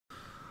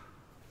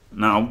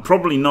Now,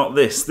 probably not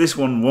this. This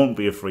one won't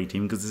be a free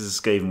team because this is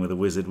Skaven with a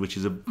wizard, which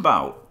is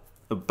about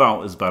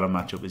as bad a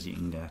matchup as you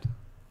can get.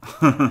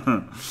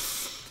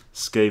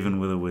 Skaven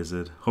with a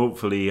wizard.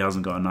 Hopefully he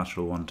hasn't got a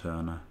natural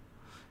one-turner.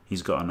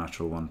 He's got a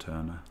natural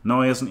one-turner.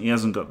 No, he hasn't. He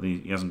hasn't got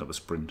the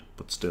sprint,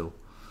 but still,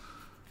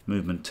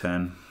 movement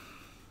 10.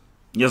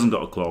 He hasn't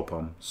got a claw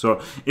palm.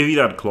 So if he'd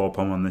had claw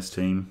palm on this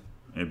team,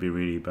 it'd be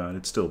really bad.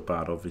 It's still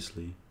bad,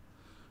 obviously.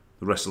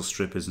 The wrestle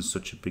strip isn't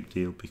such a big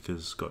deal because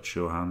it's got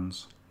sure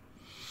hands.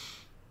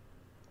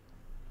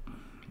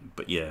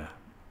 But yeah,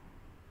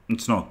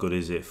 it's not good,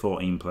 is it?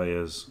 14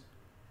 players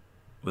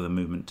with a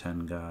movement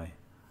 10 guy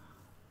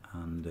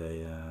and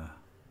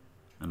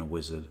a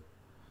wizard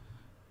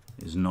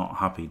is not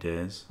happy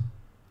days.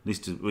 At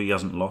least he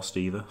hasn't lost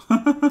either.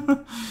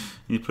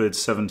 He played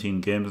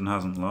 17 games and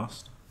hasn't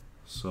lost.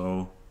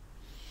 So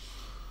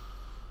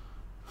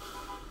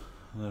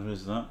there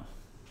is that.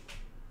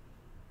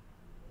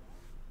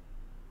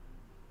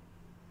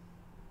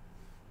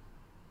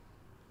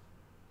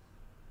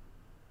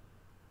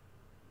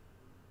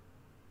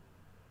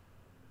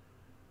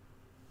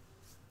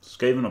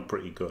 Skaven are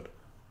pretty good.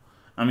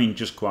 I mean,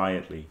 just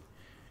quietly,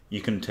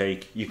 you can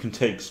take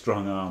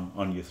strong arm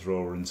on your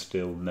thrower and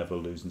still never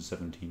lose in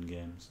 17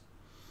 games.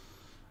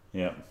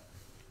 Yeah.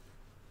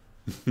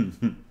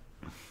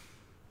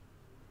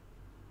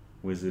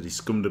 Wizard, he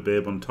scummed a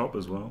babe on top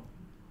as well.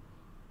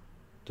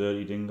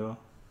 Dirty dingo.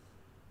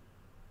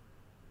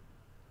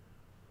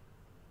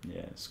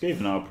 Yeah,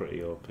 Skaven are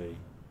pretty OP,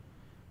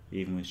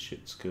 even with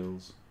shit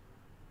skills.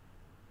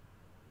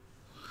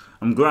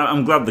 I'm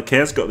glad the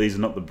K's got these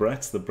and not the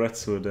Bretts. The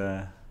Bretts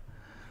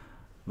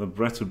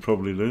would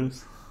probably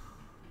lose.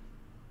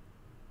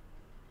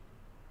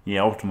 Yeah,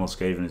 optimal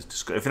Skaven is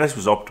if this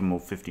was optimal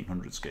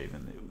 1500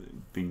 Skaven, it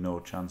would be no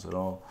chance at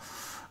all.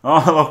 Oh,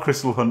 hello,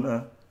 Crystal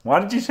Hunter.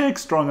 Why did you take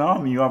strong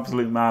arm, you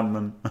absolute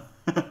madman?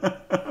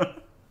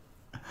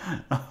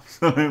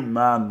 Absolute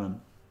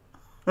madman.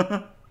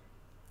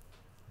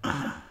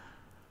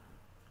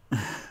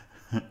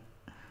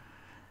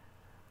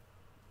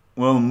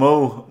 Well,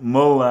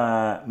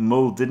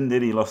 Mull didn't,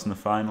 did he? Lost in the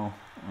final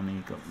when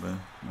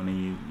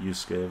he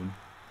used Skaven.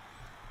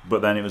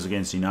 But then it was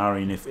against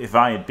Inari, and if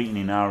I had beaten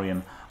Inari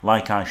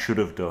like I should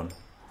have done,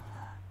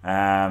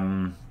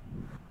 then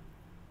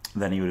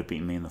he would have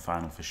beaten me in the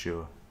final for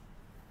sure.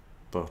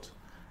 But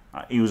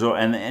he was,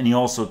 and he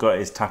also got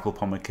his tackle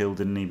pommer kill,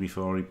 didn't he,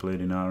 before he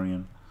played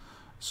Inarian?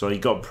 So he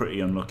got pretty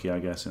unlucky, I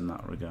guess, in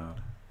that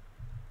regard.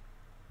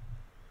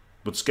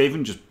 But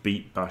Skaven just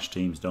beat bash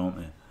teams, don't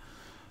they?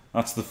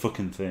 That's the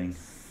fucking thing.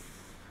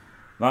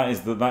 That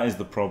is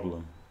the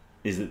problem.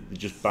 Is that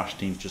just bash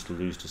teams just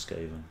lose to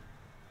Skaven.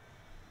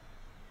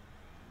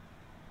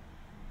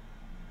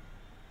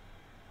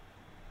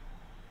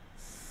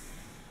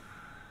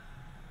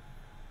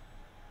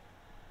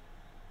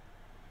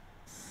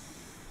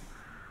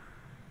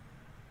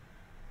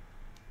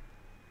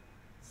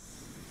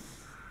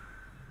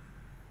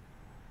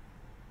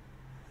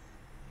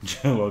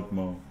 Joe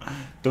Mo.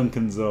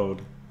 Duncan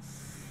Zod.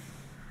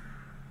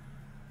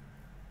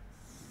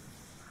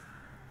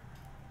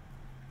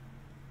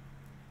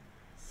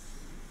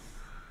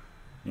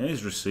 Yeah,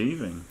 he's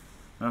receiving.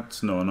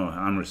 That's no,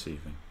 I'm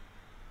receiving.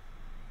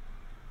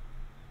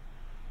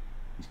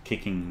 He's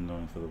kicking and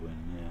going for the win.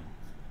 Yeah,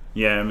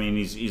 yeah. I mean,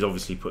 he's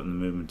obviously putting the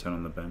movement 10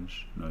 on the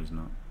bench. No, he's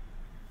not.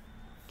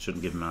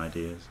 Shouldn't give him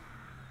ideas.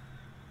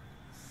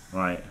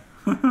 Right.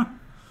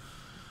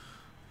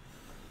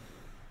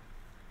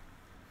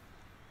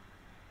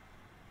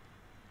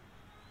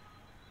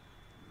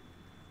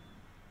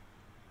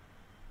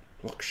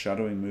 Block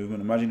shadowing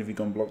movement. Imagine if he'd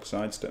gone block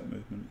sidestep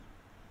movement.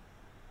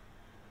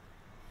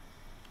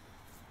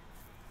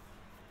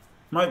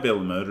 Might be able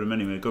to murder him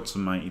anyway. Got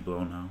some mighty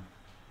blow now.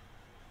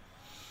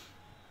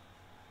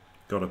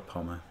 Got a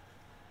pommer.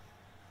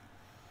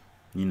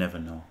 You never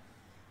know.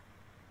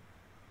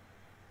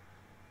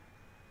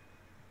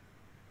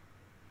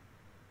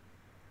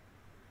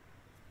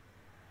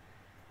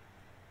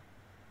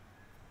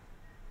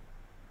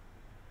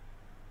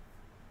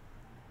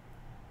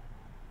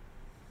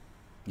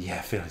 Yeah,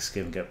 I feel like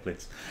Skaven get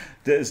blitzed.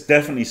 There's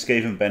definitely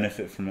Skaven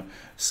benefit from it.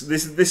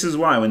 This is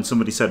why when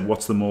somebody said,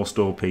 what's the most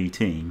OP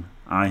team?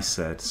 I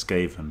said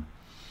Skaven.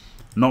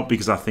 Not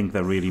because I think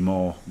they're really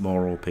more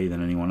OP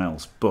than anyone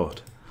else,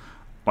 but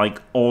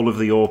like all of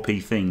the OP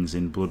things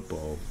in Blood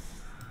Bowl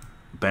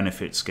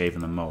benefit Skaven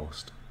the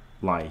most.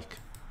 Like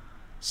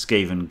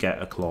Skaven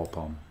get a claw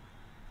palm.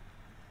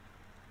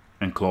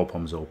 And claw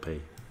palm's OP.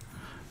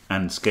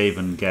 And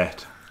Skaven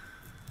get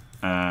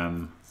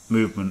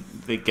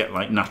movement, they get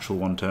like natural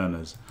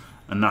one-turners,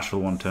 and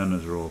natural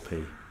one-turners are OP.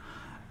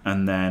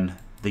 And then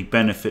they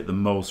benefit the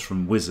most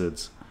from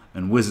wizards,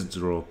 and wizards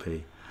are OP.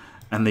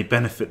 And they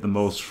benefit the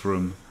most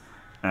from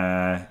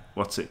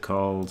what's it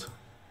called?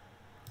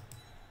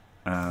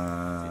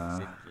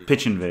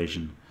 Pitch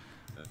invasion.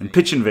 And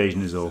pitch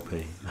invasion is OP.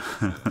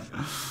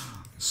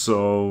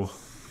 So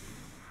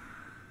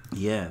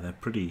yeah, they're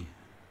pretty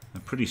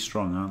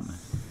strong, aren't they?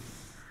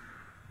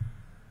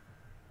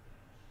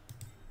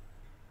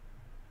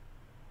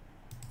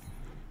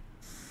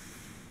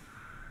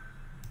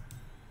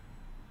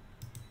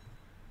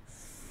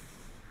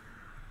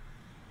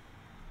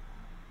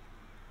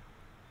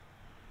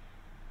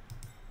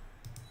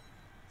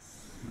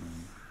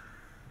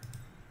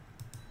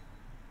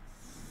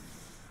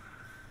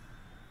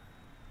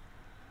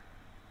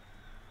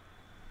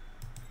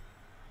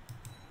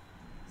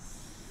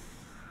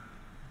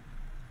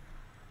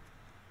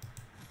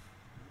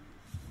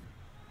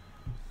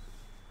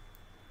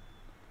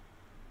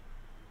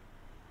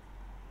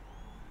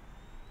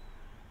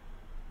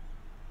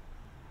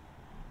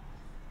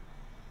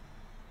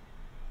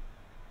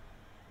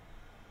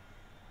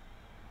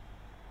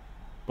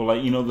 But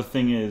like, you know, the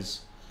thing is,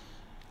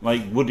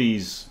 like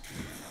woodies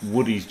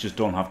just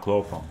don't have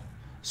claw palm.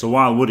 So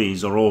while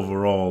woodies are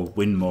overall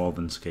win more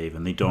than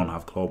Skaven, they don't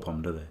have claw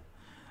palm, do they?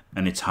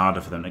 And it's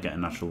harder for them to get a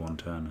natural one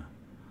turner.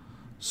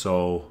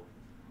 So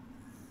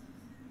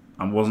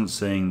I wasn't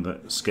saying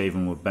that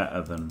Skaven were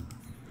better than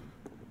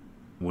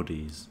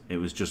woodies. It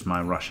was just my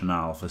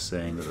rationale for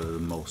saying that they're the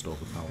most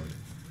overpowered.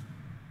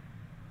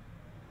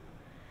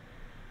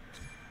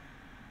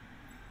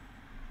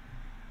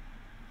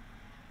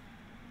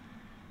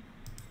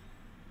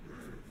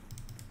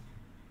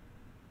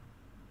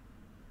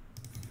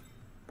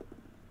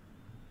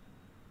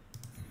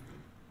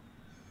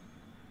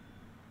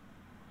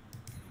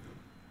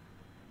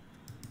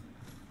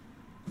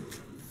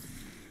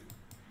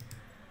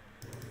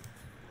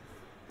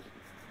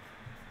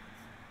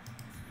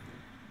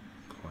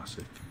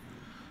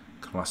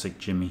 Classic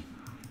Jimmy.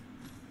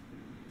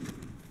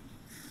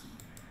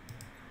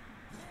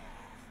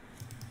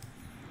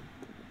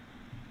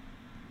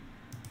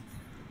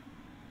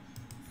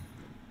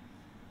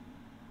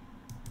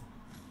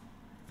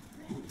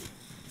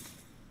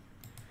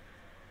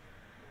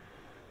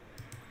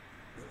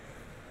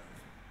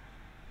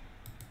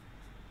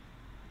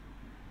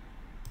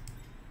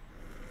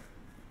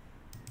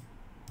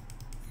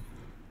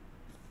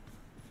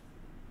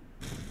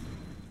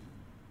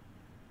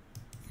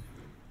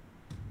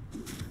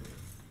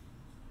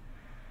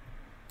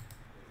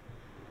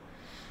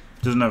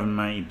 Doesn't have a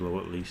mighty blow,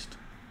 at least.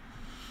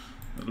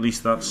 At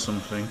least that's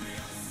something.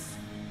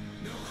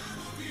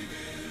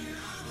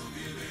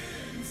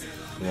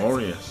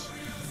 Glorious.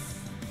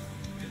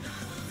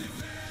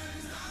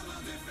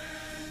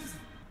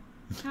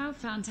 How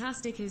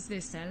fantastic is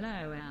this,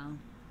 LOL?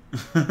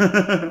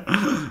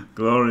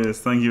 Glorious,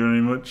 thank you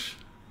very much.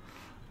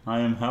 I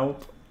am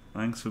Help.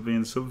 Thanks for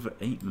being sub for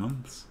 8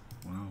 months.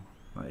 Wow,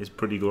 that is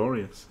pretty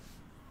glorious.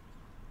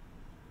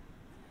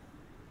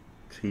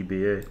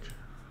 TBH.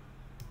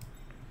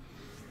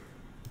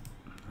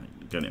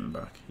 Get him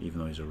back, even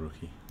though he's a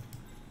rookie.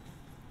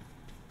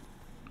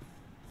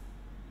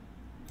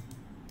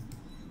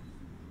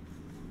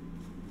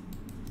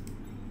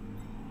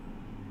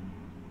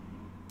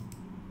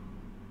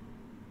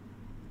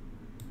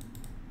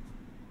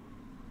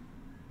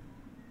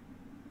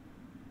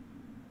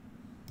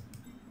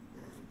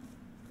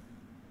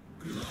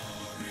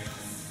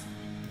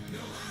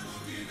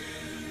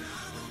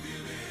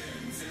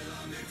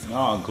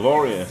 Oh,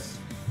 glorious.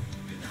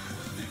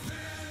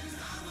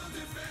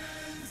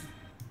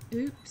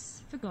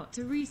 Oops, forgot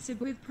to resub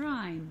with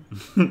Prime.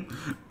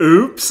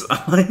 Oops!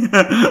 I like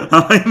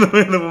the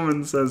way the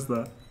woman says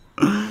that.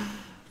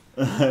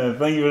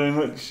 Thank you very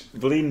much,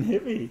 Bleeding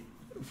Hippie,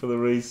 for the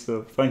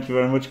resub. Thank you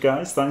very much,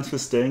 guys. Thanks for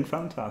staying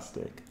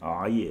fantastic.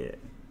 Oh, yeah.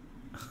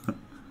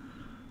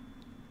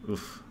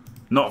 Oof.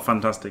 Not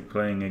fantastic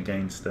playing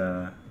against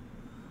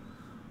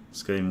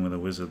Skaven with a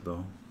wizard,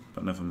 though.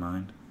 But never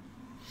mind.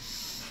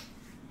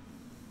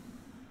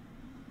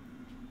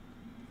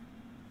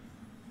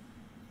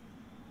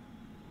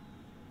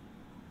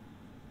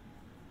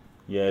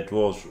 Yeah, it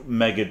was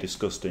mega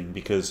disgusting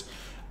because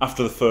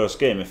after the first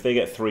game, if they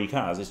get 3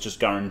 cars, it's just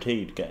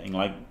guaranteed getting,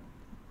 like,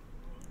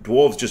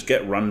 dwarves just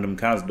get random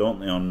cars, don't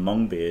they, on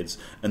longbeards,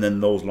 and then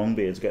those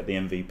longbeards get the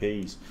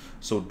MVPs.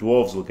 So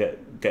dwarves will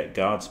get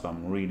guard spam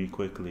really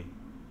quickly.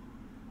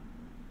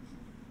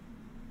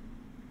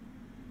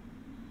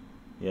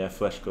 Yeah,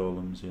 flesh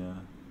golems, yeah.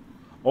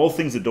 All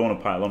things that don't want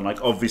to pile on,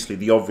 like obviously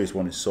the obvious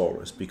one is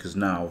Saurus, because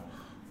now,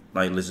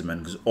 like Lizardmen,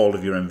 because all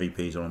of your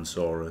MVPs are on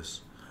Saurus,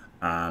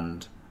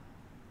 and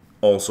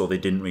also they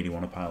didn't really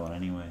want to pile on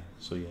anyway,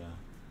 so yeah.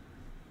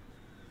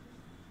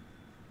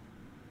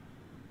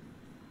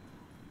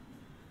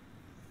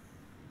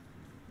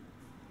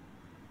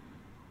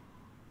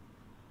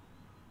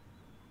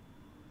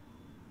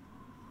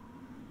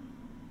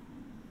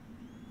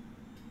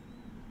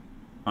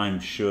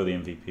 I'm sure the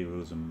MVP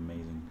rules are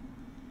amazing.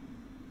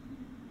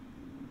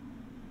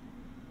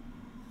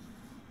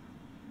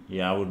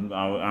 Yeah,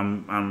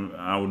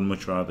 I would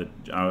much rather,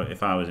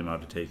 if I was him,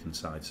 I'd have taken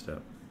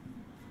sidestep.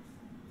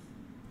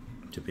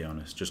 To be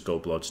honest, just go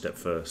Bloodstep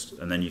first,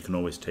 and then you can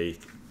always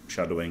take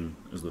Shadowing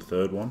as the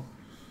third one.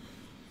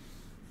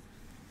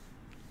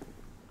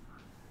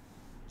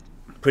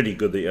 Pretty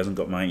good that he hasn't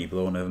got Mighty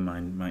Blow, never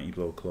mind Mighty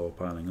Blow Claw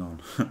piling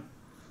on.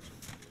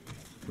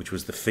 Which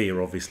was the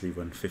fear, obviously,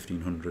 when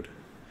 1500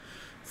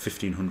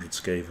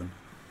 Skaven.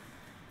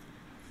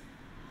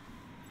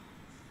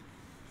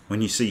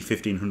 When you see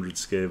 1500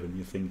 Skaven,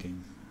 you're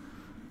thinking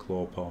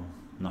Claw Palm,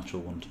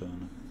 natural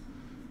one-turner.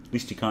 At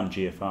least you can't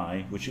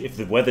GFI, which if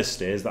the weather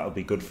stays, that'll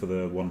be good for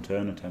the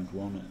one-turn attempt,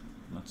 won't it?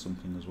 That's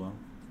something as well.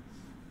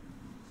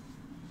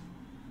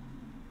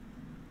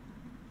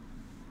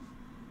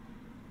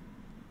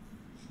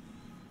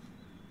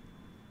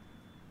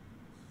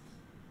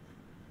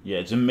 Yeah,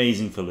 it's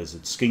amazing for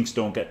lizards. Skinks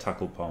don't get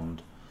tackle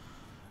palmed.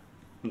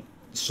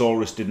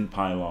 Saurus didn't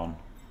pile on.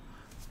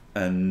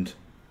 And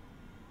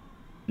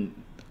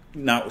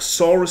now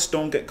Saurus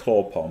don't get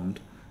claw palmed.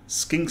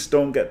 Skinks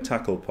don't get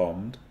tackle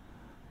palmed.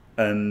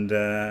 And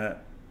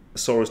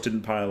Saurus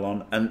didn't pile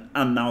on,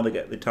 and now they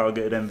get the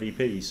targeted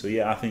MVP. So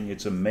yeah, I think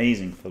it's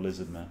amazing for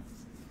Lizard Man.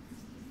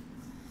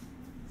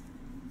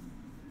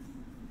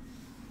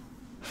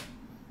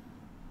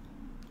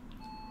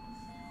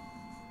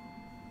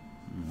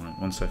 Right,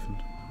 1 second.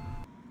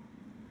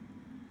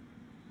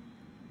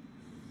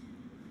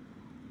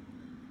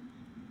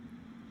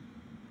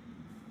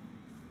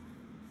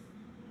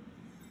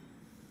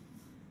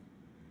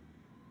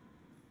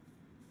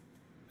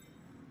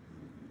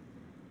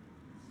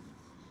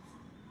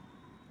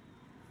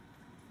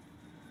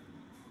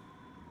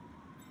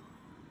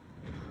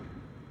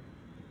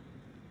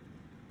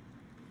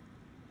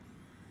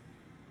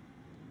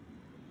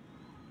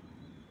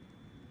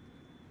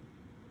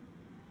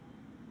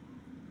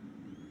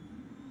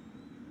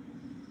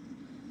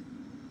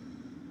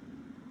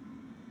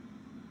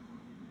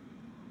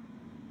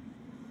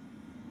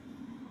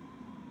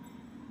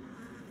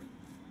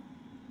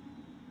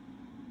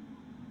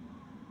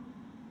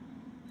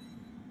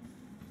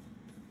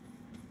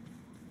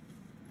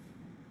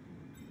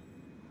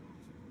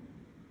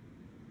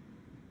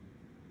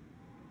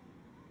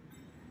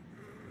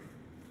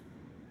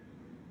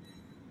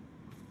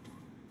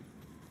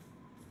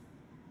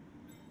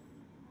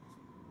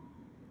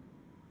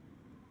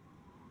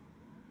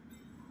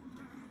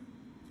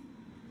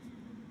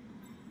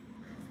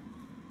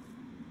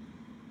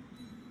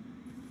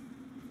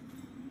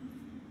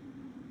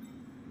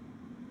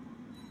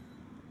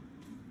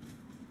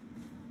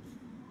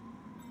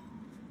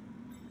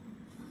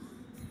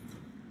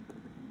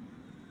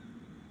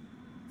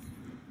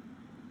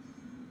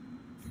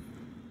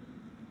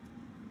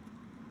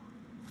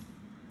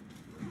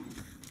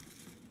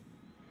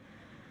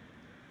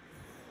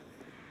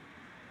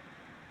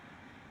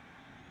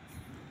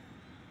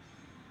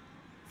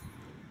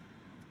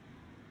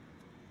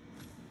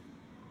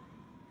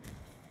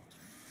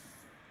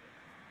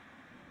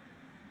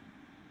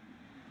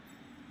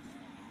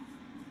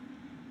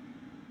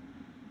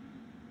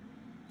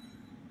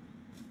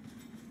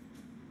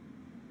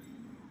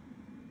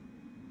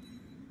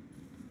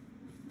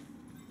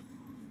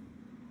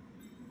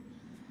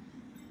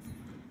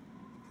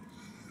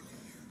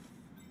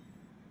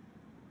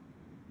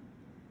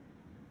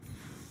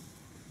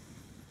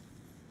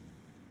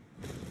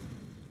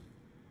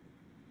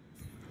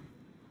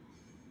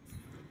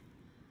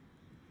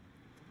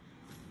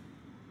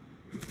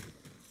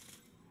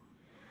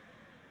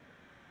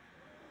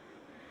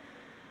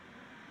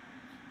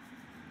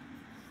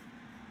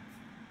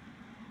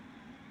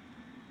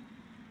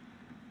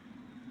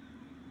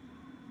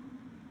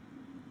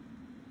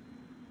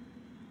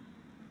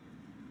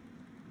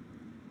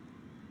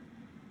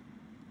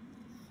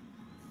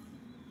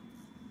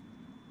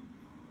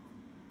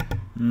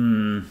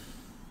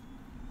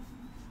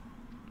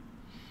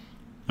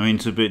 I mean,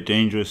 it's a bit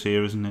dangerous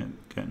here, isn't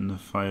it? Getting the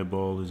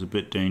fireball is a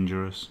bit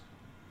dangerous.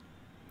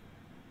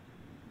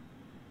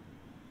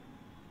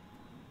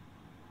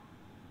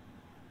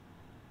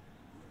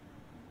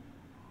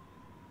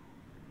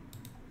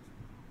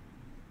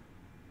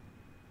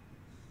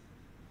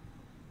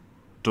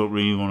 Don't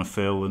really want to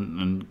fail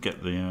and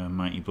get the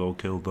mighty blow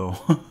killed though.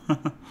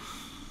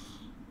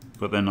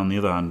 But then on the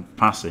other hand,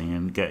 passing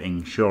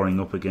and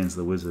shoring up against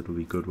the wizard would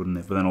be good, wouldn't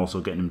it? But then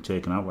also getting him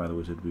taken out by the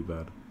wizard would be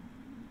bad.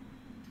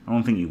 I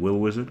don't think he will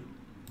wizard.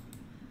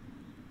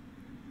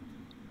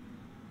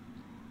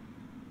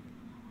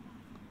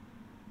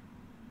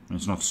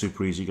 It's not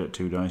super easy to get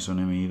 2 dice on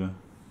him either.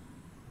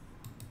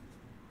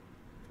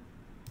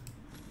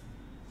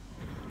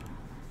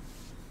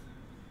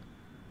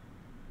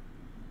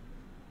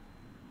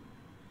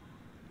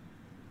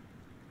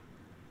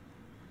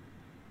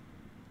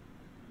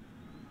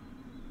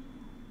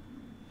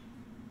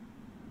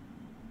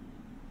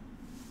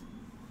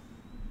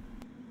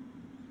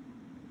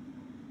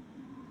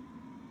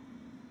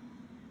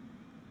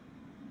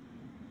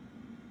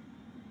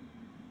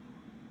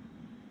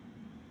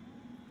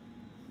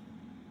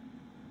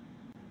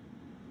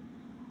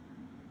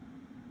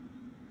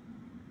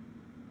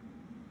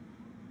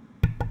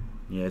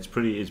 Yeah, it's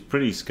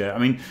pretty scary. I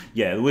mean,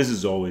 yeah, the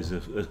wizard's always a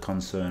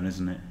concern,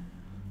 isn't it?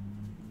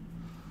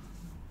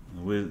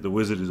 The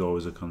wizard is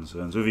always a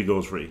concern. So if he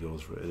goes for it, he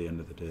goes for it at the end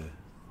of the day.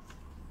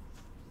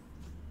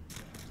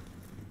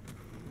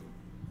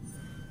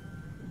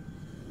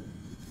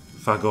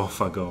 Fagor,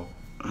 Fagor.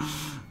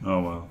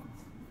 Oh well.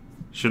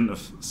 Shouldn't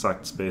have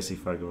sacked Spacey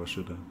Fagor,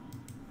 should I?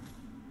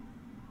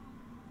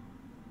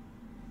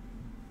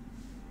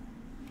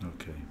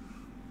 Okay.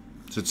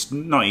 So it's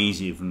not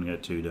easy for him to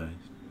get 2 dice.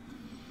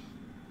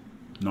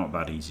 Not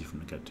that easy for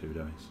him to get 2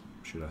 dice,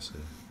 should I say.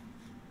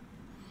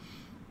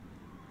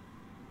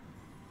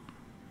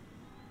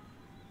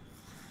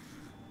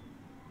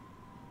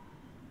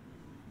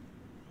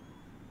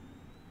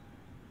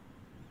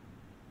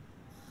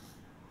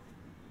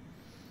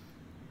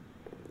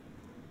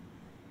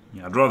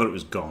 Yeah, I'd rather it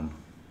was gone.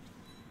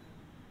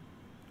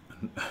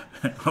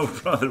 I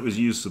would rather it was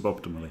used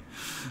suboptimally.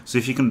 So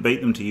if you can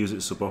bait them to use it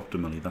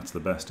suboptimally, that's the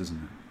best,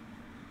 isn't it?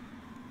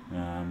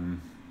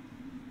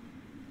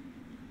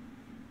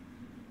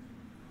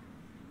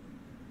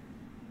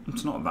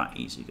 It's not that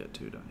easy to get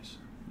 2 dice.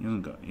 He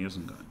hasn't got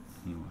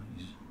anyway.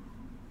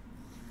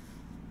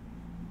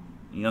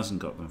 He hasn't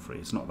got them free.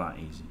 It's not that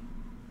easy.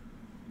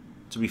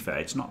 To be fair,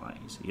 it's not that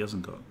easy. He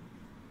hasn't got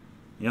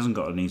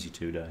an easy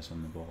 2 dice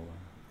on the ball there.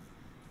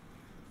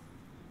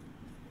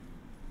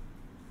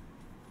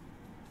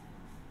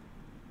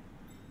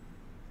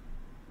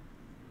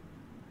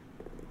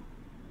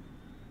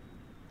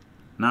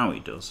 Now he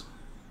does.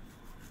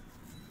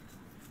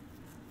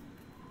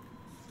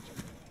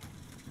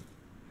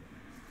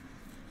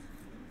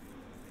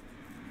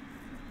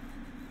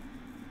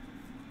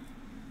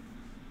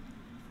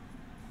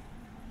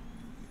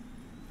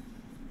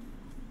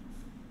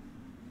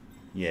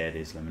 Yeah, it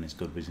is, Lemon. It's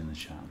good was in the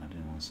chat, and I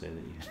didn't want to say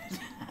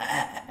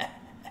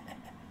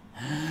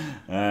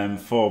that you.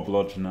 4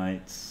 Blood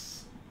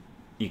Knights.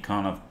 You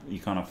can't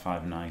have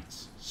 5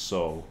 knights,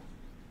 so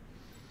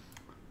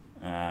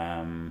you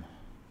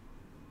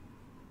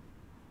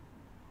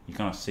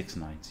can't have 6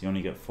 knights. You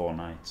only get 4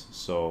 knights,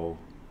 so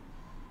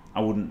I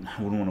wouldn't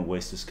want to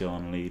waste a skill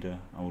on a leader.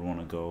 I would want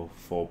to go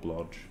 4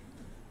 blodge,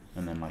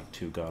 and then like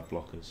 2 guard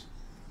blockers,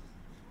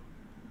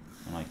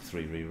 and like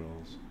 3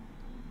 rerolls.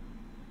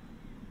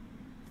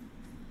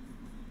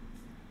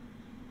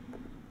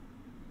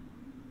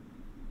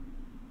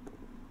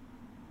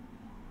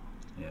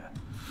 Yeah,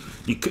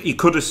 you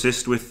could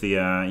assist with the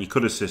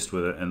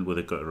with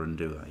a gutter and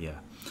do that. Yeah,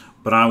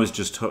 but I was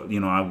just I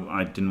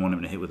didn't want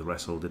him to hit with a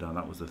wrestle, did I?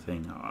 That was the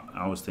thing.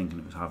 I was thinking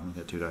it was having to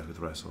get 2 dice with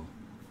wrestle,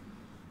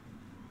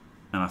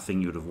 and I think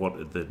you would have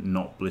wanted the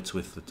not blitz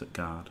with the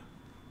guard.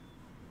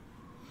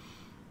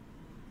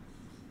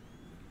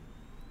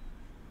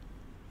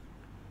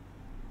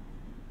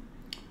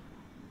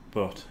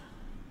 But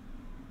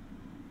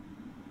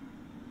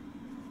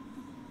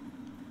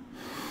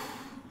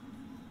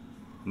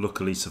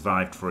luckily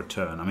survived for a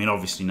turn. I mean,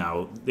 obviously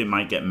now it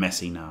might get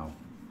messy now,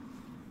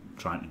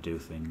 trying to do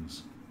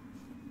things,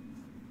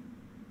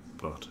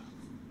 but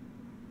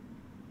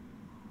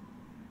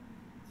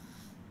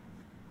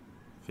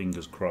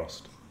fingers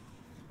crossed.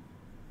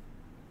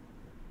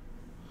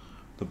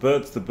 The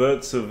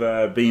birds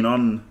have been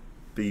on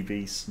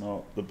BB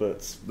Smart. The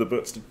birds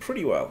did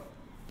pretty well.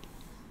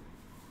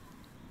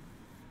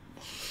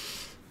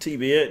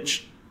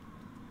 TBH.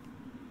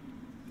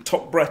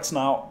 Top Brett's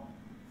now.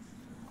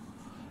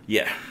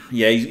 Yeah.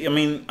 I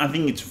mean, I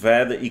think it's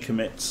fair that he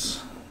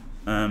commits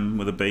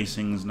with the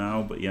basings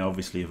now, but yeah,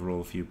 obviously if we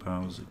roll a few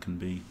powers, it can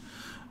be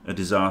a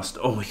disaster.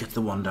 Oh, we get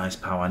the 1 dice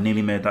power. I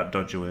nearly made that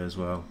dodge away as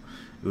well.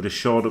 It would have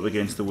shored up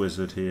against the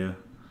wizard here.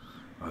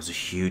 That was a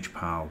huge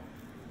pow.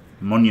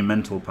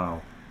 Monumental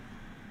pow.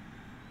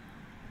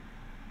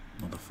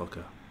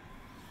 Motherfucker.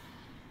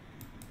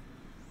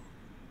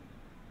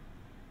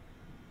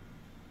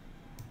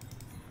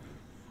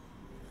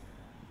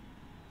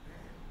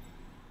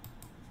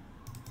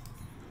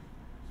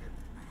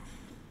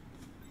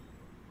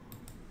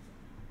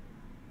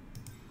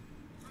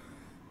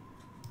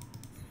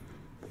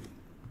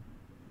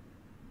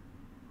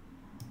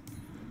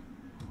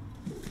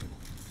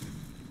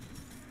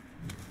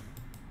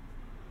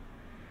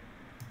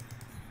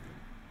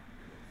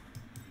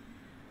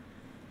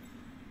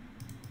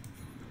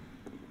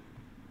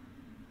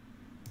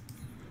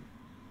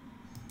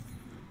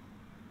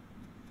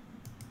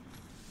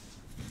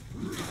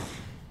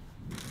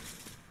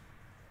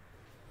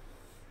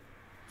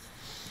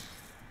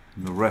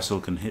 The wrestle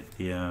can hit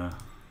the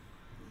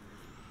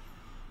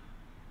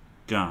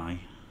guy.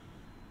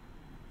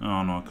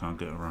 Oh no, I can't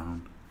get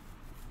around.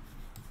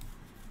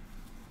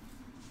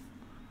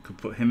 Could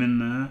put him in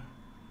there.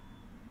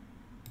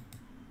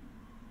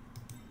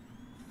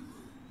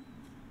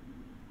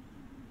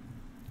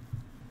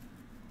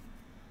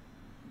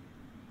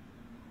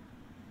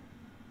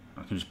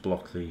 I can just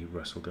block the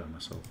wrestle guy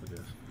myself, I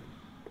guess.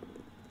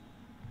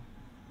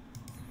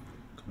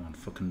 Come on,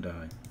 fucking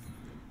die.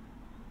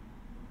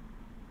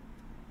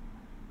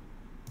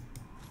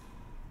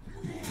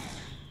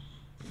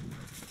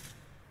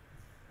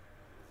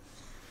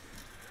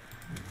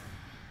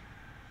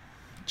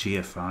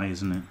 GFI,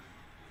 isn't it?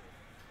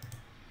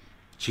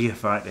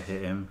 GFI to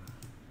hit him.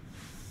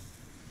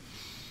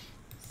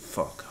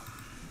 Fuck.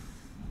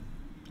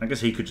 I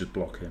guess he could just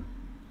block him.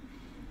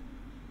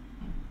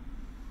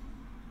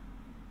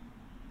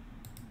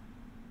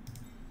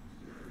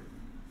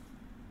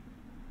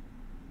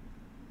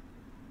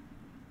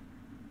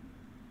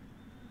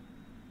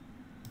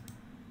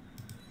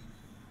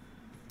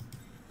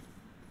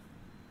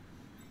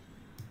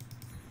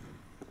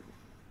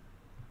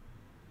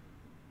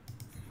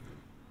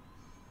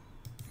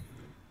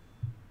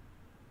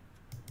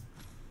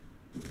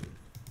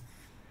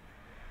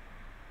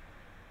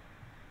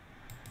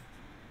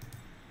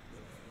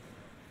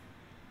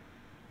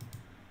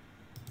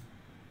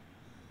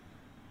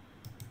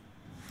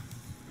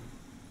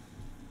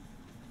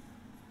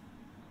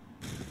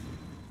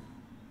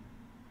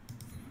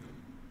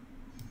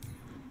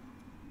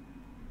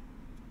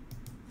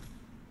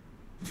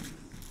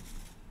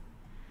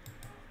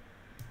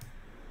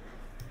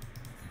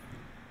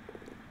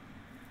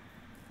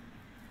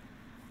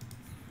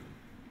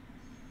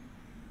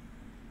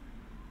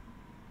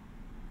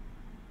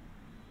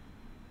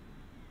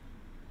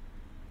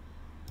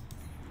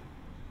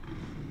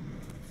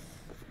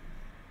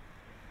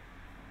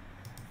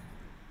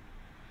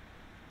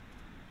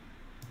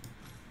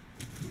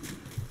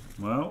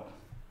 Well,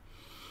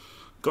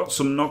 got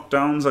some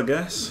knockdowns, I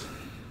guess.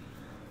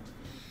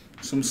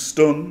 Some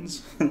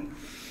stuns.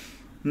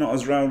 Not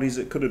as rowdy as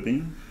it could have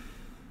been.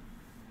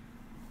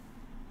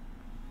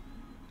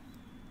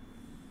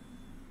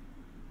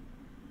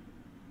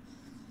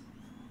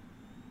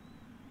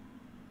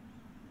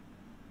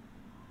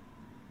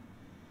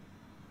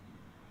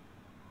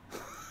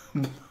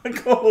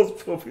 Like all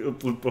those popular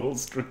Blood Bowl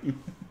streams.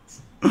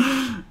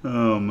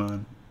 Oh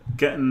man.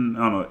 Getting,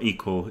 I don't know,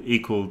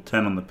 equal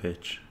 10 on the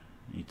pitch,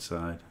 each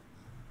side.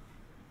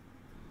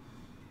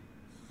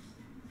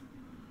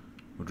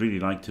 Would really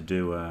like to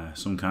do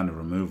some kind of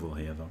removal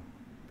here though.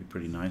 Be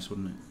pretty nice,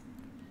 wouldn't it?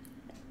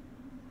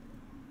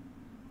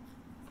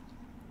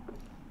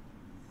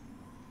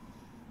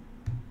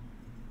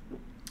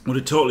 Would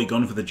have totally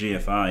gone for the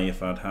GFI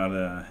if I'd had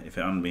if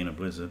it hadn't been a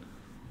blizzard.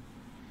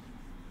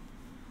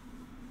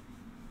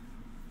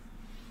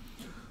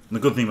 And the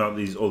good thing about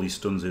all these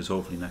stuns is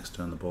hopefully next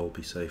turn the ball will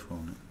be safe,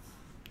 won't it?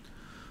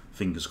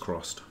 Fingers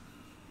crossed.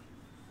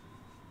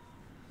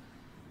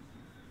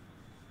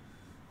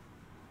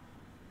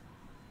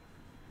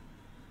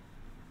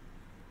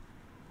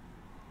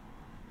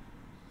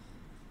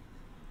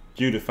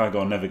 Judah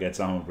Fagor never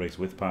gets armor breaks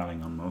with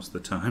piling on most of the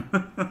time.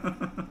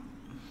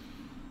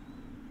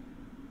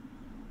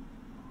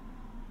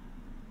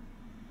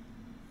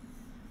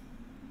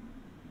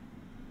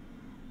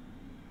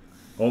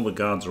 All the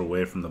guards are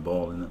away from the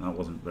ball, and that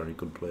wasn't very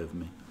good play of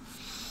me.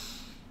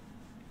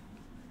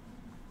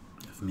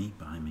 Of me,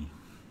 by me.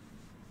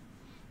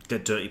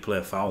 Get dirty, play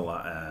a foul.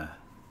 That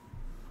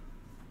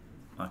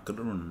could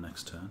have run the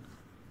next turn.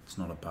 It's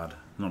not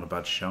a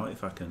bad shout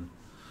if I can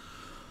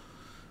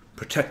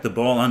protect the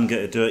ball and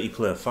get a dirty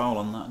player foul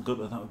on that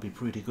gutter. That would be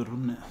pretty good,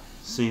 wouldn't it?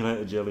 See you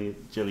later,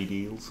 jelly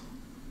deals.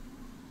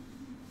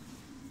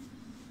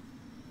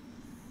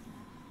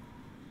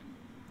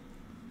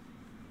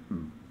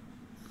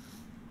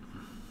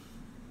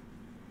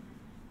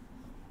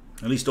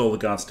 At least all the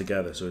guards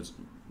together, so it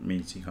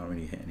means you can't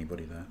really hit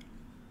anybody there.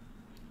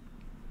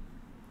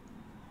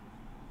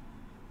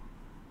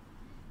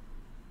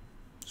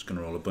 Just going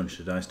to roll a bunch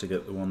of dice to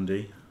get the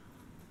 1D.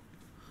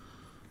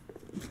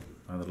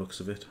 By the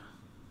looks of it.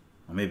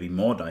 Or maybe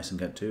more dice and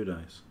get 2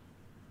 dice.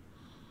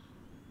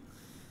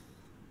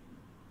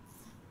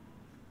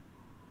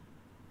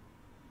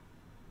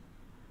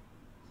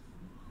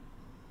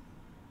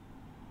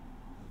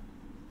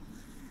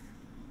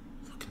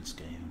 Fucking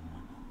Skaven,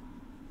 man.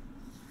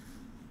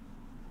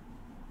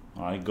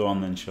 Alright, go on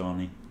then,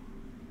 Shawnee.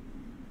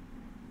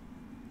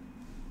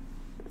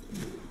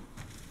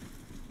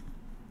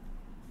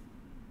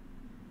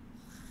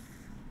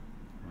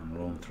 I'm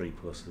rolling 3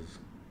 pluses.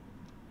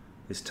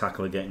 This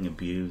tackler getting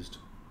abused.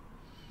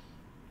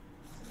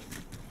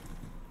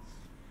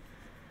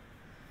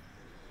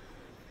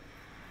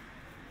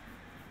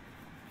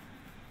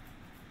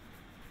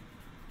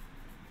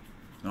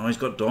 Oh, he's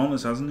got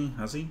Dauntless, hasn't he?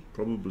 Has he?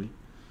 Probably.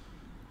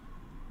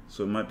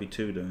 So it might be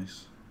 2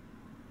 dice.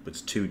 But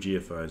it's 2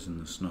 GFIs in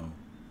the snow.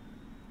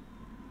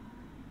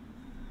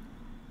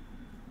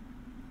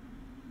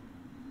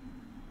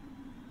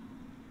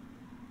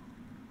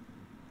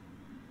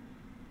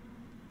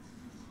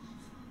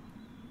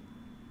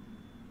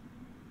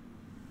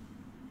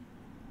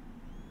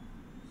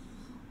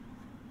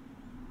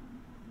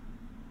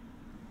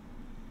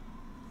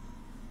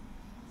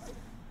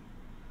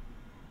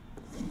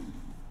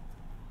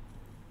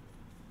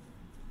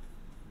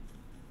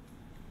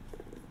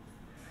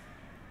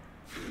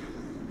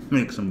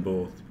 Mix them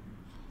both.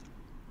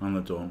 And the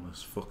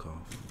Dauntless. Fuck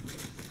off.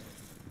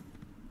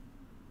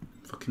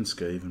 Fucking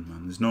Skaven,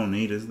 man. There's no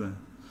need, is there?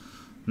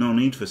 No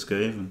need for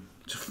Skaven.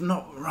 Just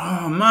not.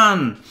 Oh,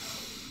 man!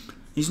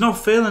 He's not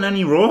failing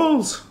any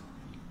rolls.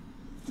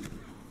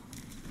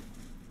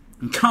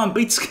 You can't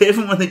beat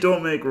Skaven when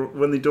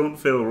they don't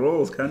fail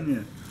rolls, can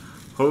you?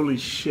 Holy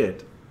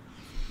shit.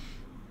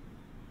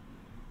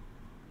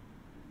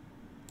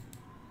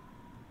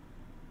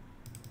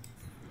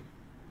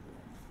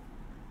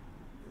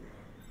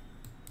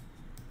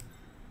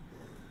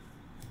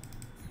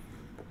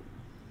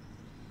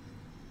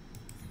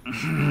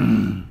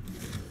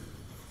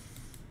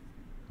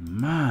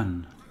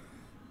 Man.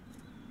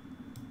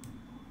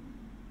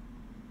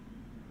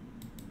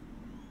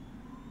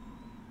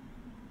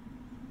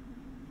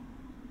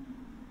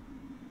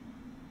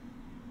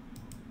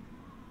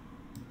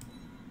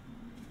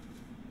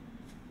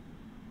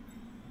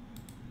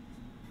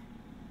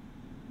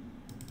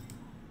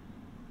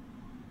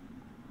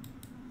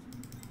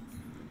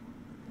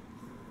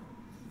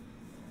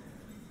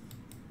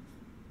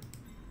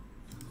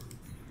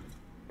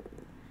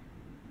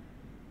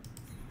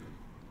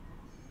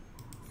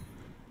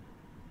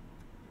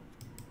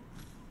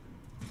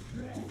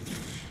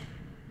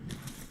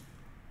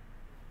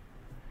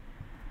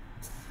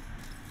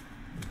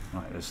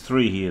 Right, there's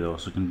 3 here though,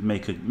 so we can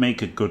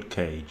make a good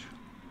cage.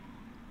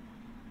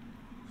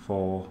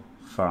 4,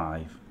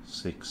 5,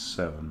 6,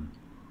 7.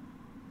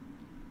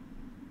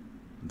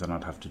 Then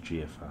I'd have to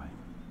GFI.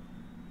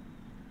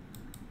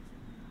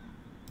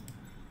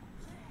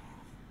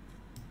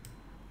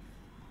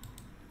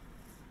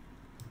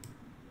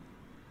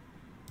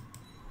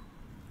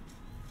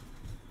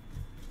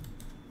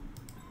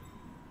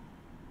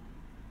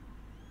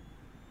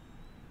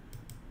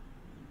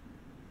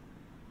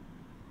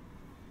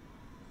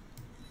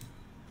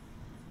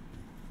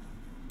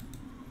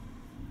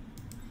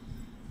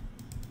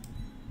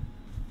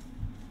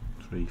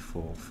 3,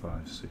 4,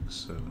 5, 6,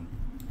 7.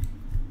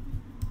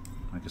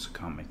 I guess I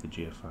can't make the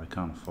GFI. I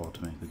can't afford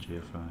to make the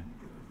GFI.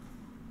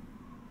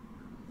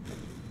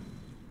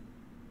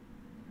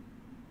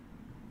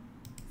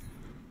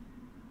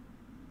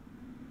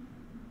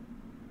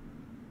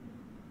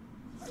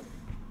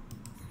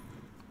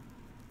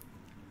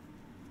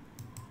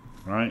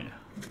 Right.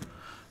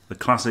 The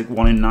classic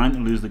 1 in 9 to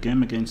lose the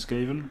game against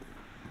Skaven.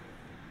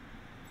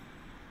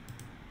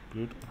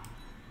 Good.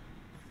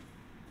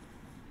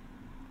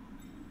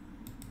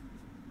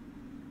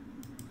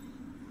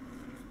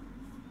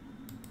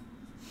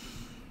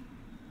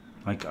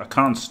 Like, I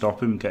can't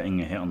stop him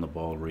getting a hit on the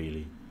ball,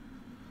 really.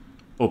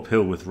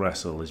 Uphill with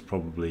wrestle is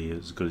probably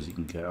as good as you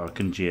can get. Or I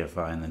can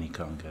GFI and then he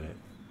can't get it.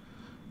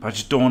 But I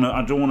just don't want to.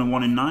 I don't want to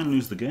 1 in 9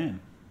 lose the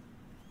game.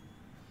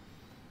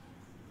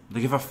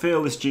 Like, if I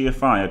fail this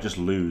GFI, I just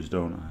lose,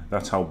 don't I?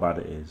 That's how bad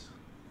it is.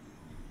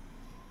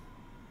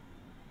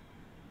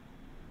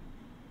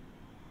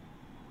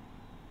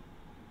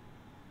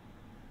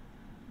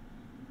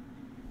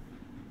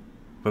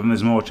 But then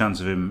there's more chance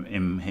of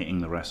him hitting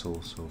the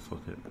wrestle, so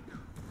fuck it.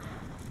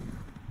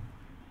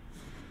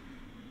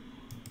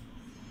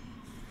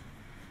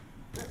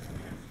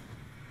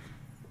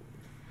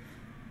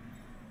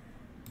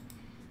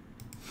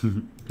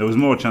 There was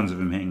more chance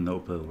of him hitting the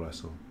uphill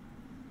wrestle.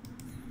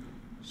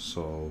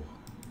 So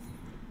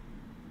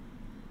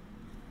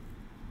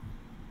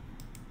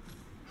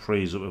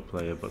frees up a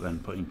player, but then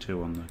putting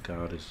 2 on the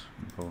card is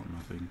important,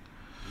 I think.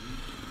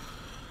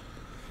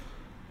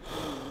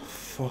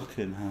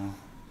 Fucking hell.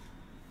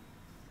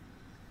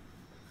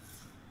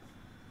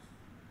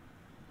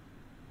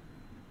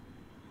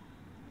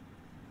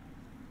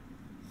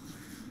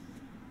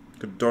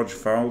 Could dodge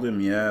fouled him,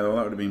 yeah, well,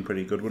 that would have been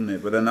pretty good, wouldn't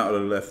it? But then that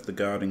would have left the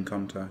guard in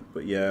contact.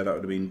 But yeah, that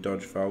would have been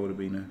dodge foul, would have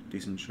been a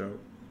decent shout.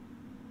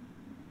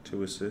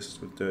 2 assists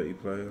with dirty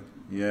player.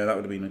 Yeah, that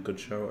would have been a good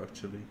shout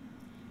actually.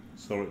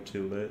 Saw it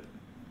too late.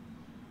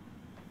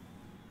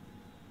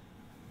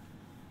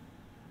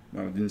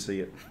 Well, I didn't see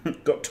it.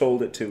 Got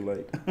told it too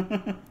late.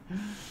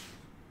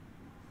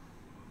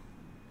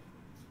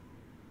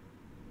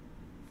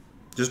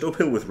 Just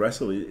uphill with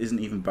wrestle isn't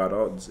even bad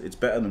odds. It's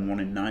better than 1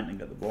 in 9 to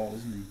get the ball,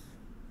 isn't he?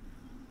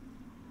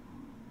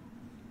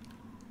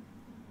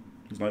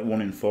 It's like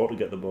 1 in 4 to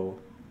get the ball.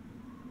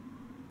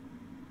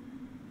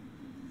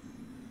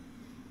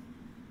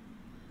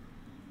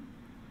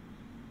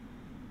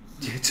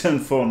 Yeah, turn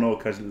 4 no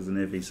casualties in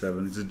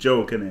AV7. It's a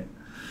joke, isn't it?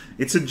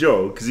 It's a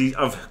joke because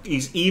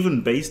he's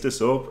even based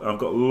us up. I've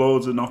got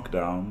loads of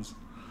knockdowns,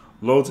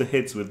 loads of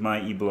hits with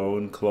Mighty Blow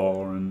and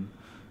Claw and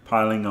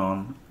piling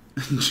on,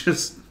 and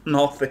just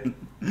nothing.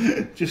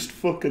 Just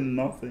fucking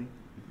nothing.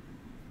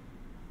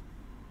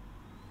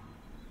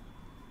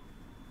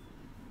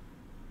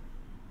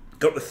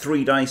 Got the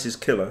 3 dice is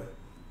killer.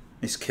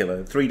 Is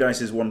killer. 3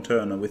 dice is 1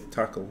 turner with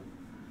tackle.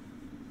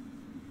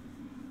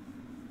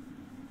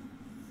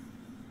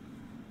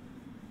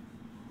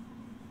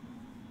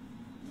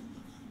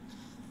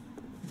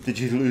 Did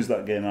you lose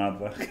that game,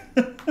 Hardback?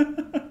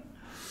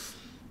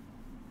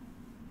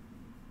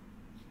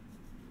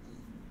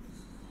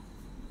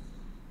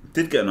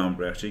 Did get an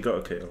ombre actually, got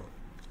a kill.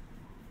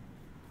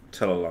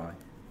 Tell a lie.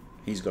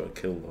 He's got a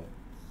kill though.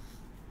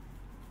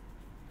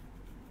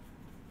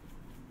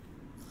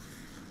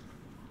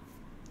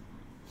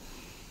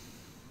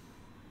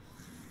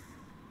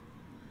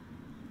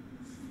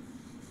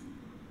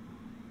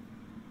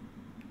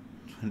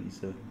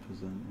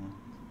 %.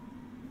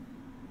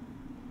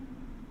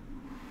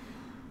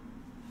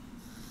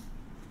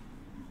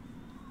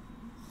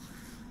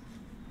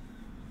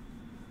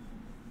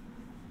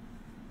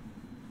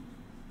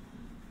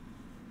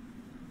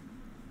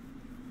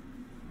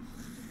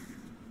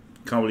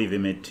 Can't believe he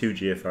made 2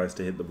 GFIs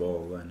to hit the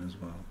ball then as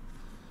well.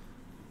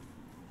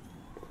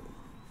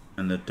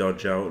 And the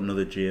dodge out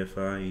another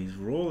GFI. He's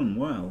rolling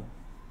well.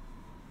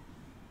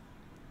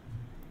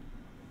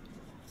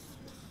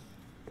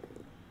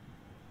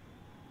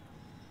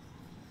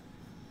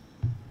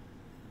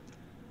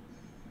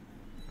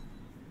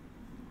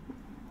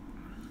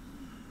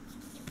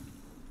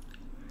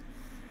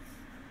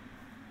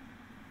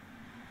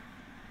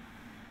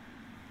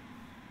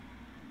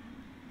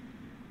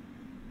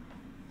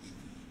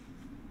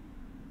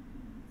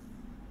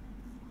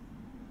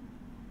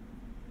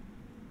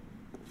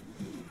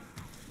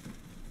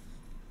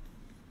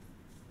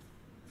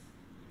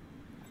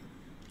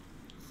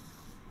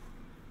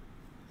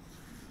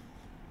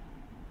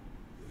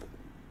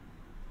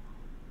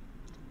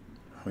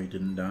 Oh, he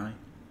didn't die.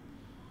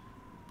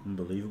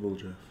 Unbelievable,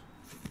 Jeff.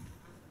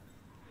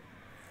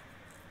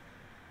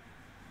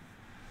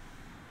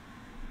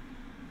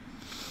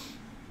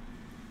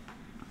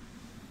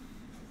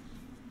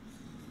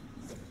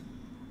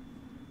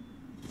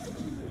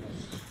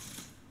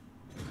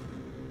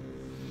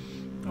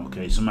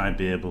 Okay, so might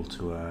be able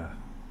to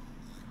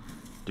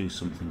do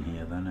something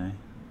here then, eh?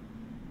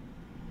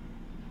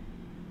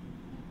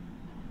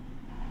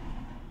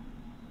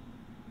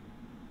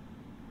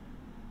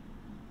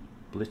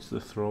 Blitz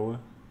the thrower.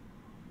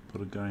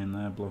 Put a guy in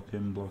there, block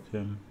him, block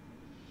him.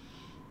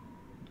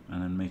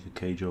 and then make a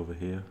cage over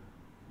here.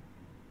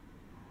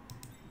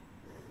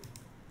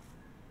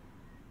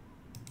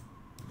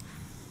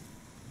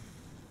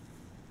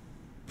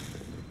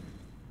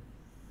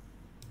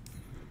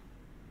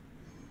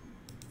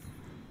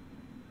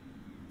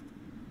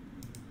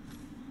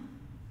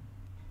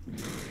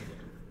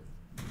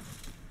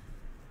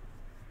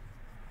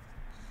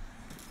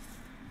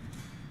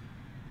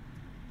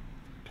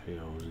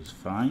 KOs is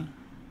fine.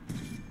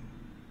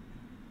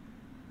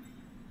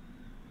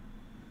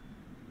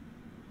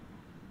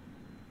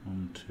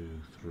 One,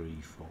 two, three,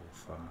 four,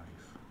 five.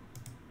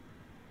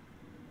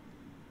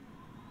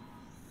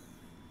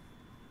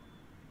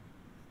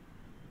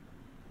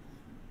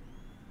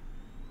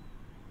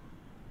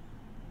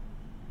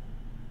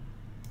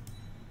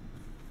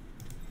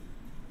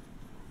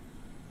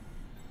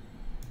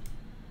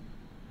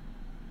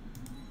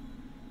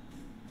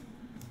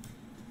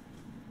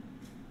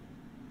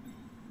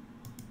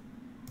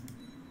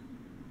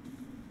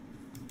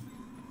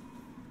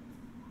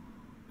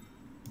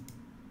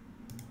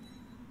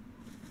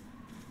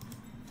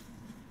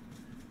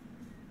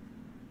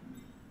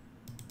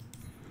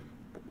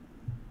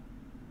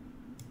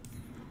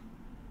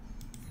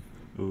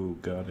 Ooh,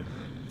 got it.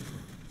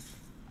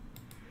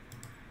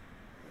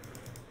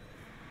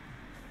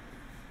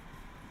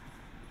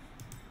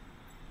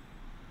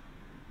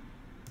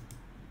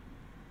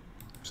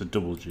 It's a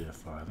double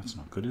GFI. That's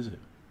not good, is it?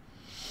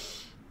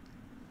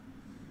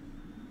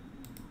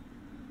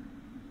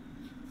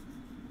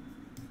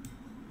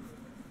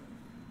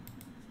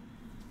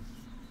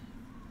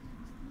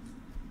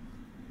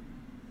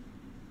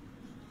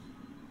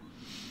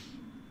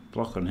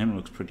 Block on him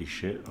looks pretty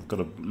shit.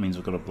 Means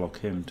I've got to block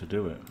him to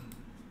do it.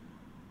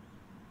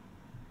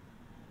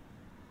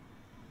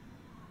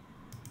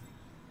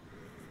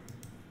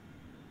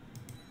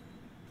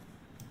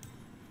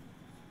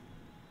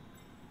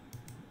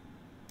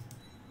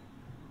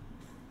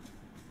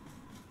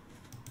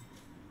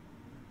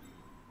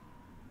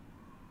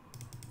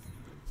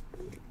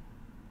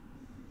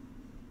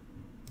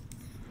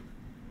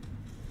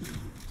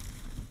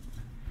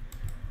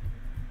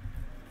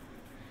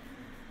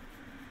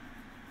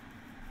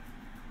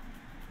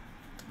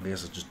 I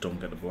guess I just don't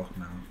get the block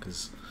now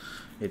because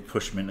it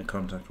pushed me into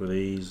contact with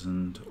ease,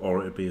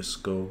 or it'd be a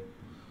skull.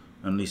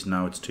 At least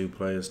now it's two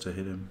players to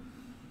hit him.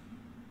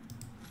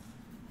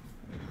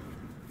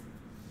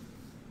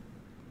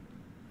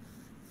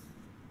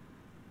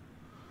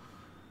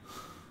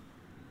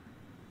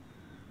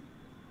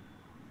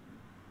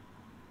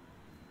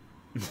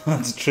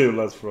 That's true,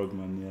 lads,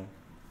 Frogman, yeah.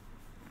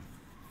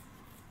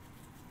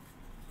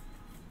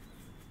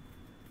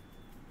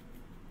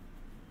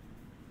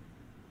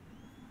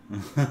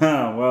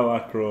 Well,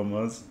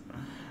 Acromas.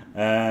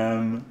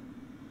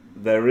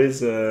 There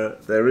is the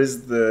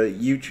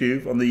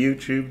YouTube. On the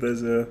YouTube,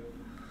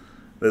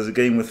 there's a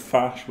game with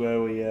Fash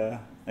where we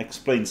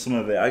explain some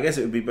of it. I guess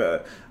it would be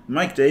better.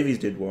 Mike Davies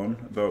did one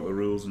about the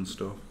rules and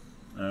stuff.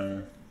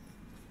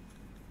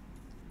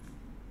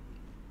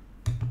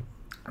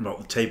 About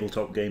the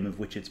tabletop game of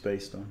which it's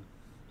based on,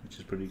 which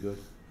is pretty good.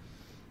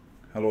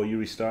 Hello,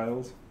 Yuri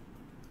Styles.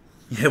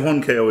 Yeah,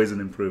 1 KO is an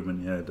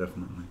improvement. Yeah,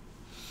 definitely.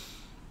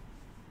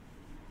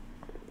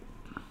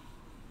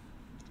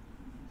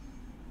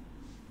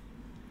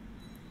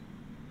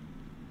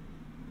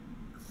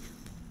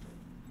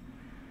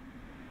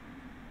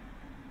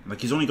 Like,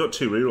 he's only got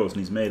 2 rerolls and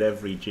he's made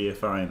every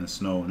GFI in the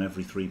snow and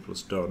every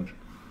 3+ dodge.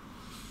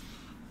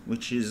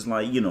 Which is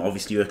like, you know,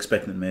 obviously you're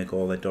expecting to make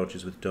all their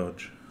dodges with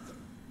dodge.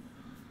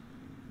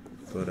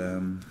 But,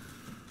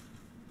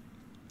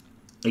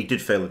 he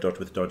did fail a dodge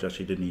with dodge,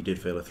 actually, didn't he? He did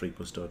fail a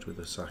 3+ dodge with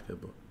a Saka,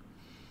 but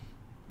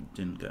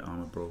didn't get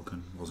armor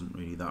broken. Wasn't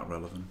really that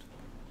relevant.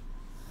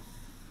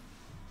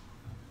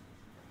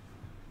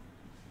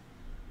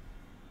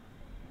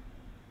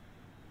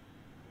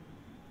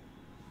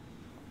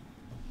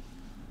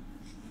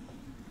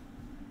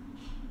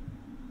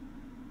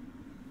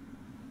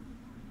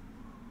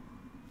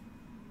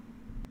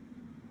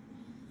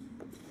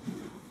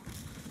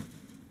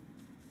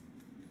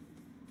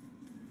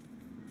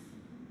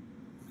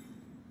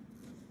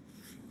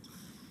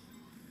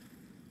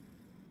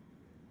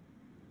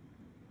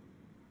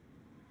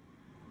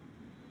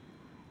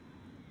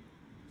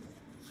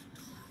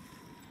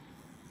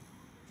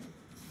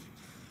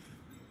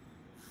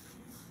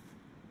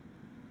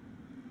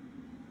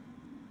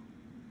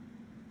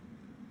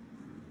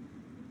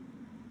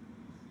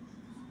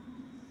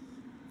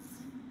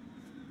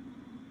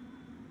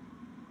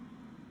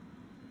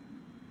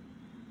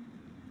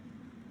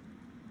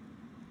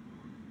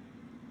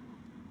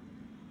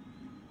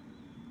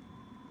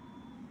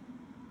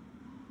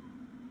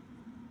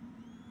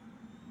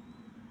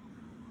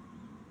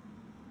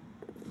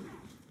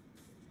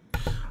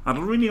 I'd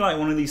really like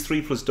one of these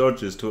 3+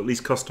 dodges to at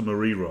least cost him a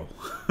reroll.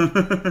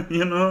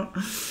 You know?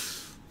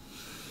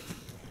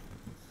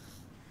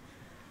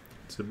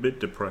 It's a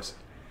bit depressing.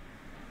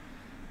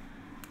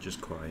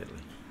 Just quietly.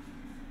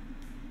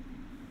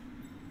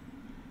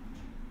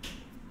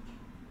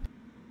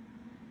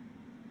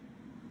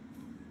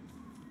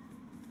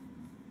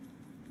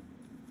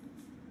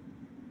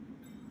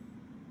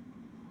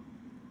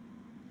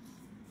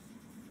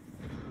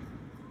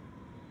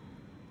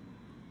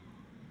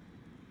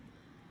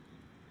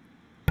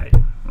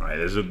 Right,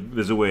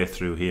 there's a way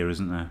through here,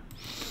 isn't there?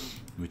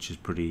 Which is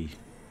pretty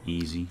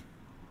easy.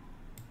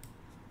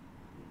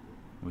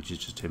 Which is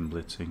just him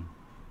blitzing.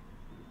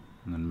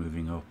 And then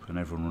moving up and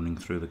everyone running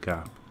through the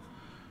gap.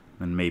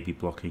 Then maybe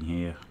blocking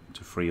here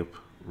to free up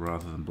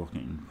rather than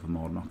blocking for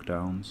more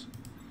knockdowns.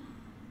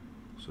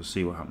 So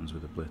see what happens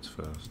with the blitz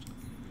first.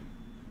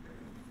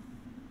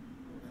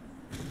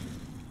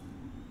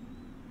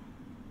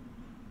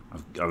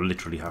 I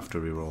literally have to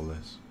re-roll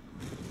this.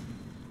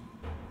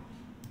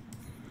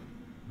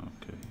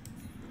 Okay.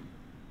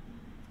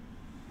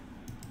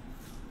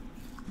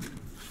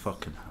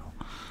 Fucking hell.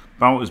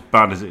 About as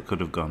bad as it could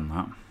have gone,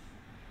 that.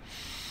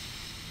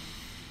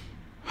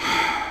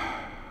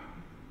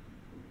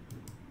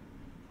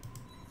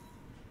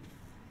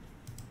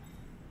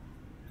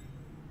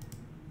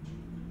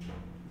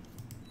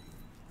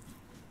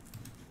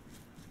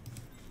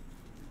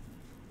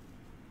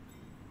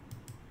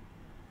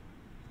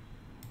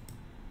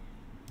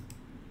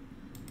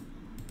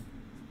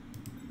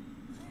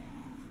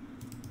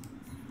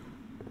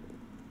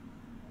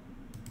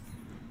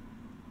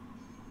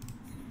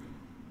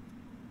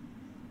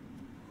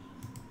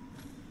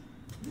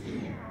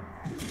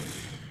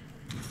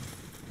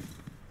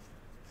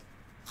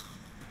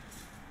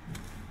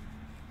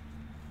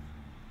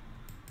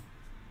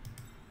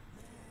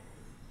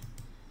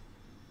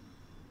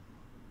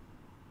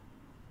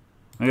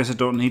 I guess he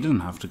doesn't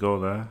have to go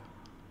there.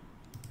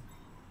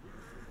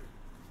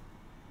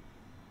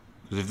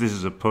 Because if this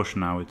is a push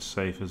now, it's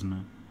safe, isn't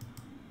it?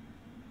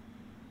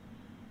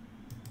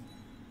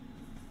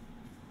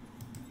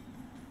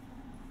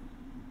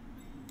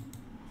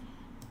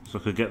 So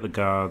I could get the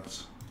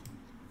guards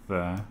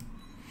there.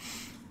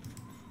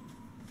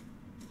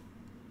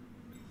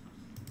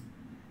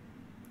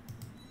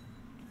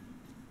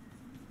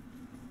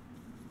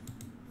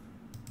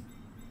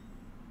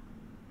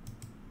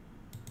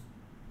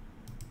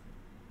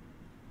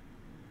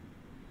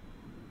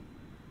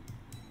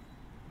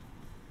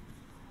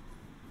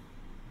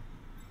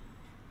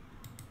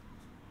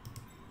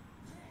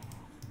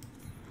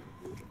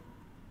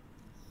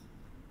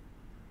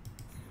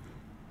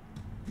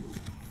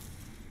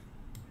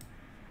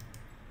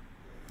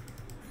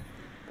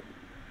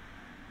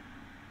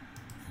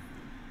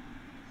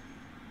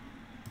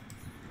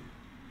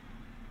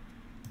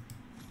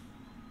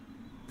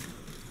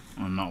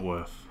 Well, not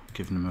worth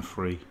giving him a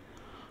free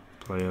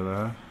player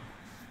there.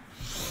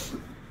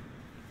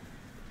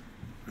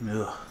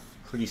 Ugh,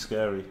 pretty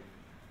scary.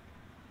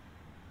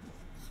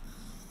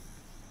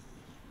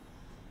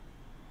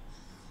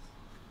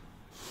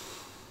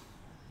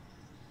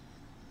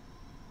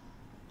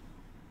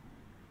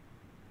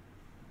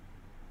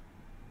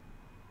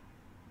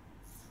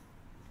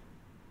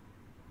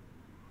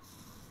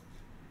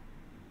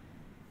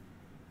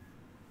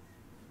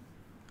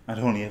 I'd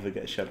only ever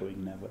get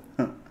shadowing, never.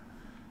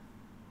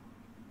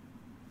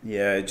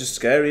 Yeah, it's just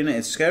scary, isn't it?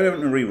 It's scary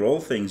having to re-roll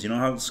things. You know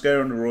how it's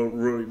scary having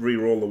to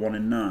re-roll the 1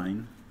 in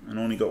 9, and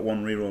only got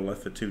 1 re-roll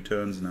left for 2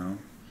 turns now.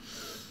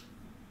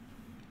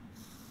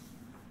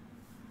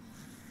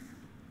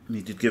 And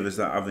he did give us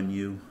that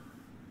avenue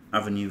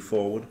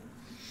forward.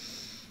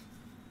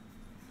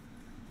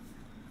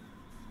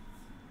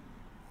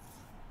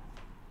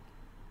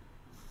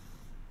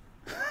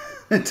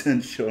 It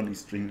turned Shawnee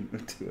streaming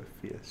with 2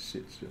 FPS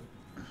shit show.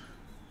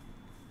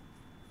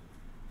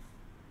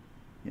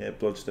 Yeah,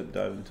 blodge step,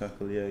 dive and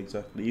tackle, yeah,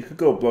 exactly. You could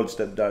go blodge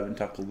step, dive and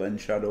tackle, then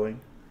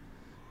shadowing.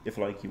 If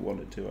like you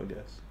wanted to, I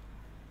guess.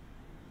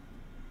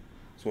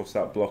 So what's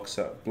that?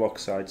 Block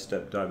side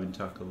step, dive and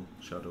tackle,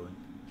 shadowing.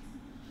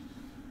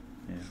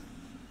 Yeah.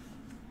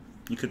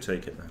 You could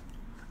take it then.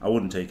 I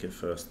wouldn't take it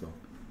first though.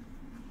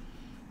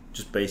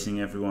 Just basing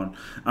everyone.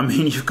 I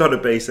mean, you've got to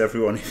base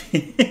everyone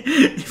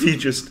if you're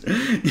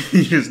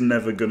just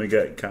never gonna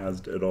get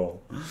cast at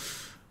all.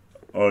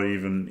 Or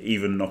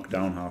even knocked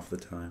down half the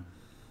time.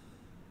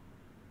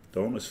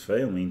 Dauntless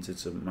fail means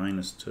it's a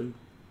 -2.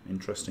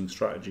 Interesting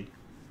strategy.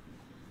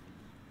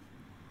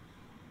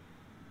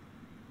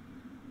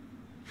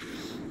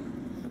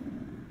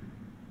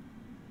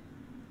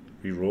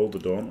 Reroll the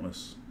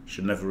Dauntless.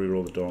 Should never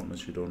reroll the Dauntless.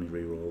 Should only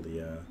reroll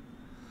the.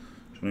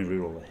 Should only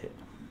reroll the hit.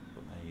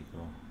 But there you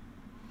go.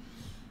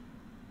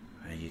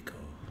 There you go.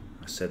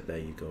 I said there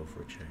you go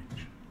for a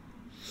change.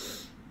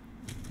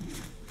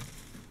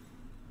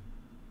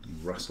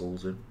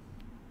 Rustles him.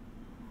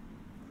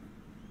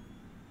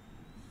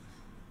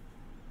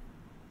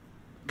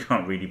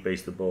 Can't really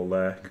base the ball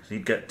there because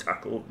he'd get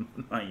tackled.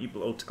 90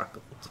 blow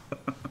tackled.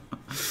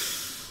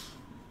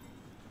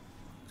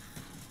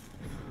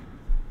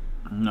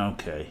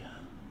 Okay.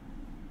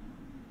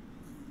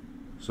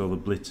 So the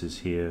blitz is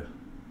here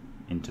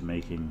into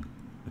making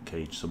a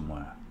cage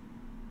somewhere.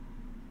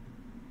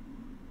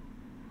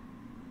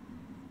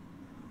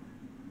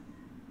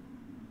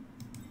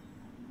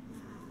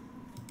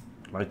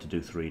 I'd like to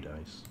do 3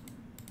 dice.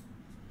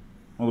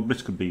 Well, the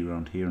blitz could be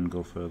around here and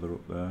go further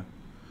up there.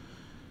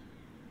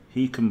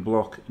 He can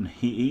block, and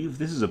if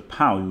this is a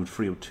POW, he would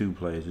free up 2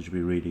 players, which would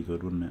be really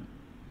good, wouldn't it?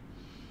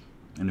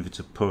 And if it's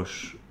a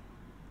push,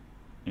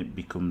 it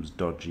becomes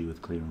dodgy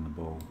with clearing the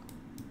ball.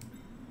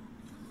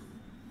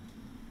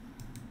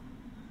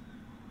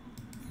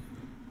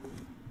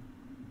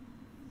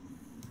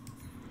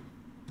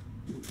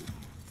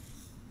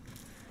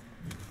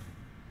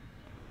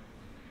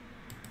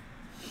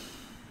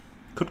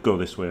 Could go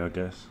this way, I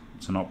guess.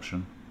 It's an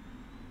option.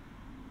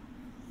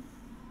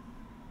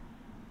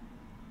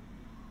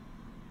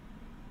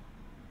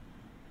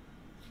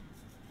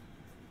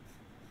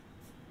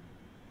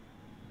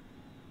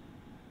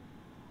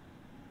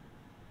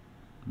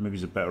 Maybe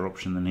it's a better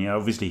option than here.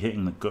 Obviously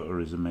hitting the gutter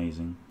is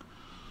amazing.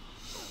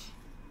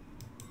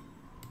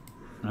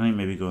 I think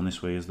maybe going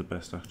this way is the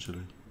best,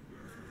 actually.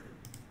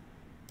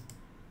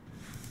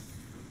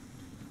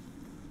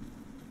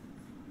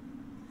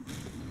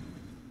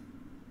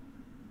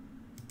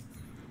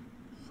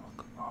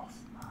 Fuck off,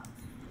 man.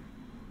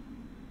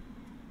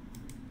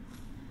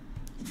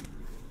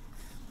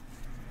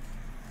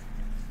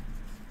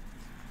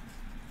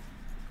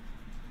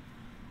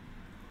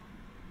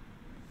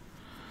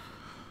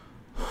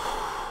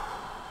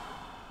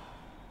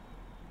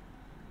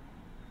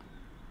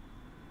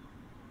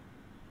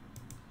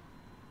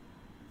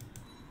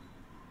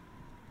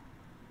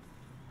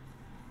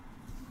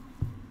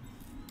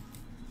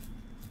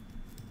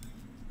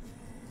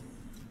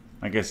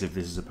 I guess if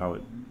this is a power,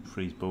 it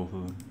frees both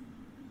of them.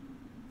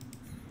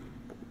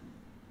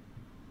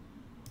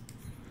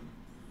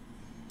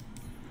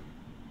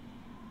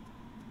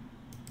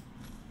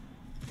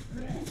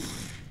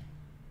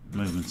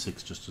 Movement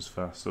 6 just as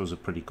fast. That was a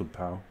pretty good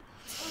power.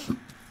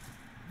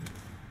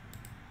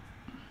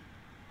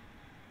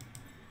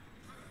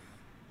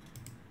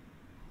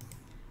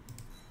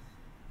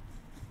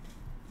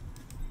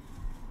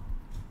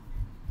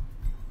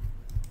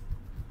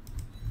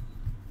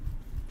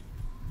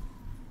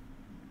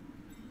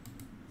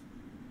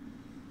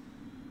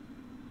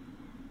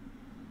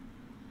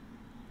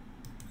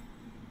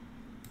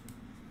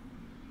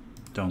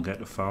 Don't get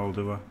the foul,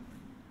 do I?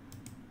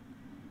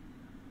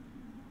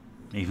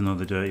 Even though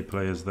the dirty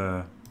player's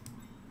there.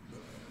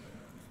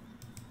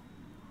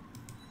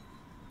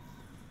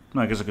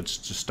 I guess I could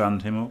just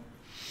stand him up.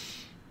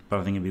 But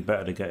I think it'd be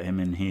better to get him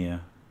in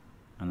here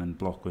and then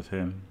block with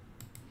him.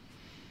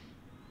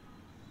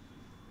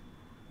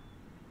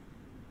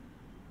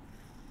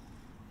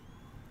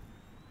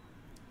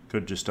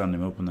 Could just stand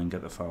him up and then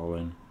get the foul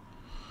in.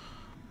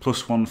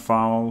 +1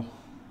 foul.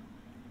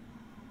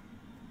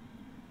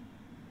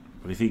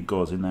 But if he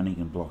goes in, then he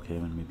can block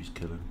him and maybe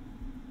kill him.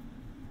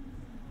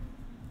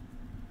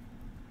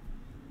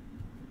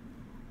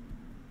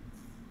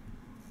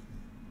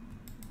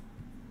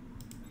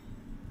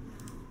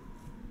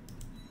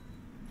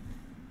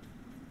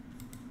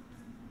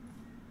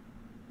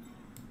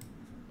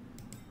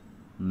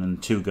 And then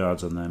 2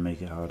 guards on there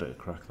make it harder to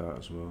crack that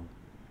as well.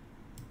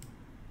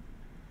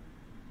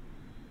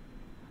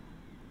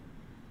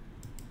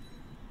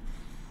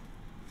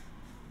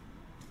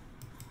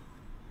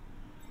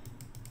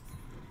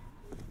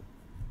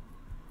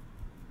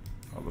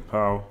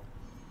 Pow.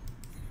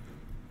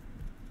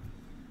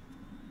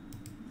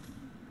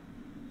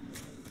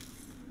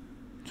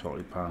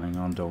 Totally piling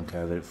on, don't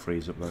care that it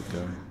frees up that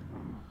guy.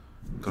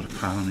 Got a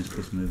pile on his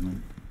plus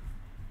movement.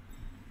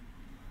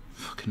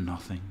 Fucking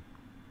nothing.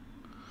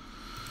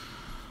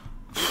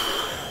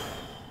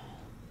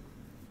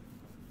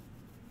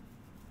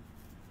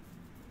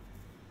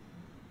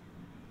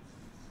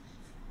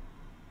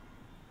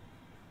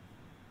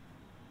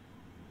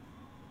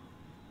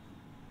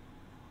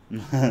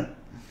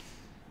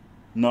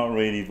 Not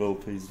really,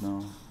 Vulpes,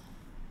 no.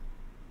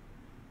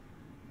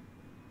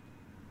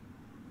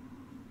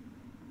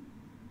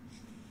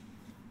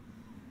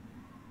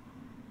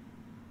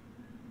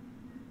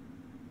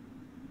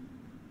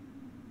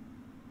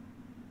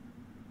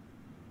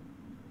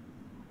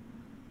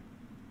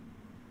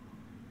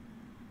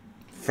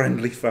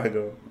 Friendly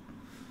Fago.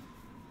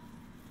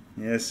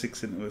 Yeah,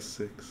 6 into a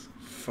 6.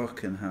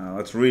 Fucking hell,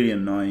 that's really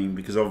annoying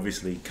because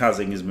obviously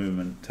Kazing his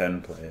movement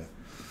 10 player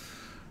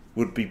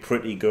would be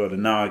pretty good,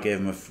 and now I gave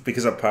him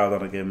because I piled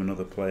on, I gave him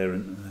another player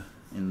in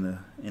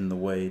the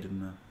way,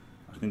 didn't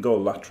I? I can go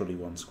laterally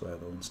 1 square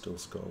though and still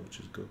score, which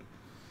is good.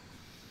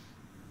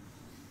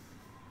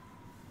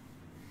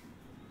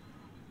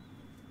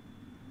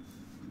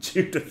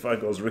 Judah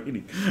Fago's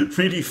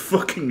really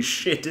fucking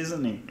shit,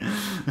 isn't he?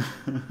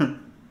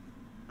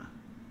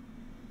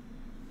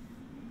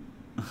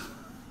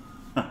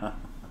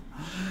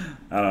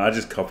 I don't know, I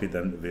just copied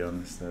them, to be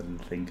honest. I didn't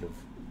think of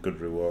good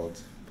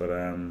rewards, but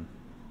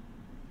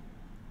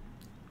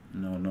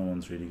no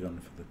one's really gone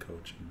for the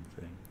coaching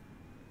thing.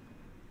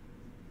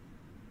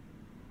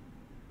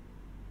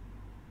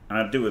 And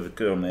I'd do it with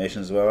the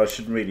donation as well. I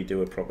shouldn't really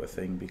do a proper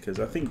thing because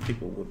I think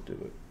people would do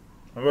it.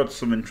 I've had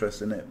some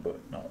interest in it, but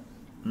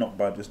not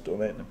by just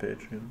donating to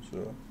Patreon,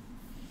 so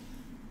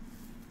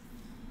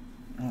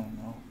I don't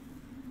know.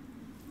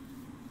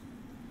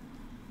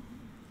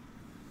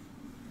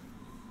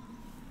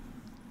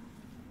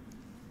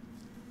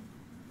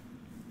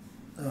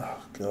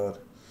 Oh god.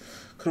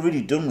 Could have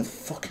really done with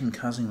fucking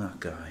Kazing that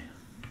guy.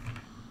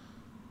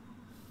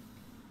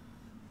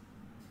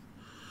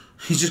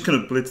 He's just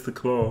going to blitz the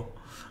claw.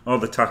 Or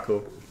the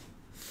tackle.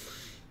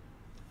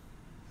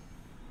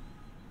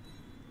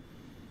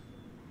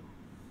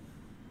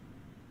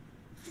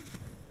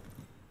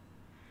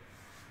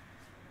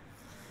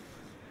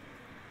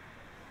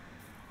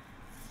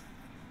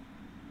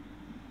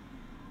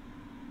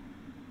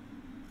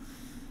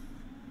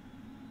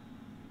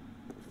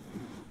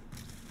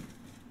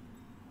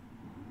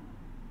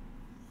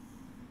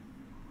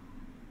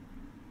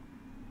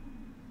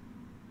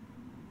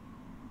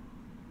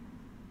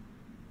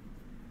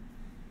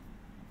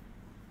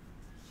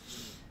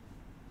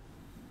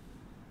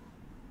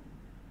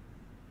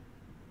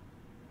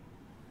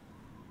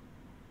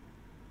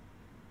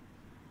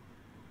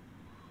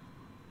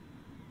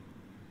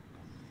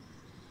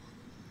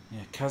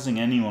 Yeah, casing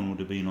anyone would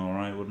have been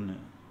alright, wouldn't it?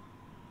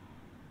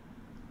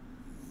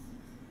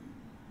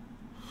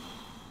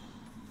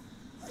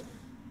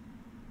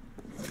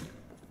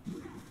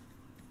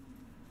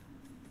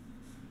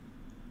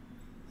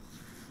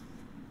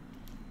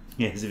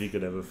 Yeah, as if he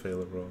could ever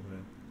fail a roll, yeah.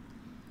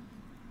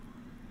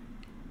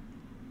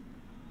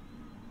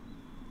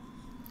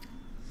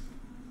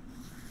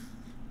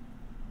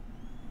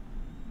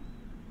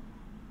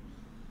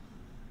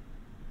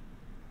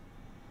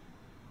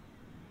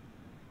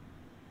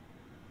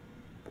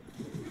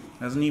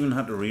 Hasn't even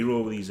had to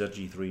reroll with these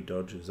edgy 3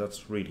 dodges.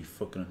 That's really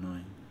fucking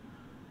annoying.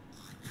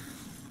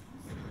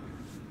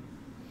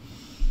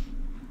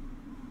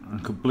 I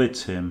could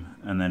blitz him,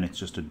 and then it's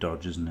just a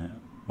dodge, isn't it?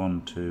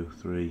 1, 2,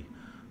 3,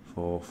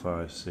 4,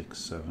 5, 6,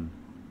 7.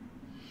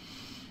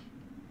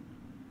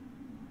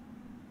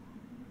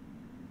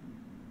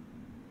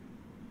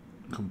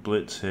 Could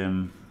blitz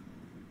him,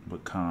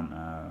 but can't,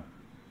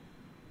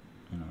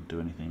 do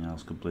anything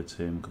else. Could blitz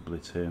him, could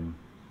blitz him.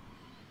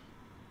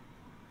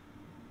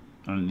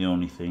 And the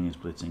only thing is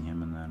blitzing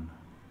him and then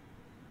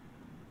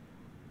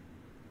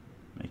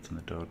making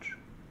the dodge.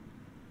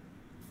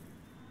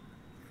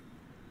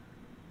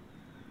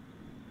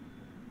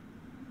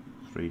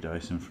 Three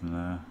dice in from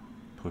there.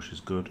 Push is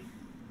good.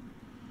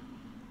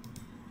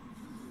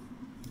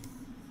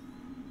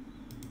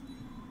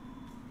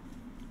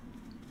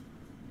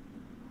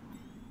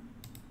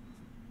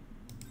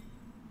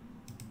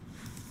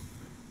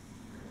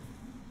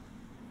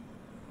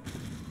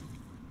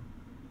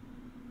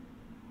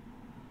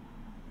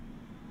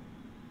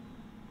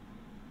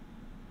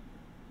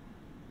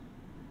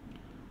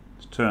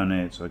 Turn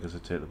 8, so I guess I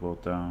take the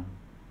boat down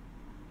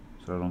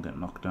so I don't get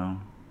knocked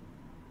down.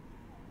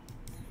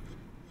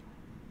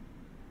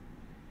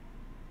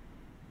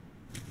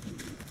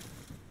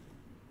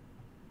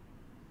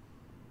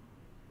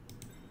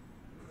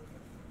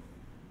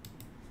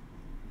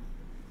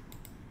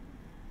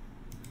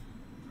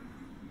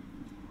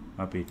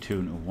 Might be 2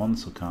 into 1,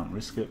 so can't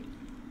risk it.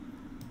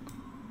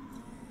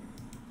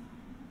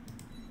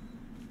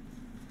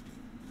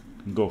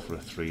 Can go for a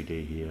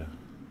 3D here.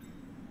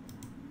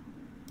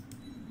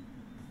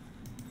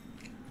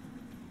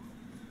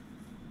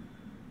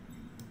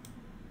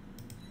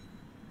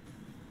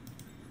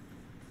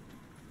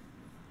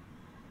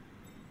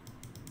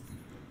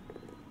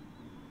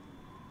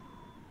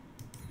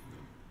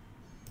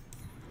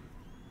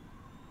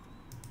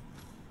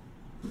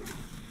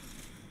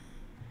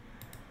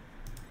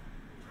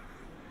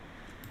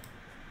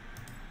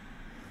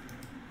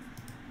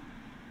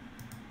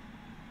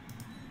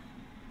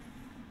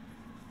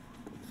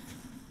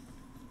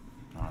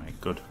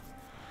 Good.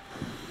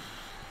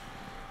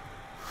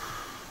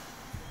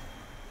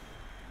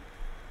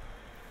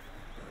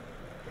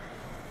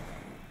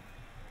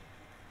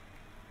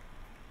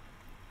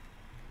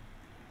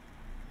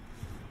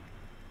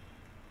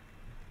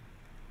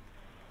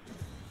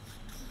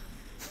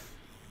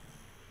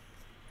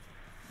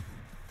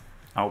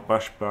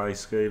 Outbashed by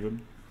Skaven.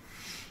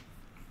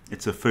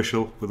 It's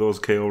official with those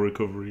KO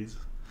recoveries.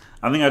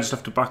 I think I just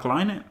have to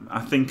backline it. I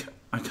think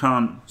I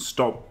can't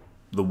stop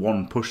the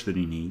one push that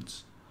he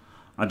needs.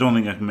 I don't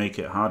think I can make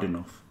it hard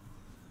enough.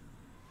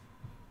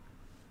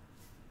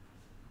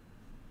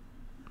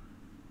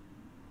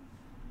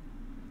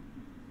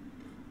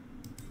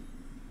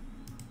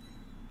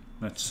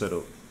 Let's set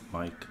up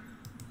like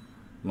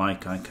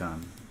I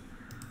can.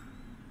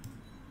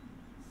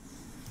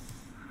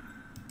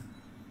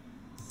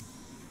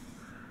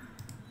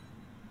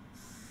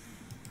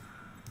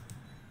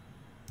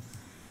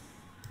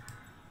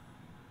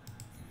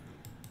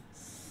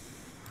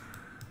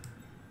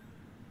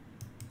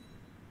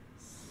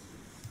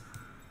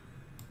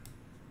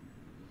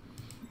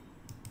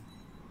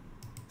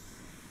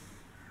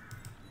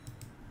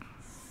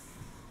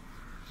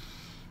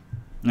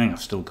 I think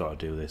I've still got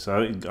to do this.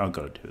 I've got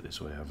to do it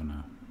this way, haven't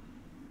I?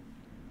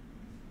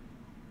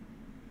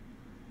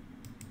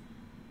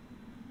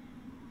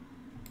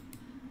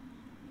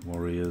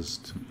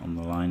 Warriors on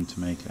the line to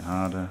make it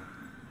harder.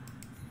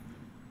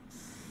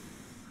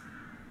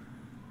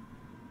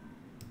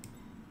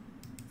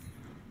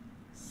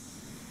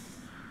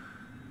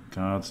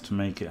 Guards to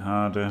make it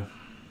harder.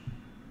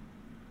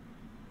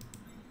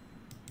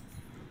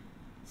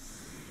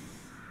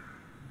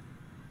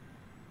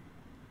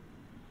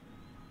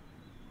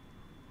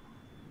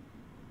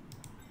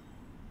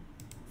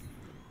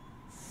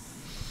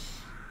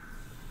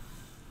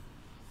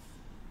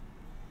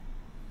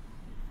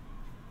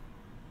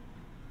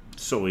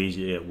 So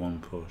easy to get one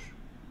push.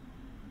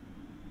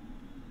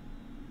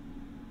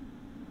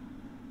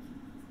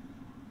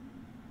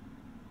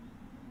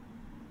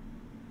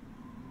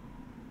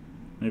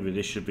 Maybe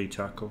this should be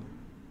tackle.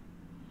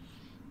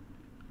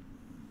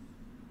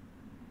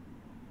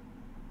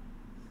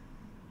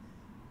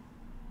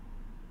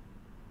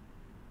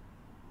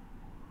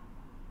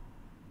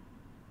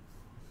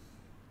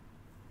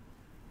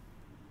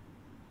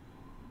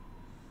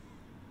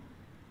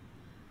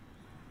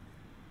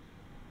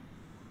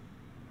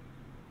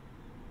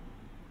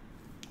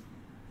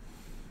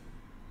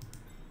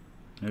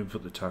 Maybe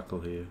put the tackle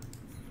here.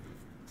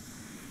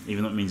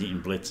 Even though it means he can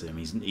blitz him,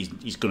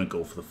 he's gonna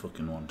go for the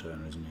fucking one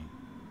turner, isn't he?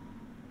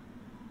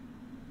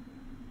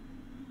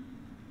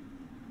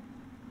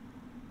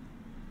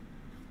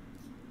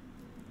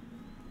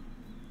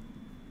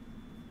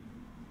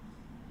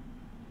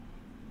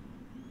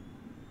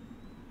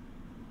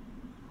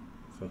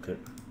 Fuck it.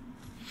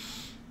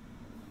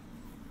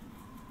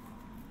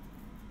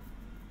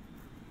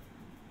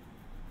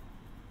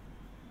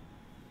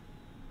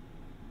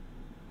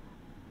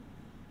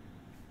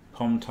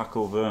 Pom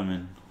tackle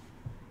vermin.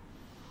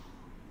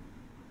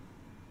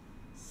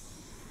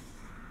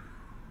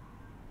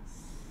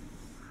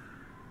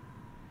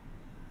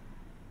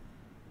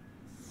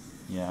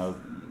 Yeah,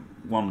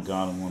 one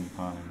guard and one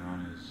piling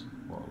on is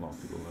what a lot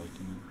of people like,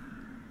 isn't it?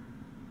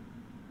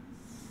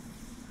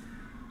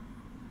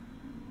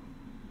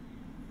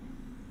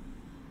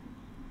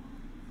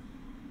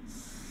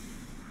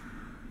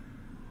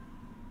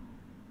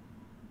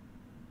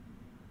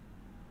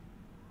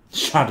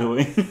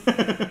 Shadowing.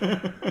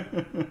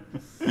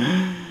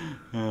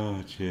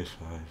 Oh, GS5.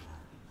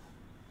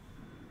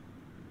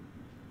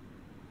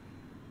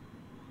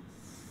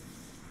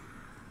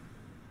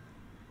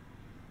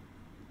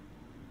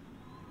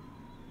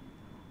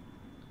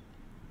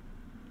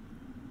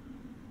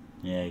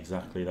 Yeah,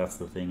 exactly. That's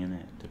the thing,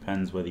 innit?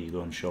 Depends whether you're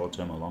going short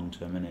term or long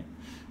term, innit?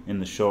 In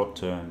the short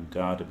term,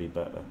 guard would be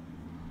better,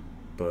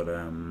 but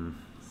long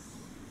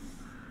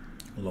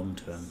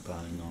term,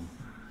 piling on.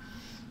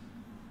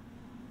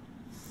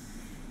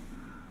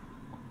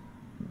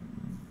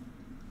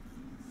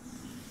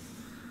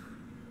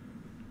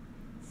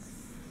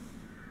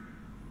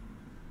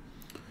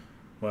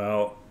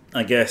 Well,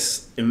 I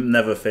guess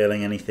never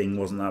failing anything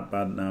wasn't that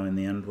bad now in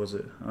the end, was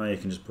it? Oh, you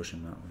can just push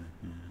him that way.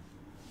 Yeah.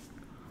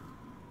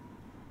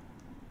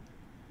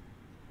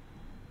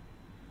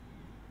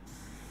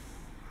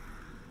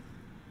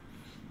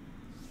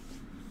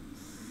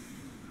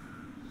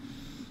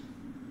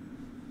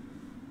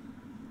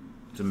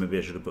 So maybe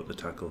I should have put the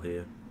tackle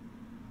here,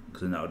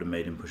 because then that would have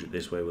made him push it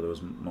this way where there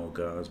was more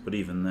guards. But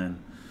even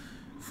then,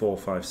 4,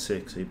 5,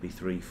 6, he'd be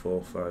 3,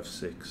 4, 5,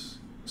 6,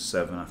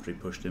 7 after he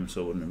pushed him,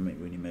 so it wouldn't have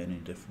really made any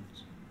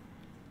difference.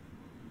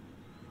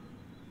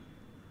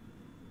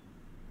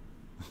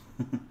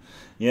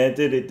 Yeah, it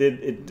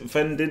did.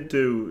 Fen did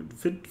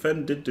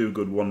do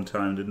good one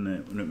time, didn't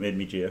it? When it made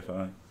me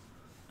GFI,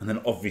 and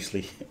then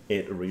obviously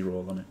ate a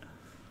reroll on it.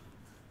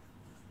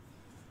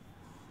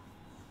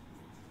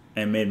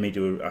 It made me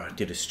do. I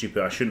did a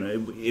stupid. I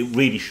shouldn't. It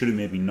really should have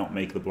made me not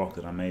make the block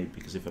that I made,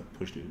 because if I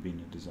pushed it, it would have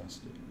been a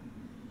disaster.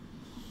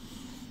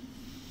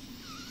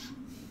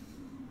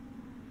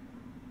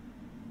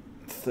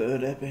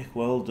 Third epic,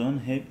 well done,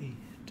 hippie,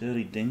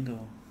 dirty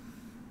dingo.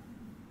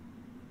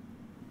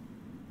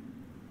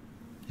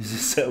 Is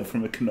this set up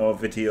from a Knorr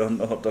video,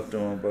 not Dr.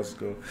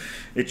 Mombosco?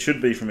 It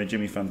should be from a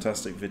Jimmy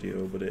Fantastic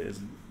video, but it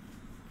isn't.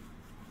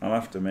 I'll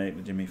have to make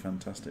the Jimmy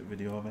Fantastic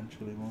video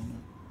eventually, won't I?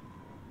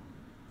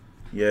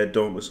 Yeah,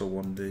 Dauntless or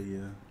 1D,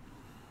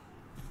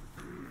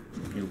 yeah.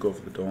 You'll go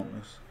for the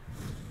Dauntless.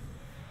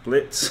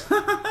 Blitz.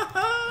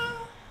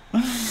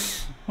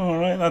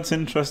 Alright, that's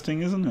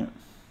interesting, isn't it?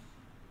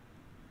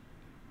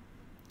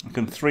 I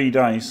can 3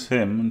 dice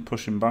him and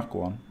push him back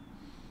 1.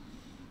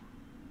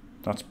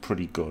 That's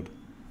pretty good.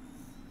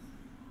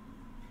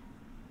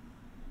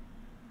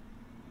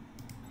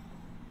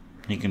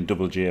 He can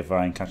double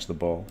GFI and catch the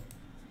ball.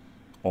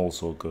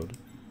 Also good.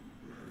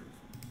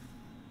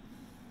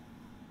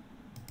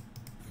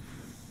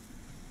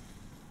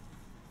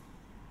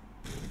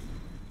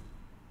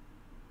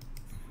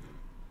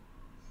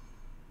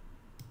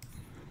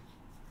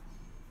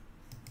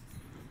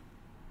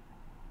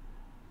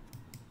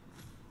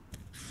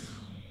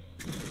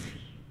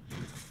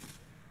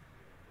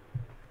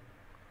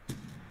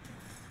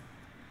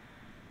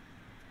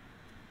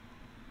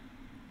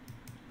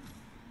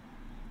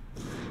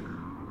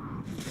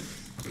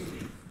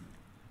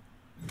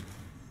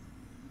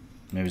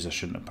 Maybe I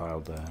shouldn't have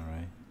piled there,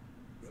 right?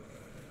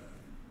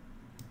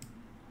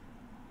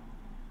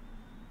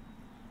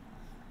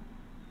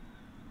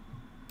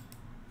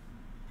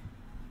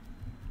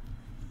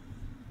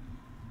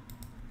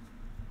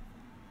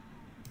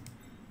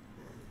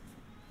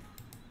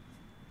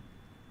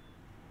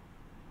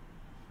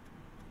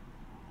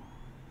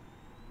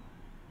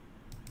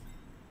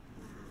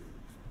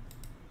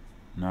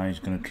 Now he's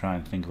going to try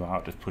and think about how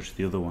to push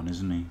the other one,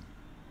 isn't he?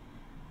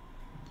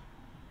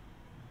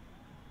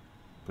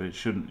 But it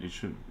shouldn't. It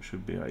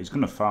should be. He's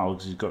going to foul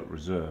because he's got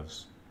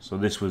reserves. So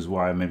this was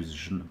why maybe I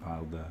shouldn't have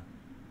piled there.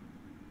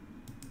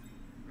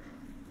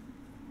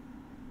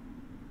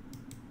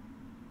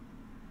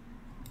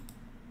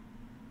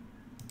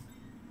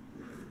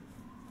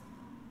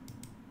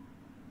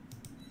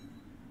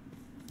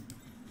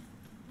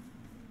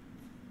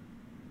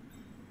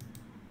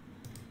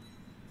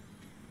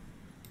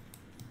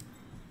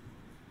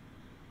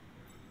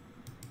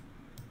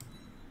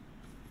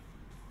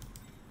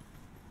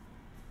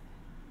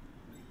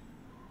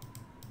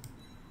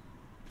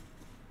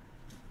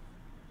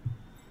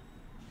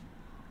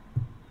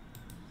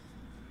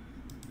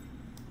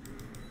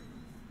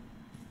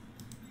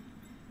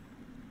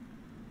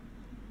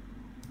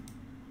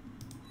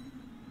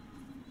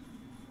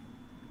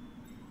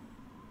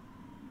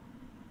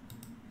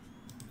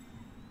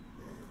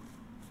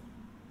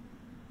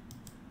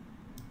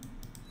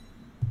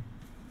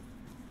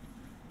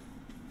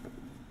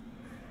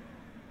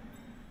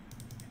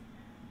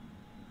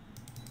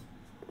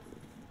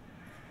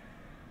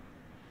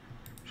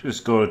 Should have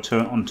scored a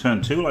turn on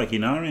turn 2 like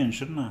Inarian,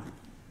 shouldn't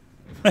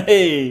I?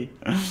 Hey!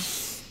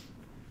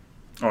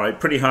 Alright,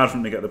 pretty hard for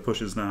him to get the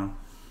pushes now.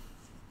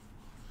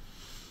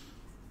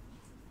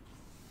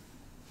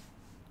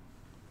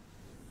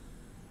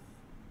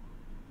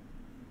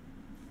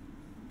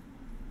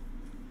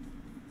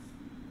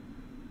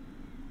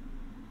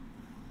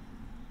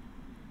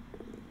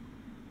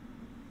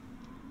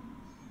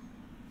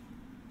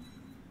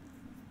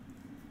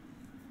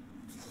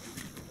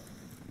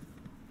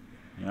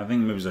 I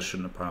think maybe I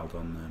shouldn't have piled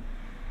on there.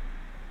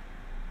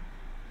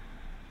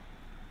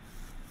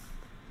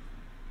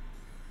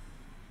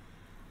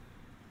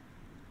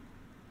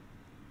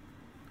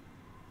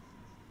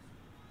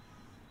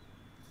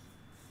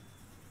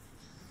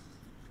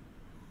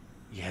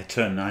 Yeah,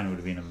 turn 9 would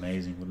have been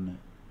amazing, wouldn't it?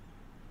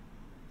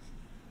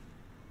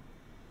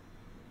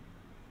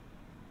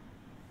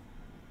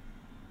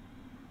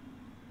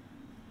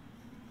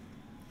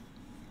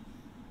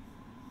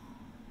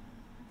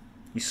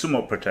 He's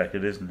somewhat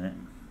protected, isn't it?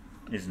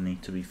 Isn't he,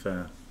 to be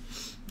fair?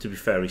 To be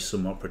fair, he's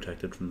somewhat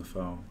protected from the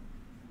foul.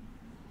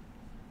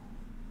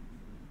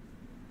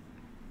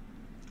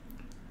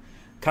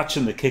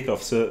 Catching the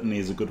kickoff certainly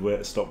is a good way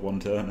to stop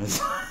one-turners.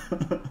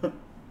 You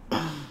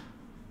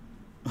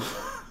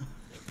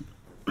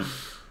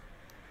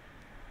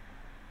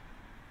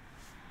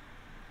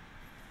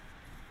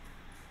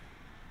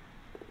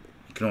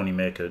can only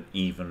make an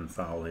even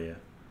foul here.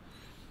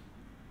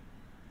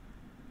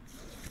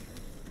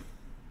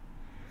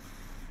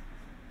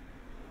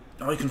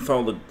 Oh, you can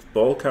foul the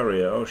ball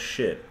carrier. Oh,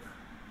 shit.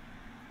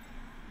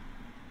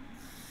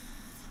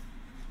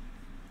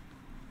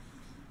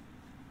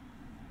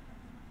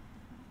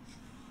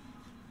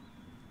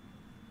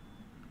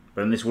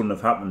 But this wouldn't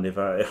have happened if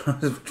I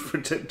to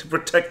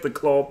protect the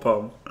claw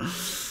palm.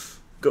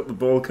 Got the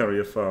ball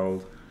carrier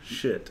fouled.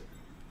 Shit.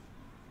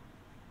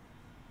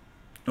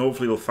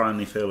 Hopefully they'll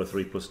finally fail a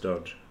 3+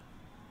 dodge.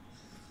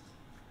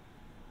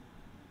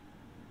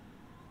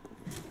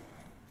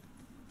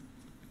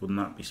 Wouldn't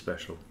that be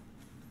special?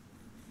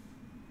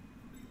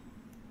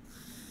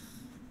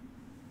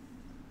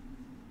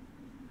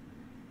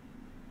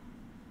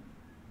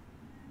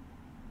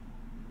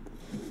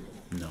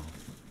 No.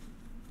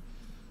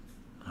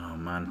 Oh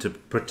man, to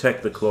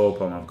protect the claw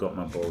palm, I've got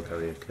my ball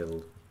carrier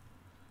killed.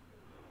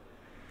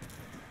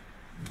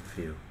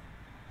 Phew.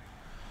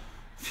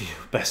 Phew.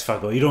 Best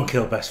Fago. You don't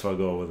kill Best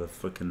Fago with a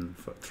fucking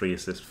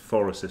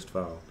 4 assist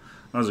foul.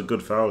 That was a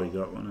good foul he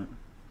got, wasn't it?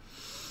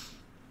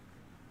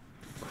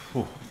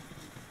 Whew.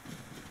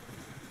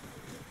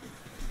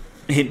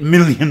 8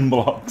 million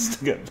blocks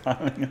to get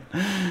piling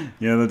on.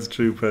 Yeah, that's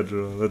true,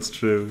 Pedro. That's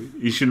true.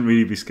 You shouldn't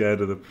really be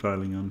scared of the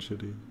piling on,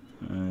 should he?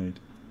 Right.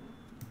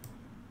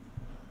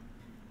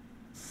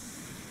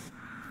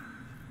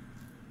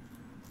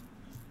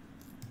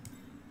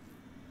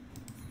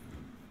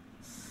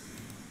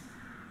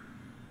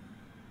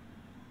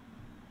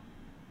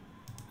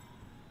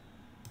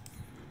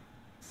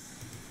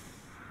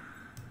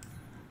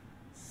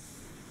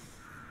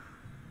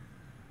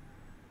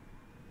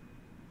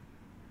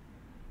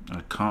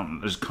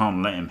 I just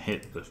can't let him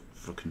hit the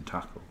fucking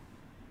tackle.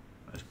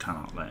 I just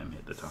cannot let him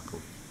hit the tackle.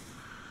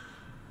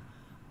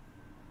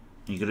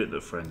 You could hit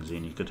the frenzy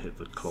and you could hit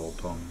the claw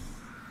palm.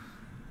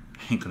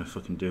 Ain't gonna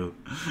fucking do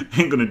it.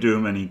 Ain't gonna do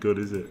him any good,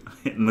 is it?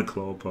 Hitting the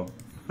claw palm.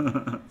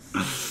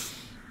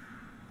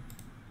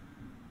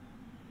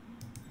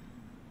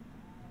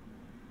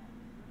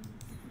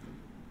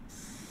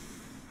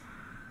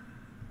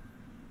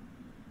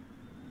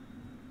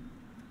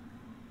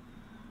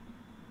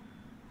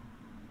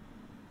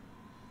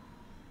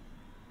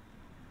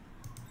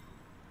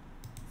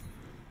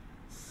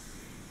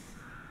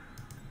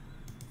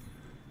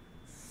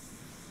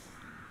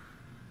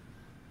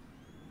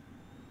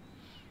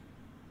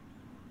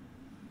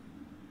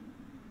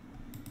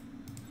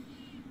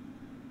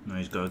 No,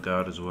 he's got a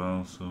guard as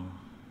well, so...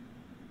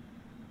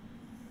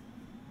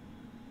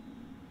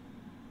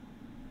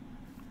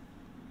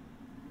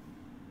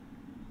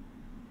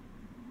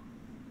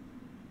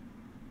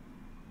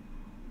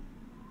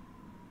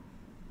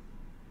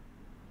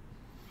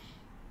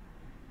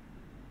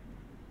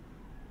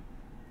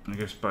 I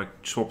guess by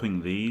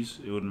chopping these,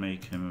 it would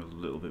make him a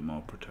little bit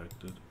more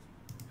protected.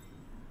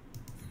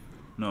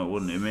 No, it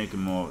wouldn't. It'd make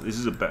him more... This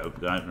is a better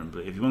guide,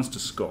 but if he wants to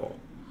score,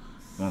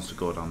 he wants to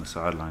go down the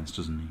sidelines,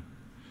 doesn't he?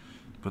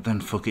 But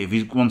then, fuck it, if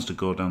he wants to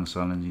go down the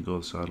sidelines, he can go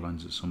the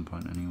sidelines at some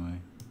point anyway.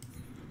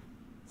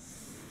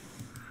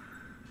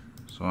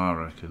 So I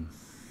reckon,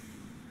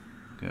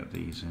 get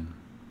these in.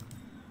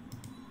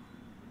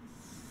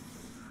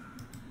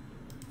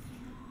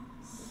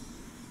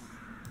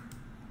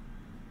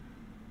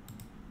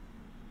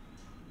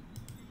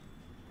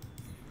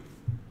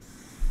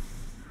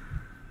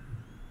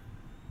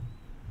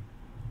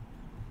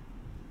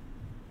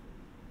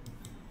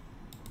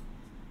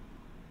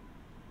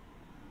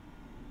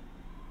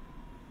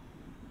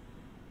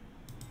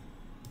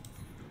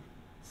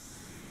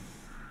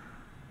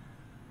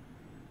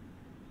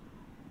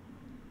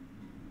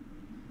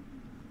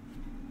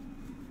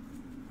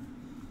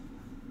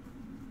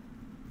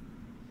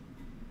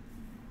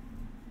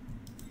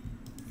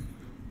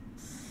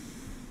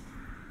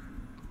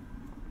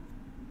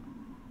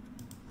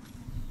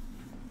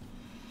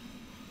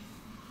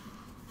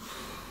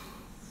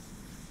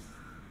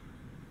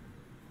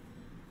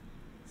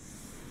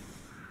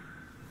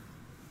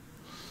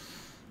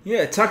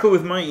 Yeah, tackle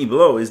with mighty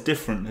blow is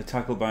different to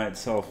tackle by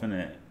itself,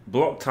 innit?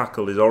 Block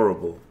tackle is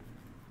horrible.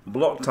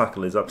 Block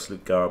tackle is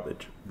absolute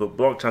garbage. But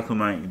block tackle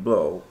mighty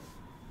blow,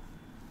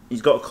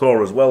 he's got a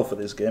claw as well for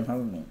this game,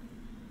 hasn't he?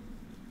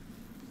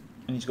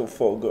 And he's got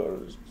 4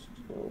 gutters.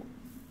 So.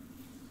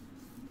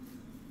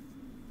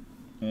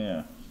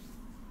 Yeah.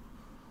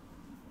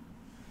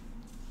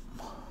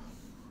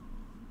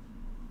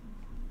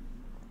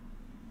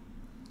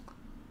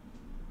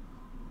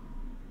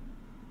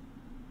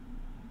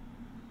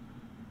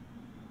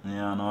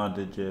 Yeah, I know I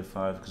did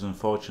J5 because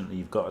unfortunately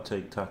you've got to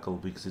take tackle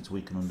because it's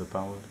weak and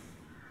underpowered.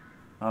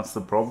 That's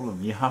the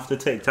problem. You have to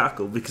take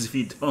tackle because if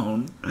you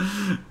don't,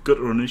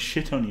 gut runners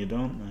shit on you,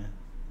 don't they?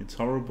 It's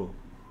horrible.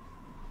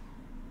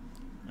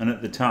 And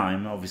at the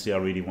time, obviously, I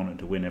really wanted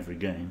to win every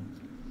game,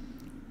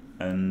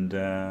 and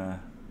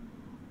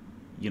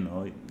you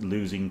know,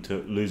 losing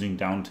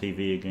down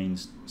TV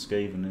against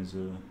Skaven is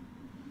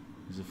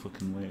a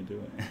fucking way to do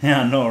it.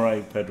 Yeah, I know,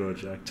 right, Pedro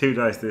Jack. 2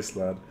 dice, this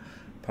lad.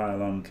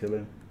 Pile on, kill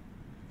him.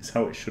 It's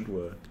how it should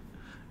work.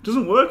 It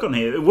doesn't work on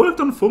here. It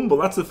worked on Fumble.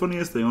 That's the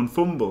funniest thing. On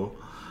Fumble,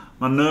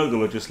 my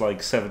Nurgle are just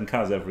like 7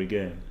 Kaz every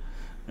game.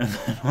 And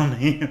then on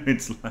here,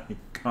 it's like,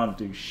 can't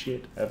do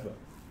shit ever.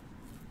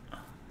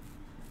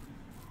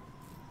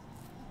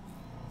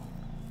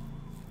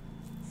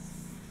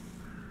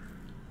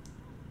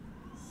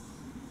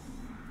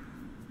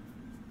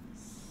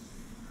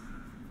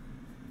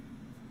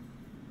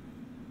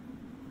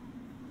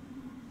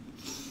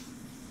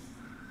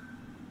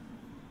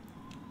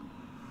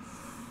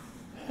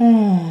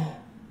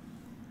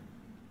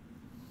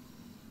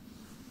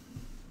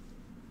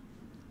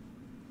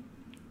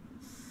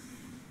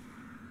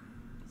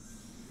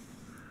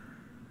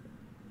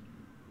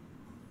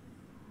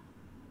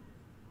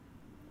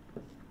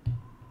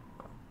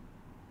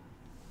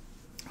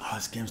 Oh,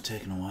 this game's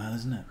taking a while,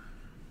 isn't it?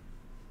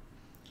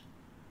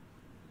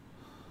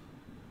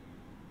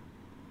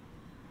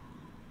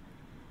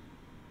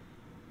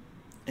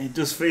 It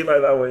does feel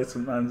like that way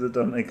sometimes,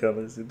 don't it,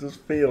 Colours? It does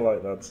feel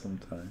like that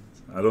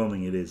sometimes. I don't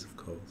think it is, of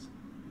course.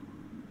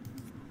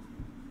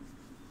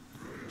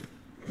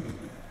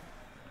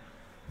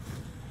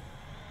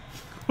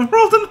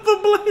 Rolled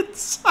another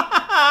blitz!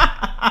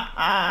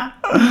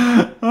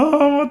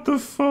 Oh, what the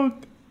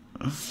fuck?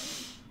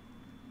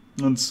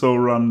 That's so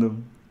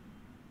random.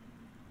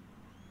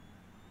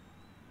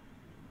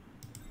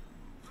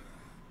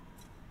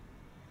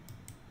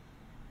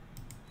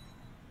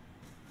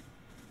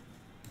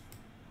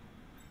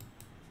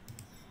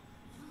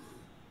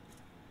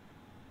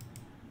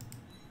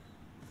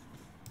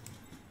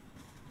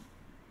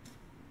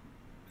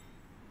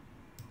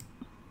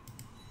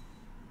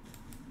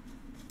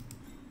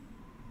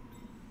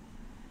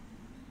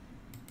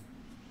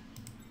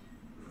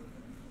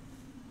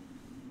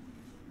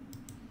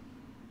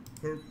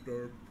 Herp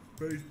derp,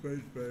 base,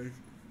 base, base.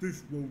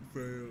 This won't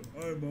fail.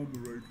 I'm on the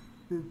right.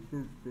 Burp,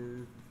 burp,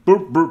 burp.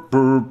 Burp, burp,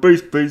 burp,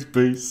 base, base,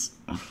 base.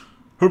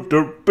 Herp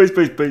derp, base,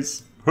 base,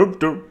 base. Herp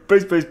derp,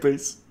 base, base,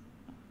 base.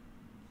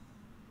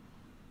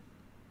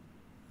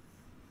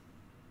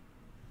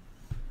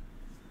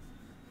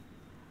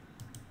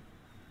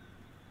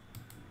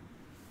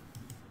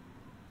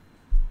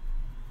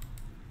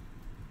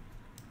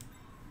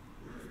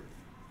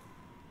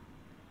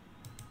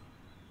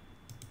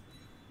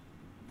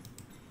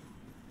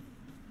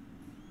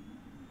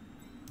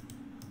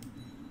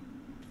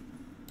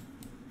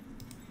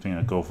 I think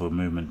I'd go for a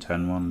movement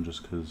 10 one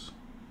just because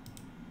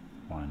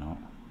why not?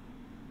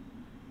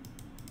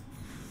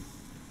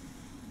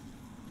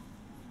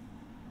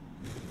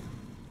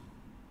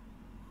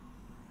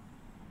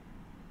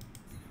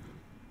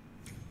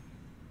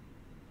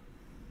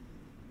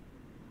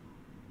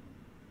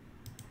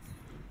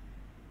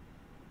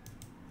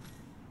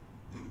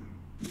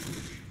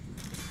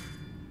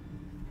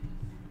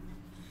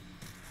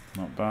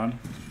 Not bad.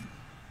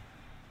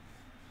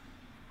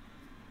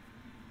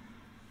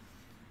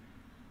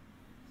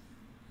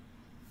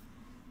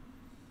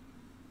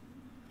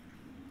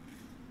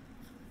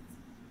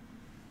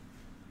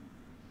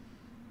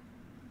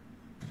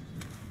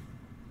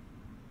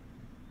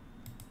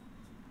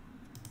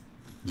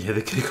 Yeah,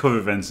 the kickoff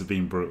events have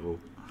been brutal.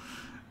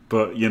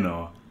 But, you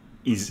know,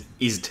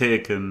 he's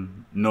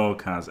taken no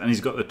cars, and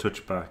he's got the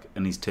touchback,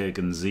 and he's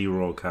taken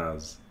 0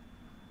 cars.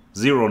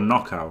 0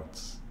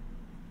 knockouts.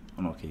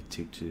 Oh, okay,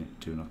 two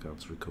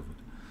knockouts recovered.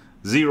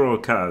 0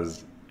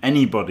 cars.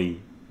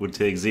 Anybody would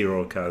take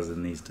 0 cars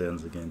in these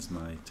turns against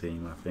my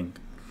team, I think.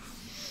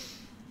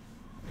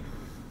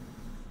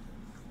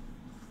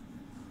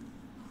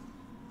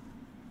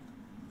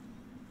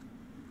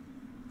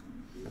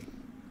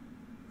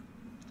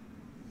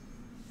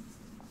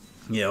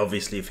 Yeah,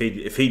 obviously, if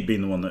he'd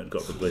been the one that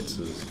got the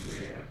blitzes,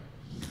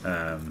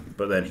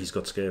 but then he's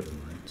got Skaven,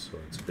 right? So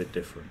it's a bit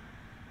different.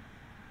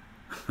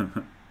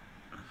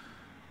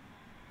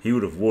 He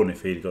would have won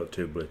if he'd got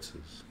 2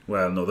 blitzes.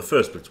 Well, no, the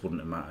first blitz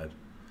wouldn't have mattered,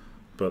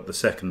 but the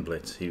second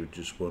blitz he would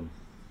just won.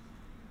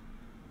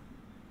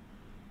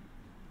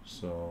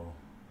 So,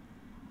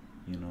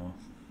 you know,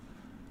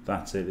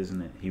 that's it,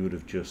 isn't it? He would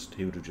have just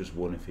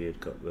won if he had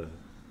got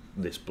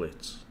this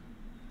blitz.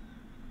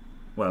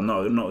 Well,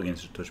 not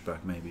against a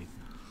touchback, maybe,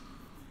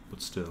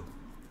 but still.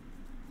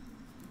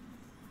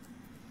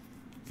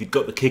 If he'd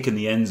got the kick in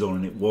the end zone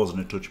and it wasn't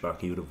a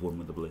touchback, he would have won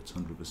with the blitz,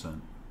 100%.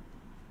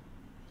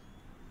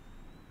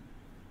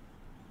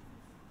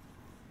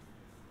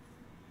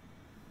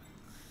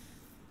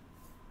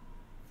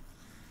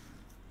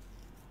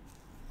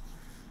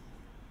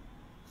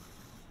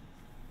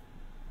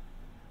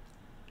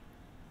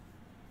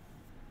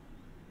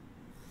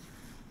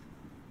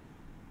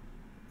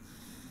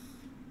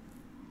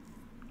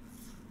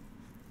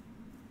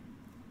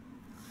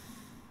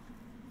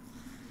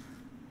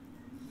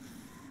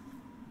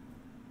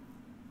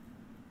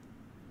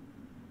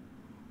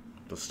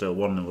 But still,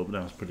 1-0 up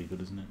now is pretty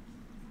good, isn't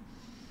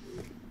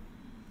it?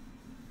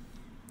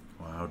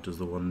 Wow, does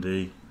the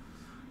 1D.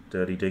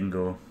 Dirty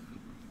Dingo.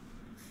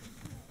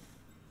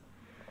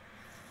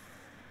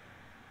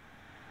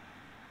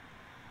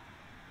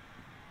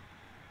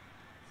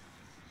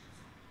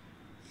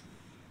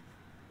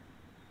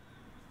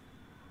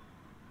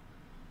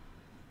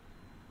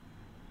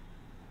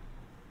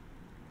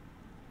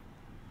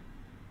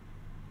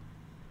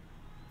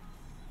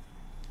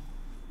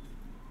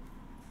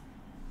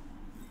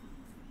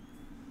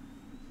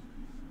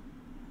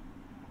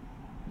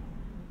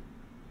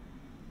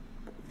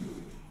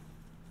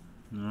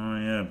 Oh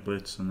yeah,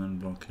 blitz and then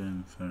block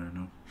in, fair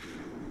enough.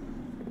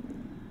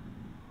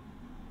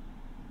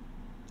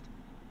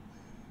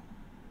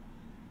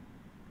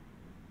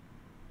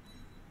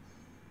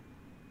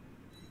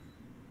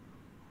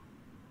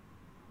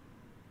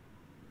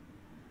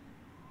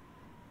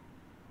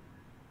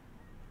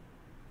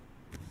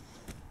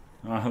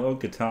 Oh, hello,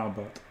 Guitar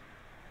Bot.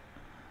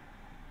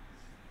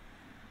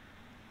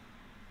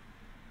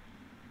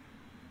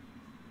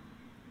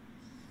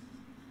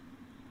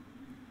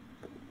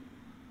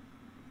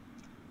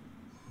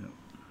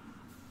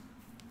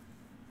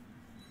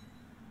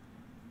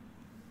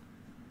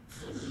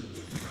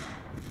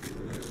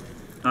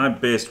 I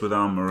based with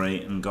Armor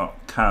 8 and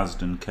got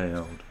Kaz'd and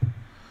KO'd.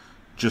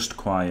 Just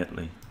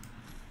quietly.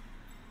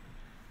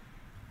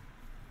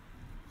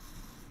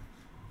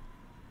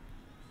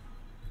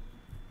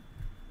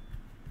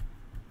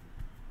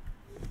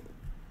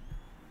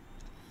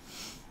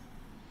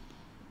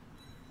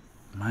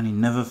 Man, he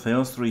never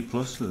fails 3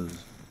 pluses.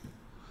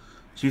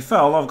 To be fair,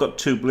 I've got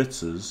 2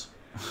 blitzes.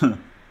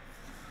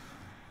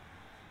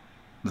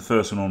 The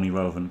first one only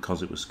relevant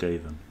because it was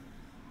Skaven.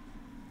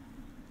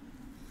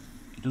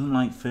 He doesn't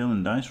like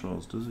failing dice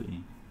rolls, does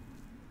he?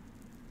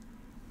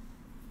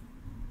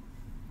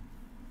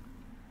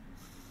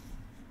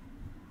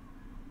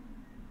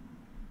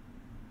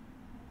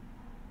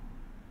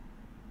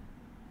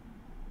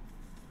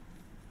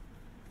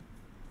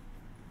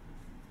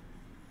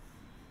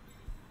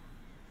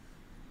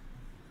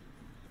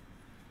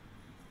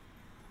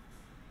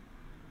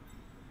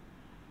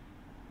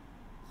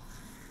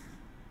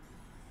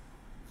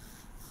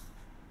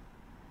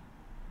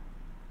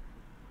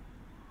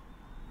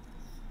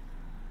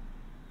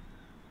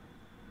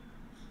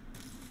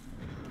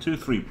 Two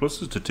 3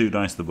 pluses to 2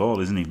 dice the ball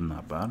isn't even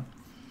that bad.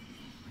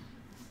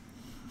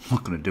 I'm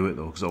not going to do it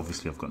though, because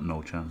obviously I've got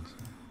no chance.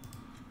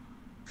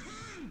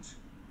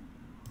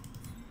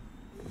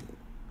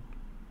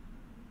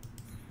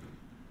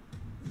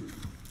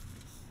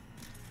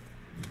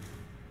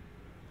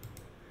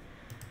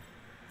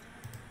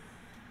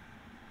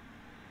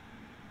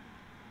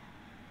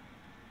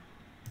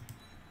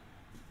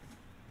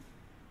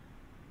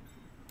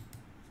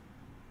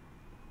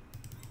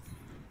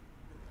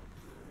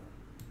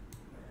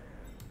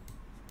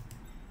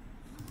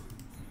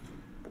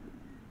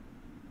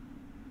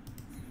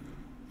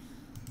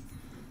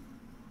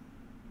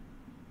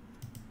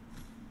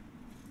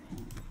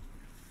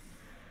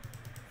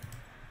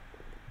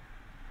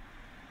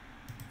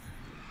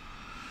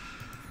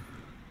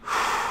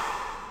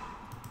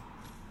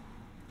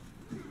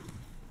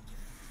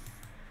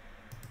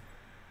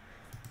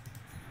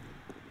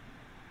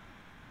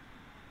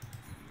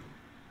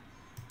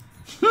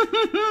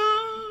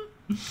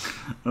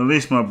 At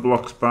least my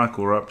blocks back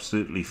were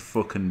absolutely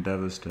fucking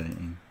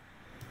devastating.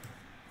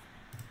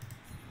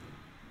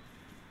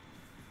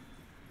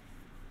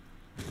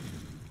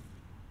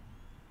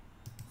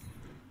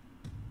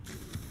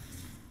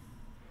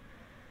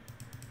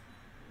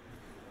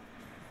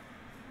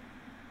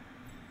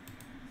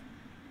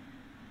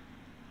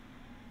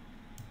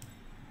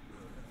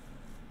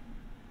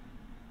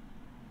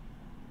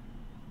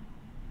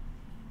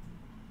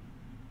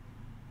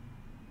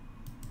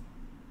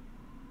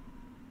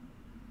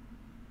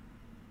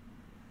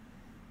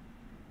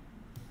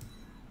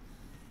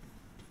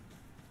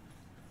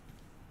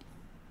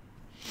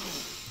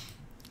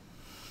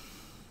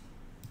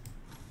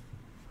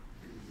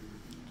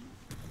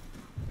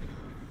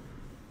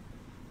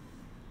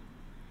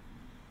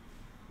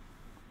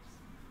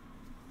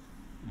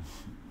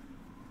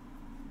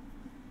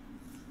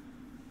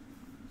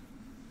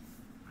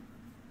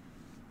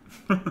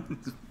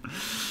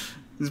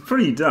 It's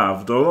pretty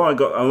daft. Although I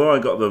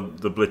got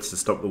the blitz to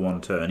stop the one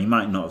turn, he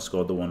might not have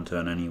scored the one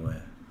turn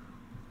anyway.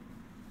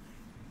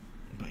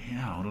 But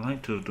yeah, I would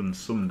like to have done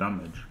some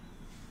damage.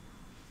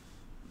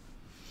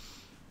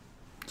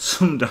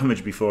 Some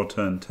damage before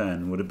turn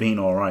 10 would have been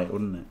alright,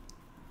 wouldn't it?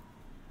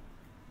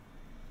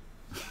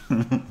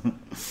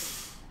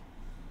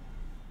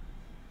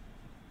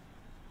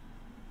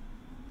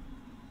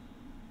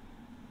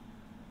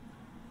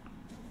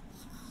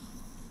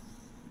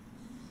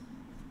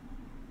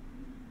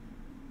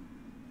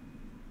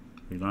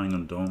 Relying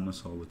on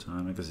Dauntless all the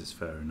time, I guess it's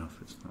fair enough,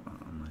 it's not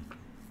that unlikely.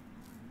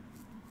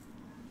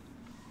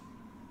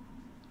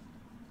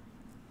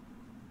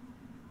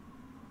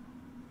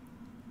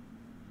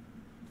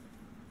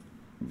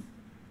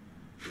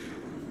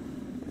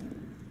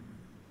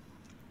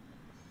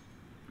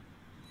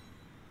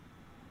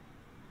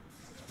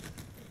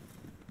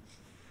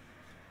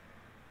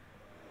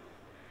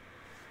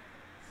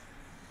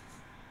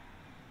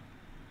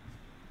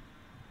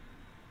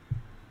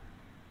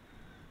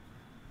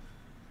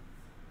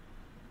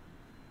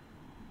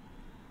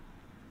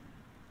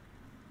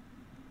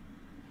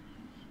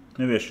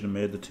 Maybe I should have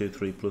made the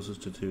 2/3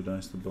 pluses to 2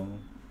 dice the ball.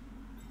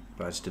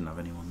 But I just didn't have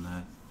anyone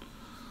there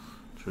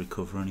to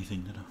recover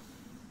anything, did I?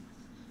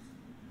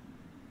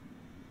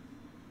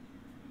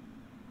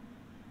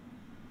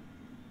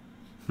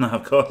 No,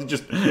 of course,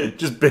 just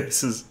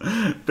bases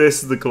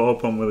the claw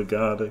upon with a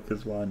Garda,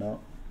 because why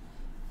not?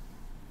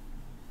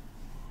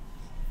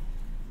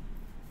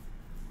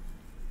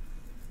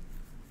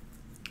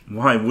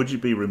 Why would you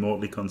be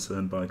remotely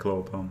concerned by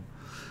claw palm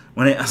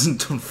when it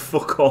hasn't done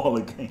fuck all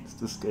against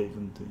the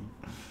Skaven team?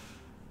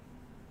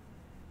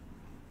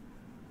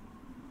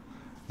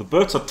 The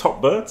Birds are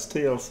top birds,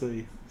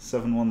 TLC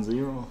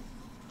 710.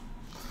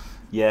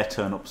 Yeah,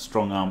 turn up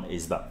strong arm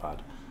is that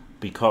bad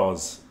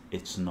because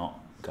it's not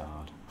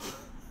guard.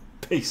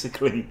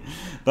 Basically,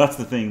 that's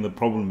the thing. The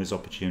problem is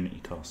opportunity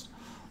cost.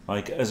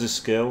 Like as a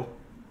skill,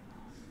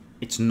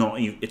 it's not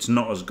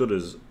as good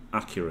as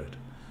accurate,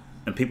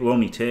 and people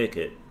only take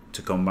it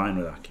to combine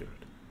with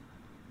accurate.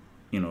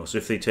 You know, so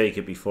if they take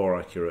it before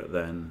accurate,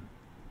 then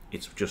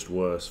it's just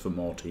worse for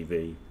more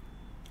TV.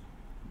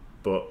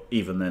 But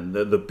even then,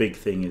 the big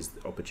thing is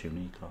the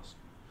opportunity cost,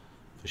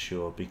 for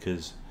sure,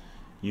 because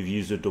you've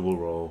used a double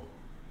roll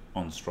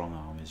on strong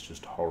arm is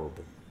just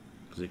horrible,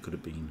 because it could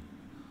have been,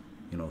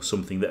 you know,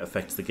 something that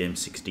affects the game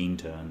 16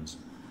 turns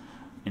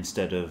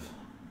instead of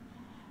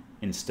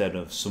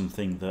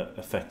something that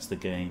affects the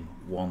game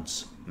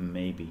once,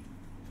 maybe,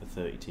 for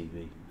 30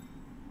 TV.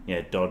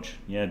 Yeah, dodge.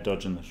 Yeah,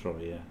 dodge and the throw,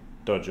 yeah.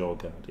 Dodge or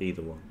guard,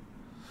 either one.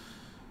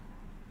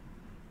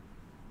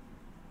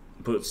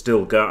 But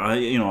still, guard.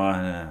 You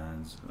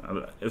know,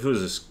 if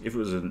it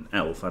was an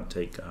elf, I'd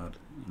take guard.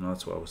 You know,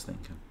 that's what I was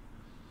thinking.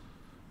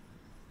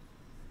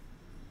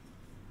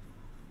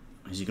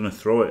 Is he going to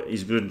throw it?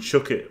 He's going to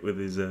chuck it with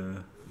his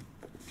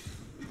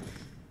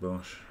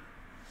Bosh.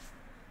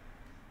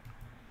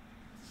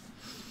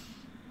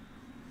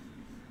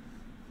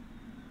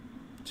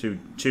 Two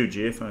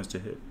GFIs to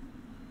hit,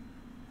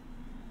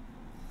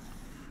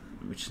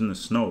 which in the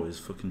snow is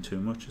fucking too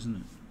much, isn't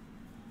it?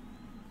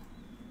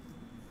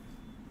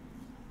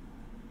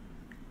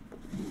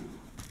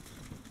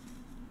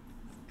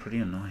 Pretty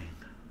annoying.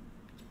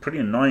 It's pretty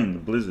annoying the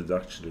blizzard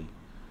actually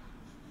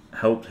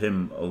helped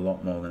him a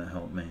lot more than it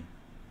helped me.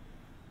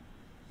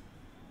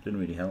 Didn't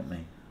really help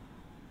me.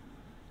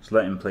 Just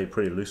let him play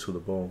pretty loose with the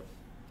ball.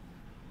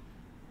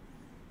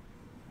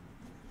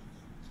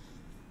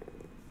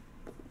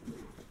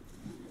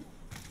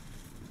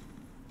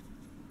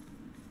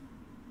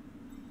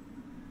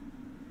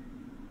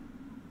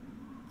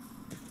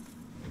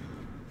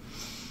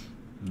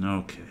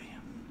 Okay.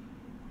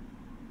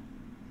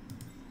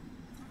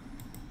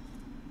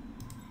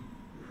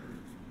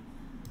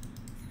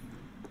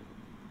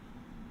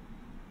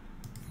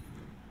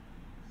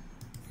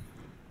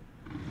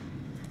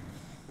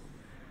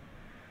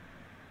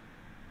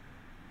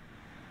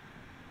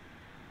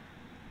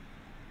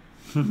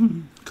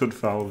 Could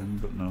foul him,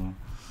 but no.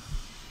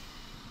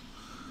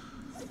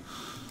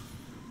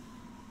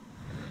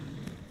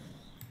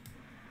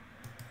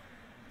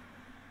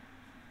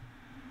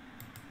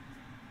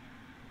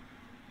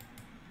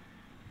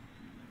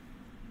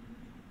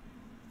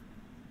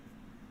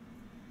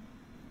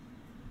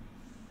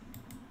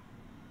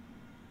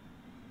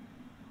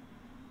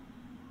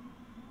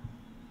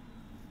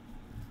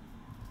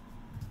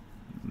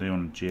 They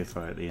want a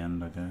GFI at the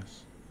end, I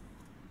guess.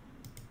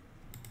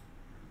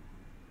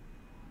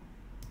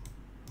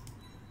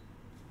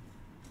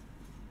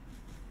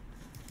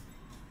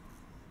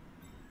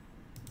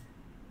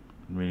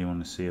 Really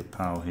want to see a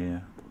POW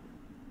here.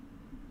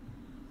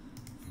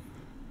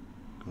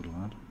 Good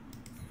lad.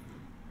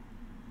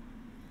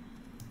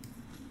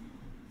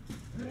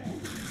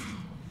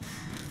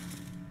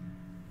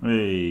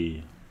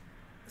 Hey.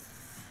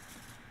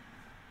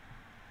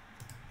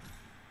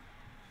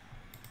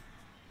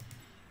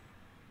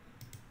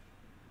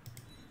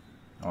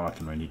 All I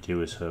can really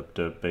do is herp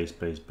dirt base,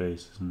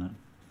 isn't it?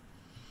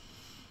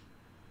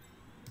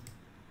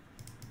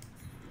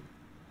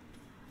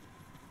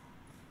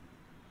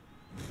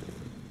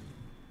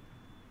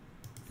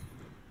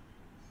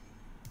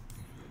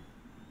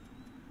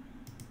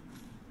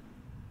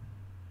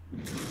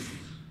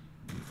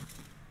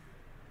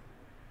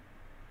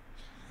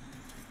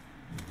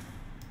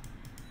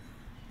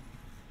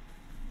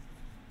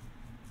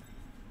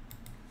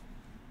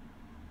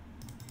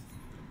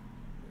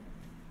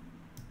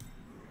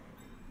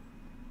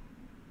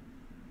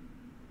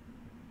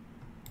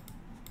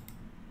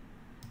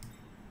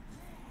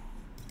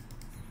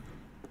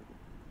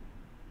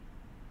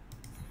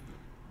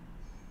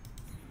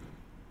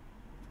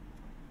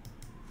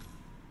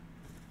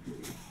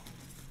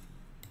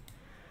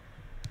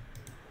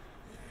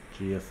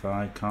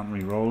 GFI, can't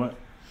re-roll it.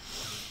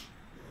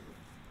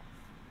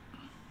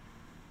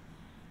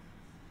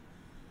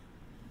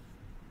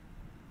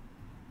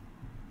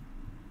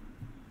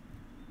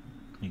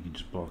 You can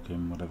just block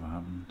him, whatever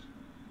happens.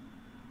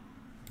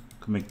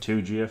 Can make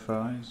 2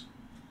 GFIs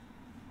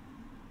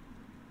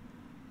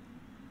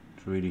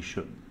to really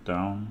shut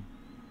down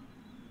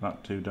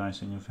that 2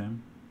 dicing of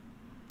him.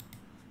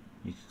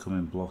 You could come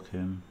and block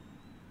him.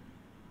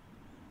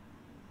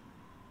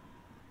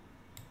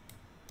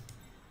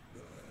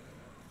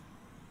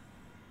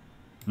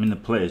 I mean, the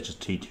player's just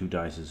T2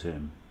 dices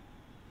him.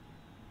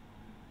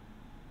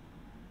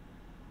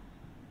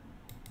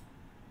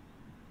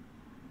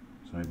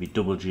 So maybe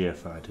double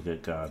GFI to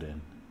get guard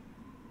in.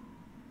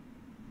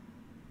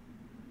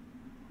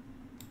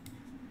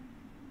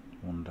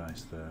 1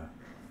 dice there.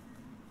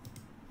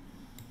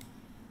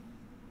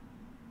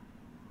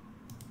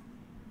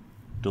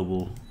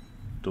 Double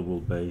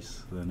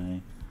base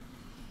then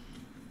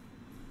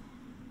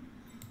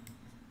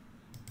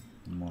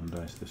A. And 1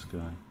 dice this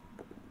guy.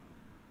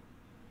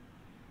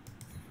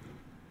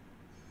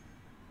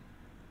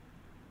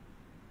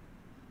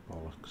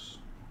 Bollocks.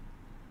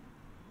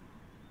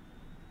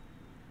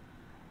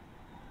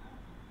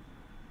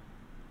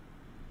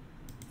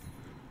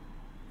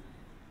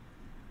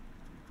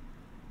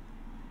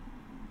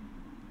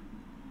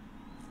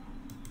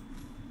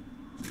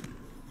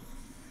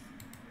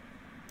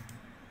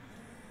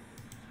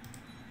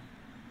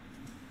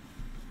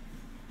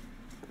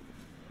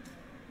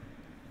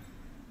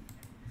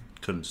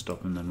 Couldn't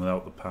stop him then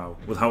without the power.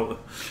 Without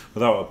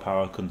a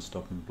power, couldn't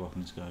stop him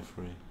blocking this guy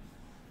free.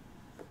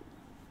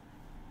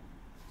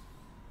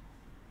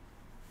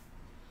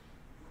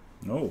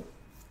 Oh.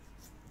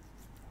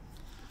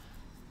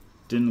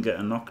 Didn't get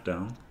a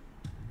knockdown.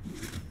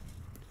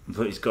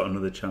 But he's got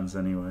another chance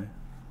anyway.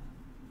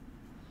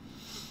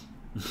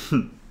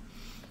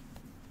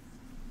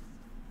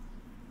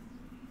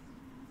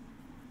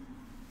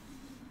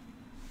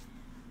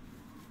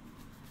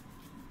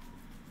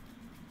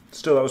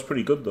 Still, that was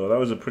pretty good though. That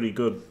was a pretty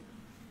good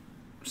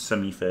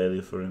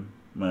semi-failure for him.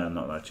 Well,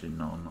 not actually,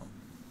 no,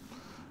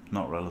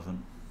 not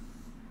relevant.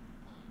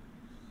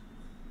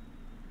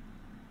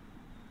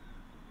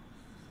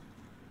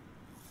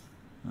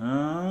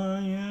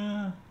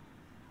 Yeah.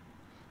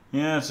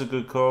 Yeah, it's a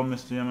good call,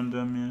 Mr.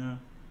 Yamandem, yeah.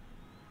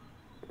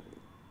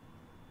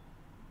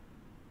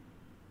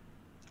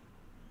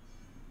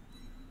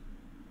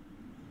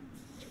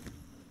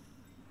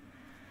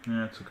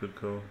 Yeah, it's a good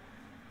call.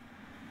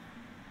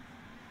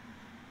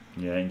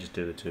 Yeah, you can just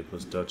do the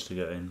 2+ dodge to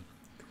get in.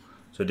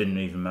 So it didn't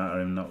even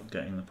matter him not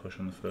getting the push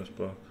on the first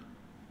block.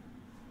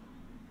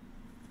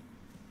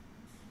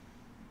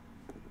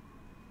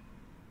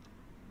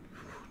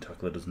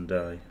 Tackler doesn't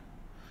die.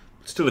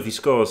 But still, if he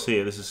scores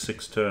here, this is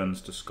 6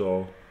 turns to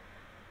score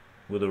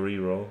with a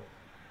reroll.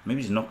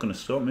 Maybe he's not going to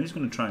stall. Maybe he's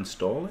going to try and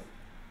stall it.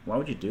 Why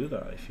would you do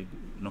that if you're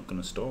not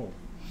going to stall?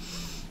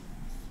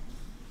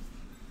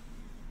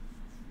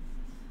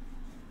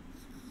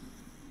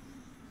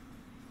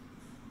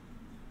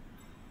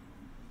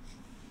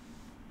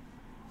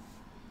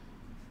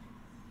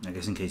 I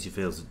guess in case he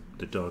fails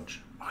the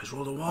dodge. Oh, he's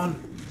rolled a 1.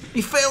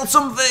 He failed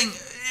something!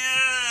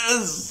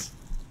 Yes!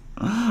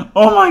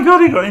 Oh my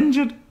god, he got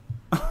injured.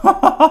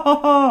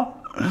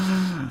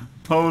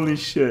 Holy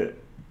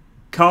shit.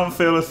 Can't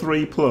fail a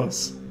 3+.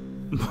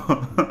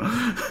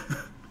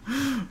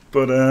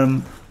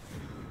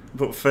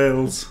 But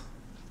fails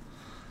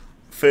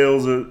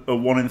a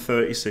 1 in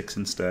 36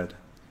 instead.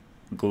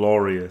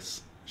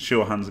 Glorious.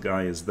 Sure Hands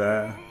guy is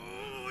there.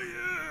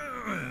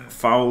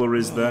 Fowler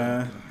is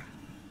there.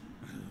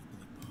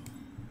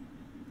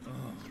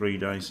 3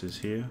 dice is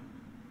here.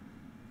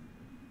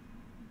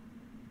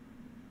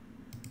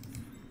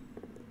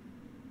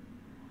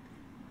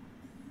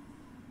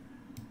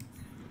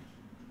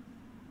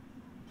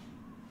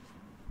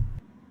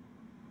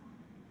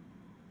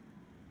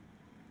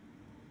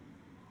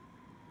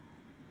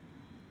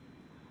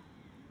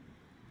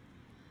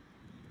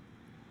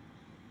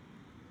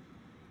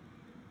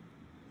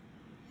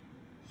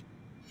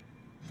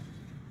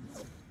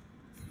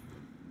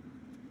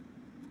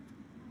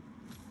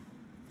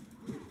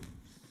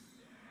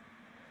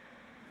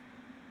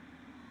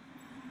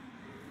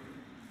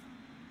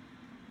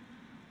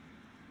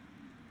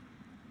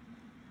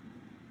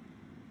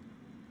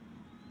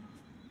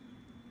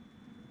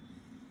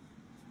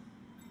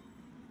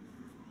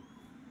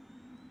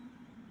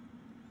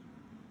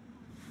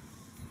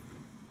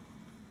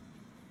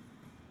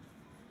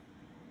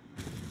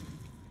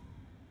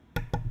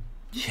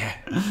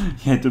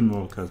 Yeah, it didn't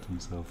work out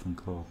himself and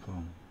Corp.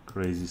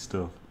 Crazy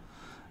stuff.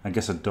 I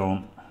guess I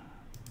don't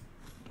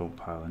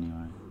pile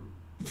anyway.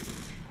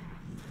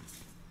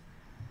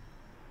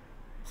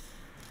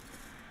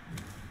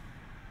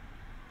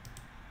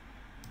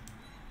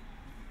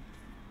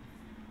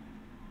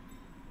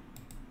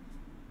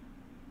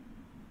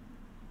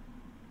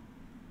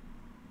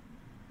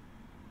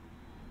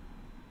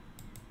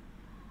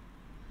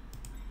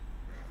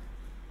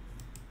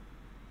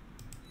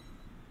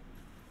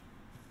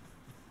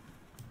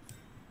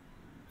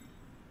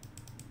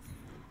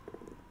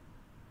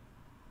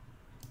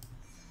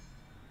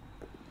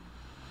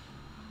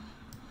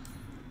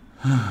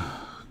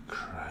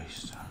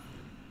 Christ.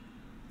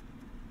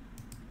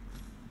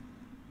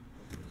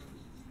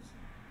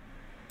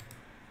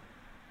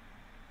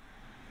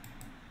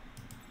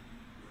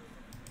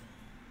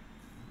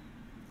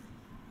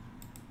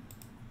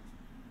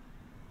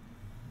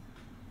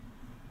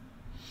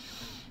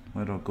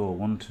 Where do I go?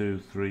 1, 2,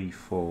 3,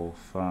 4,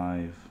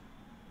 5,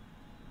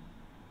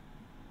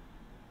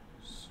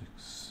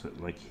 6,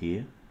 like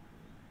here?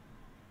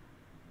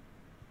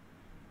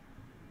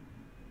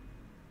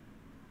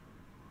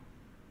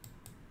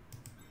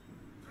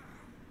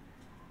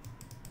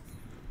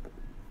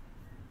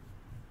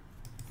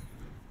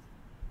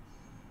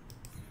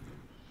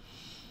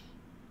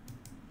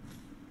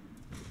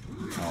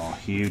 Oh,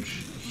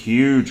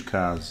 huge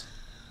cars.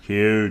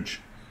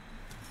 Huge.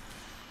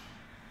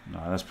 No,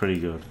 that's pretty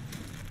good.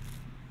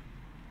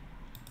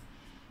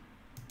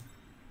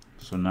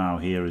 So now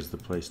here is the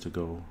place to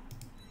go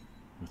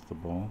with the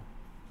ball.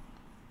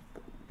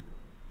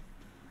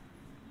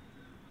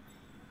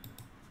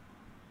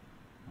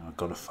 I've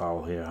got to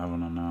foul here,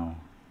 haven't I now?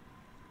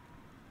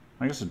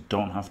 I guess I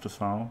don't have to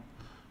foul,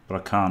 but I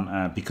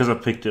can't, because I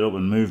picked it up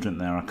and moved it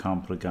there, I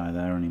can't put a guy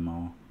there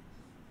anymore.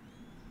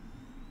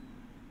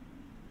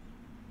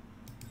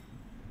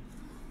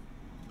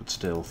 But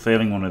still,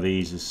 failing one of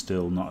these is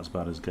still not as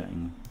bad as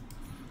getting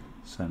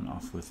sent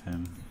off with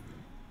him.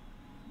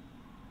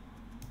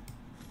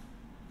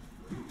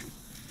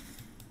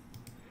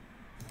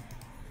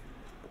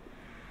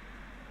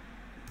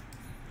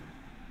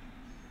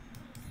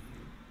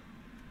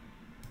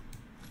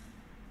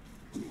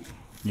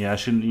 Yeah, I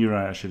shouldn't. You're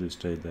right. I should have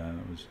stayed there.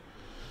 That was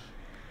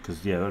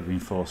because yeah, that would have been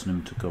forcing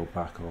him to go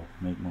back or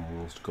make more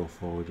rolls to go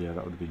forward. Yeah,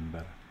 that would have been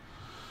better.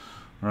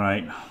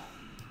 Right.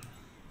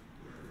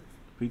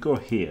 We go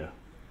here.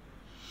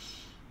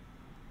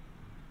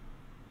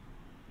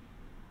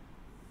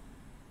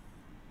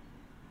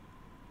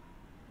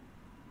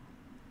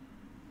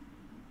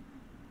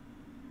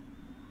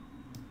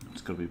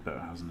 It's got to be better,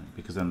 hasn't it?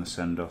 Because then the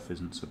send off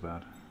isn't so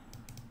bad.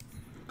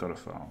 Got a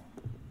foul.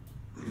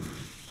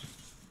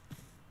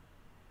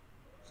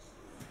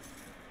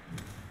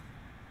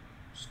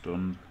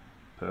 Stunned.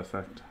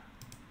 Perfect.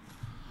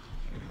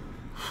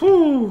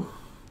 Whew.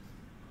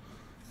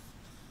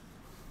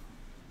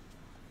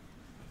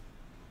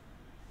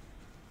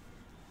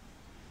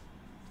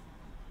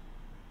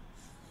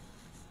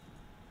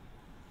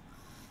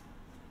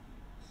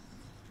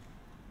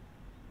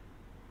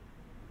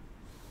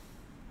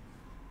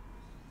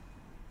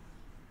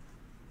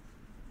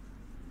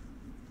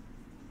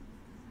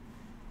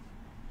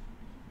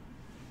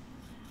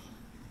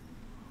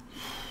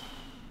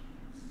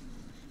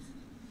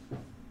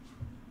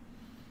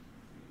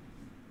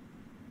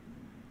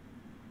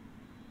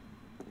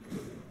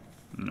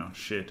 No,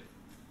 shit.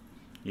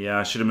 Yeah,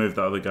 I should have moved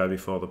that other guy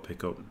before the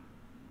pickup.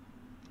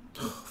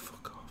 Oh,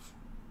 fuck off.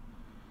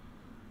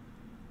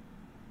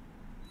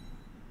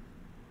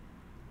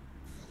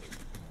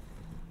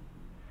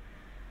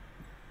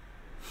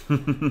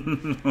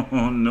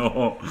 Oh,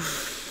 no.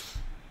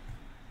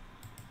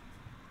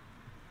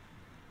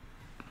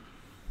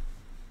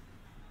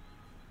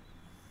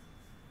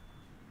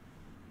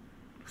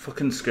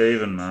 Fucking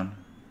Skaven, man.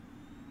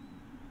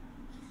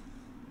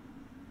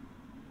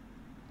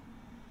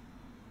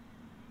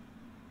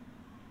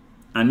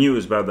 I knew it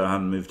was bad that I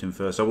hadn't moved him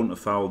first. I wouldn't have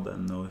fouled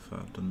then, though, if I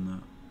had done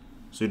that.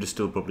 So he'd have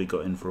still probably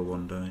got in for a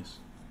 1 dice.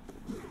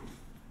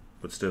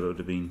 But still, it would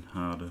have been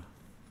harder.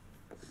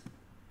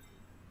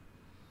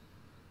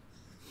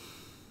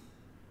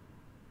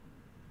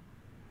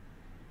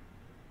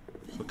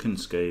 Fucking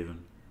Skaven.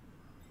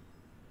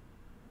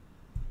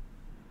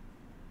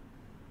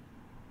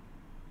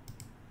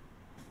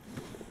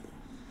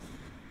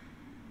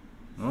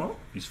 Oh,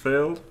 he's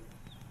failed.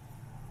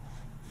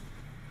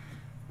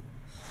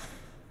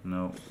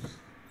 No.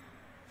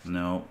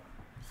 No.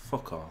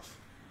 Fuck off.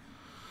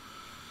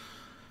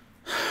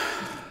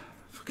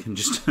 Fucking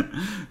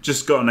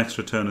just got an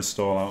extra turn of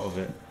stall out of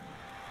it.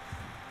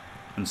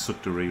 And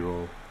sucked a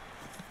reroll.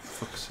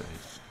 Fuck's sake.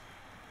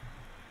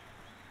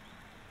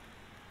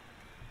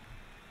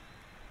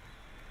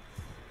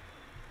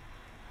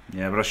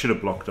 Yeah, but I should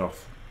have blocked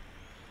off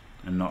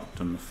and not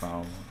done the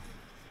foul.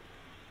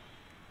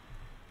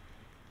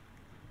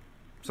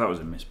 So that was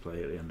a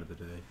misplay at the end of the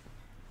day.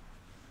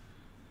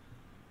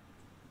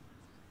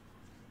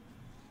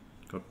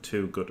 Got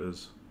 2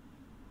 gutters.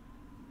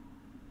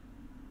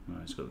 Oh,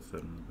 he's got the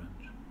 3rd on the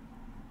bench.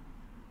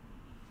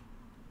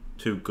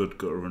 2 good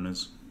gutter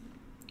runners.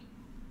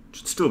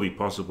 Should still be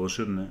possible,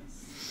 shouldn't it?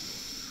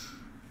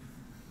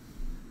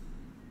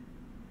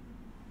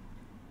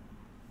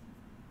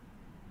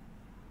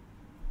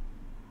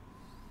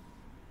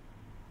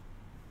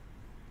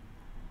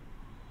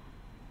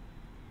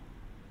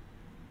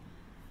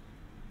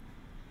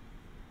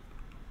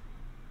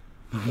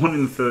 The 1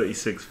 in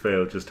 36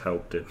 fail just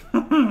helped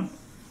him.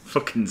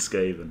 Fucking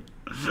Skaven.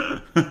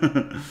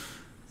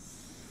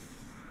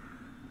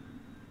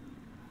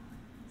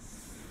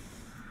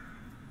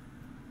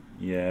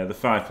 Yeah, the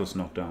 5+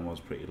 knockdown was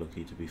pretty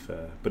lucky, to be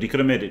fair. But he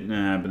could have made it,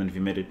 but then if he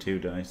made it 2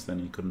 dice, then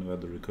he couldn't have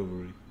had the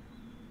recovery.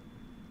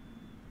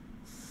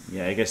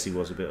 Yeah, I guess he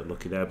was a bit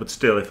unlucky there, but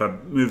still, if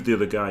I'd moved the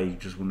other guy, he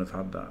just wouldn't have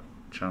had that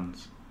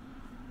chance.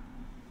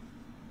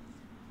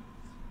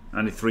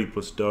 And a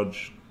 3+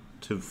 dodge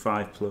to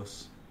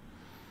 5+.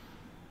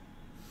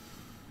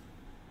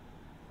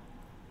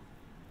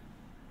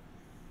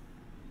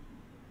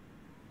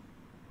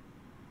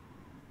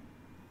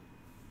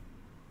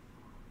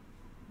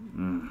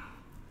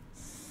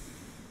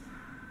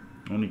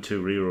 Only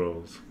 2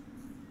 rerolls.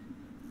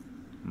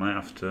 Might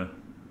have to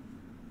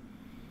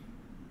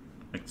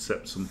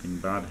accept something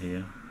bad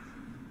here.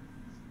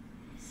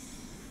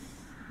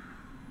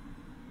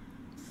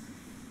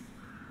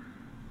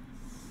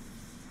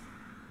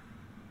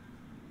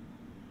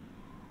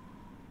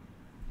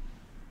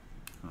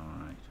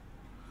 Alright.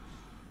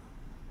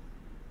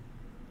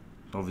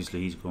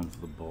 Obviously he's going for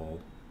the ball.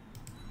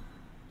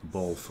 The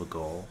ball for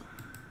goal.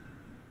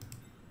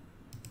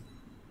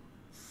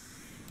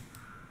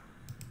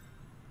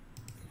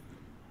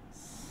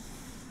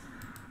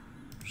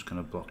 Just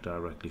going to block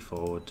directly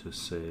forward to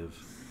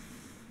save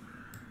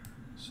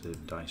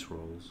dice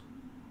rolls.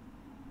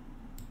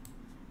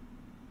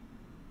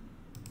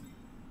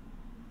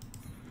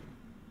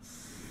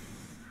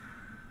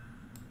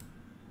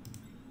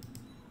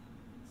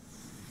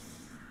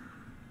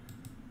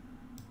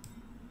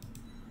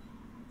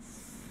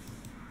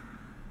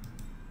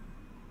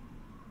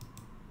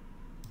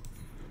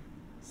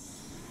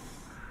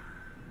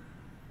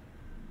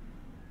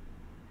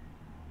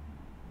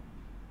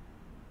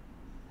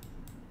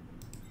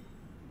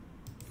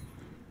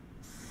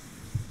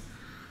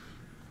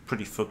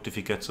 Pretty fucked if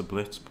he gets a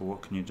blitz, but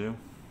what can you do?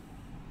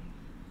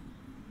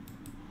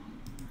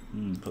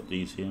 Put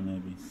these here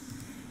maybe.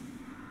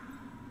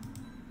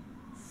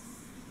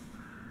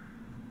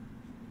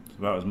 It's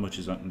about as much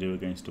as I can do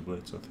against a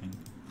blitz, I think.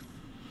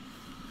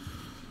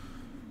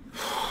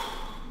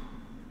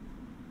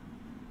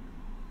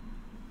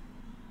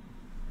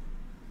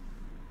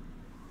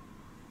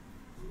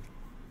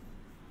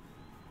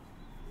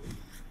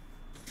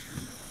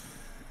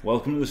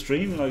 Welcome to the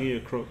stream,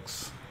 Lagia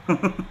Crooks.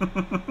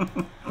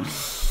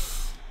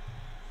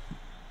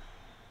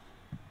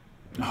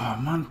 Oh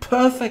man,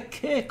 perfect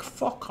kick!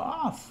 Fuck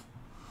off!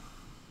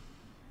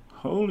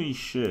 Holy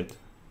shit.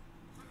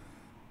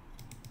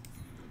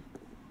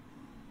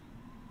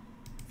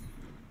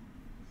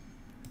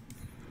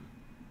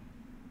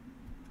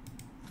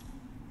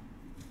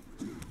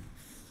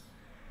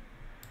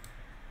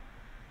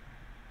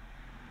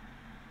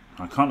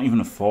 I can't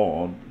even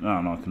afford... No,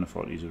 I can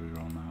afford to use a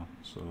reroll now,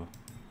 so...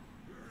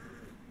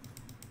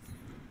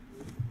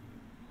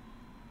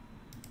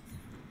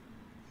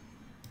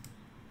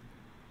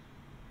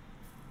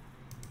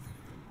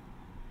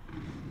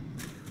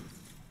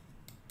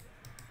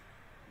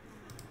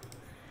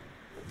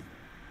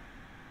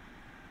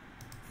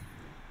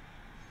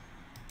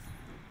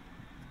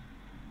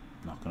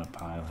 Gonna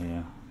pile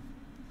here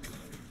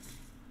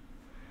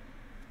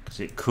because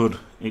it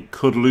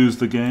could lose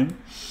the game.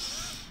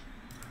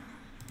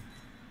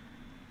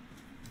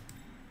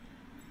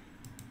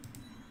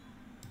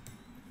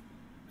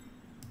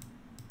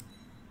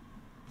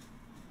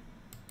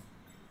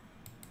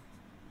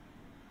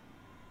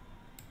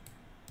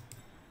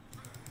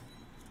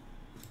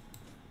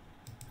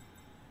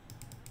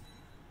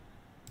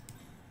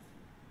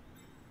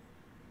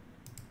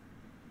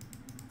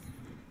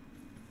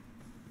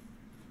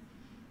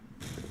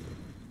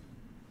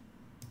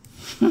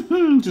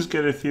 Just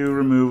get a few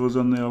removals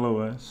on the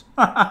LOS.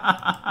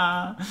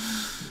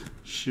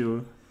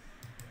 Sure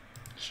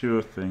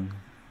thing.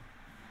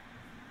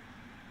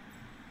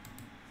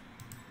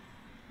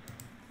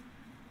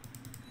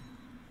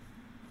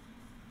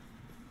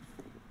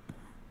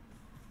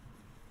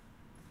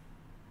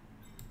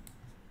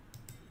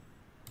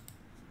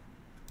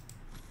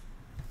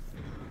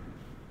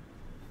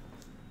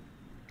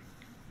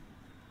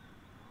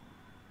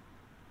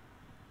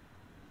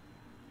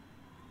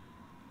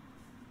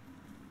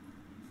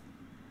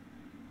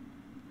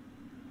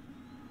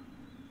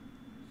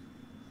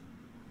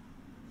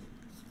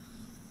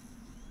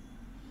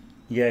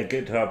 Yeah,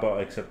 guitar bot,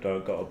 except I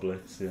got a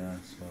blitz, yeah,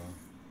 so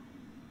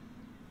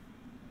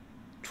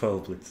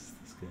 12 blitzes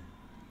this game.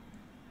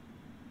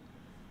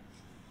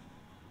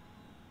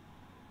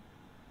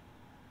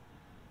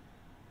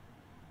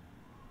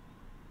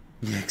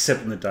 Yeah,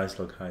 except in the Dice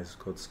Log High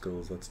Squad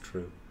Skulls, that's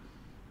true.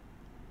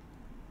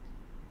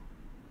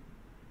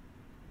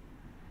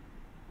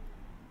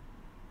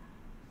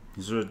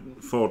 Is there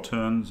 4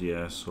 turns?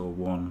 Yeah, so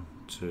 1,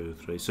 2,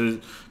 3. So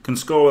it can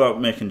score without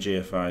making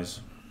GFIs.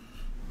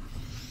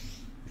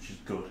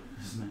 Good,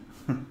 isn't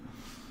it?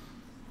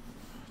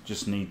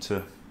 Just need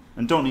to,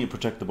 and don't need to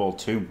protect the ball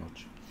too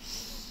much.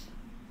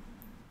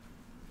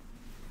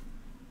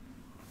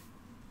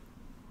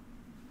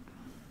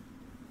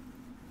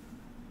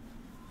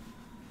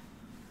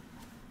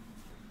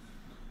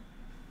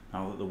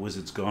 Now that the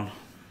wizard's gone.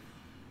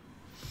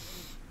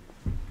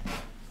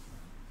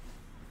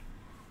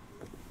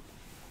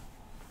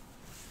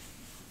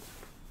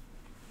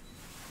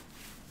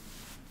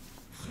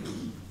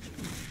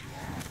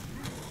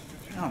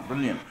 Oh,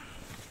 brilliant.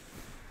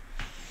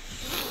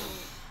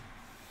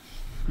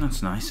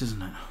 That's nice,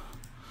 isn't it?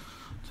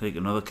 Take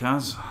another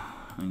Kaz.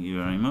 Thank you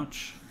very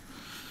much.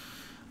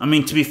 I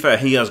mean, to be fair,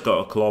 he has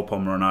got a Claw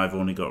Pommer and I've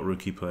only got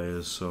rookie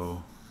players,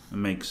 so it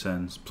makes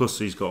sense. Plus,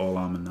 he's got all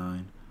armor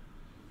 9.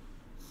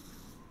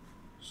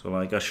 So,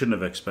 like, I shouldn't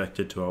have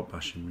expected to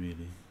outbash him,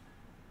 really.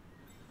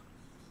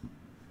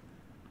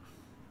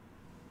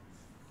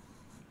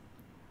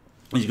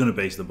 He's going to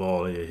base the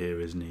ball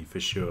here, isn't he? For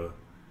sure.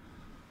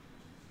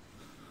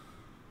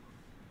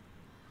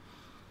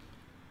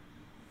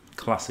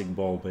 Classic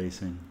ball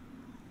basing.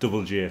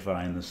 Double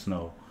GFI in the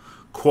snow.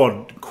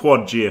 Quad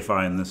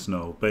GFI in the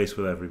snow. Base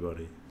with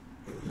everybody.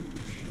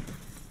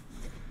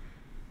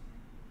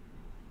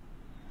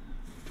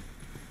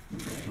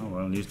 Oh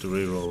well, needs to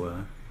reroll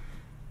there.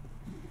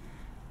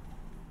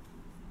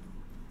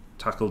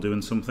 Tackle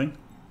doing something.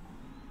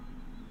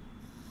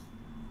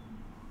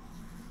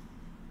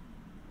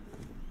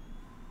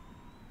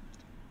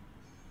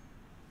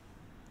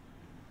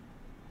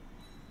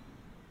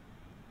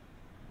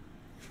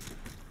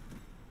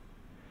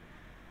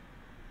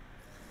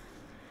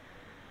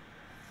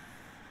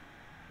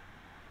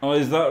 Oh,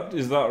 is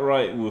that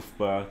right,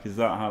 Wolfbark? Is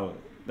that how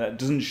that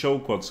doesn't show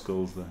quad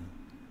skulls then?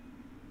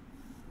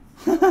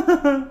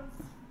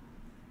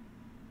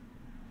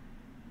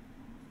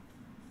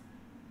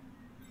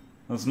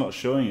 That's not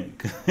showing it,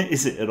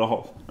 is it at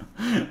all?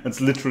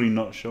 It's literally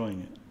not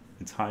showing it.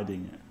 It's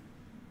hiding it.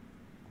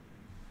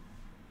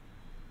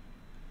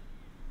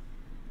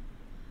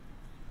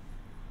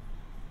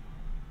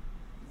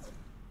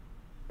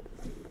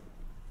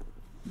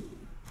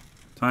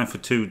 Time for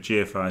 2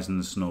 GFIs in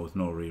the snow with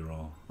no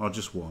reroll. Or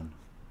just 1.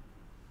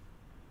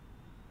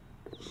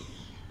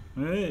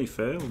 Hey, he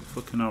failed.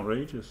 Fucking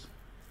outrageous.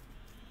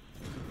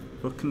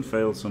 Fucking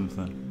failed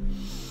something.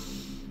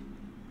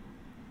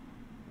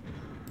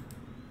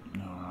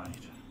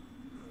 Alright.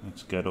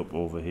 Let's get up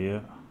over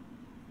here.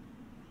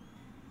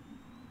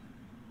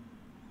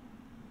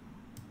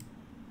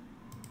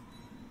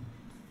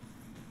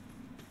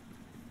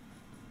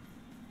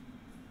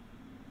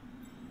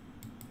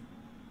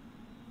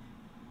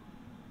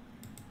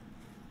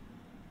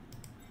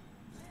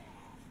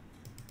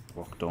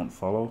 Block, don't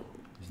follow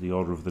is the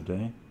order of the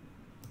day.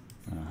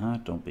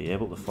 Don't be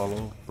able to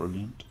follow.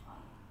 Brilliant.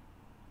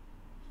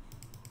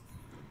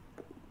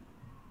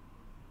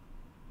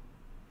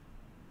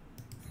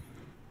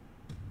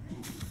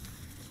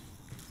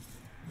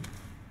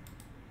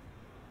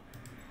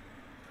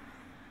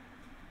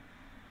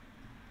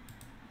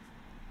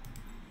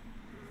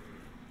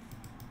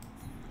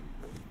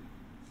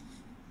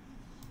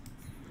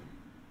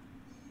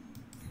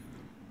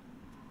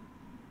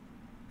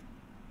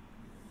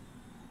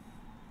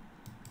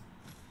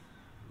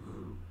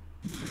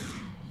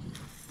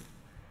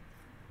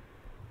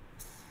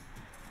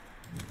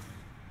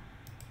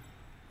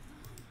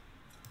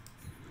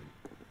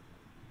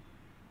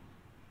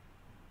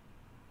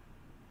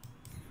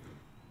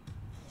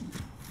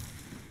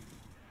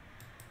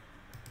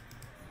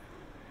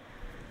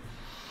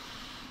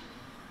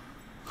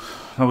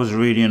 That was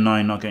really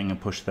annoying not getting a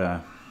push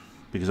there,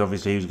 because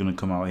obviously he was going to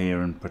come out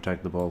here and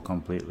protect the ball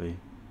completely.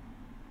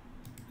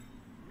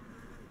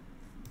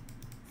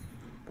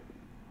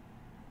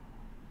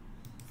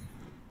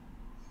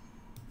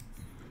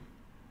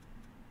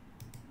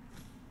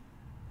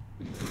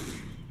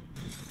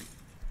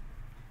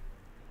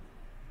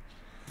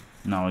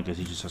 Now I guess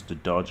he just has to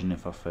dodge, and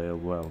if I fail,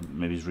 well,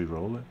 maybe he's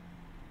re-roll it.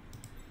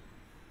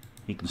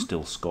 He can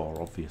still score,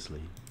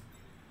 obviously.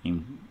 He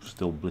can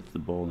still blitz the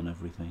ball and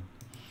everything.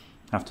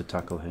 Have to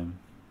tackle him.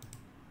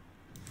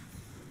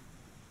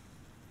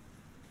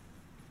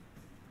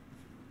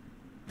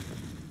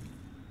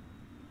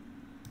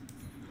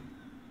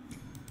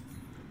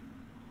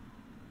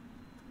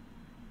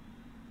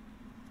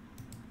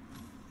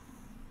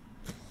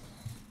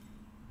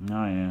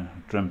 Oh yeah,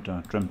 dreamt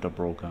I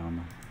broke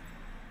armor.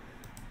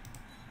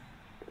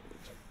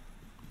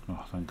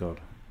 Oh, thank God.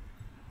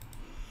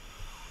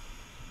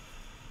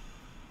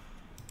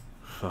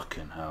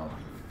 Fucking hell.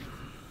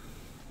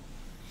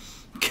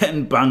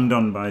 Getting banged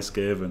on by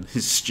Skaven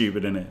is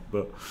stupid, innit?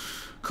 But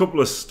a couple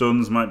of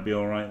stuns might be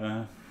alright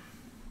there.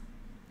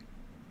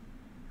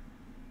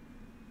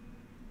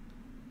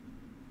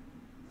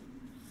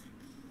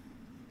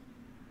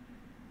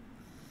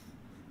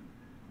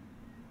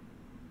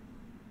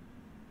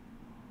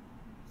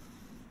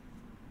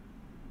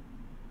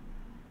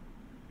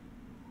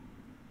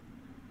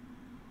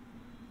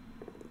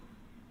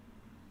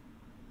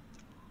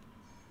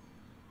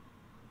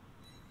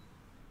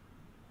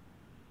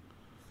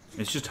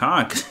 It's just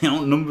hard because he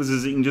outnumbers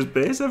us, he can just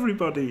base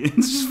everybody.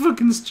 It's just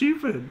fucking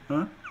stupid,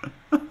 huh?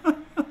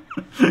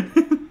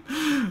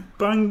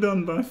 Banged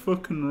on by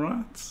fucking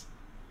rats.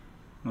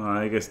 Oh,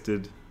 I guess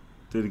did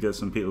get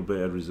some people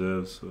baited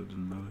reserves, so it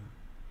doesn't matter.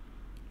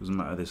 Doesn't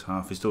matter this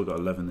half. He's still got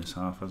 11 this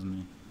half, hasn't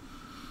he?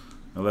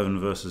 11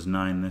 versus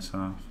 9 this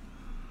half.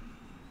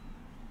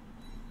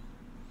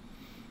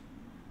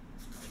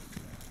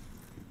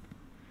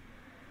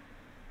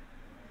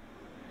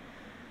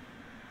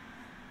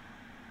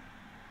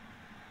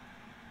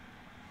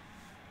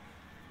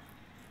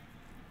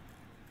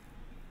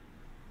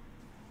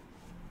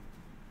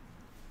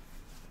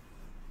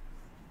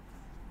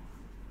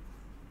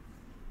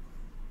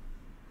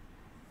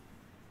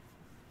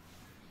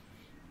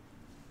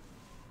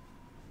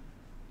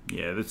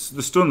 Yeah, the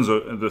stuns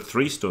are the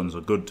 3 stuns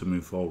are good to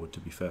move forward.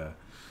 To be fair,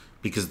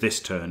 because this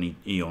turn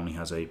he only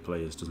has 8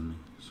 players, doesn't he?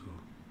 So.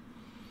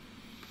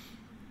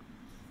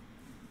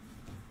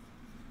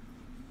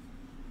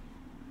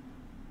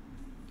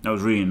 That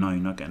was really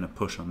annoying not getting a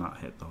push on that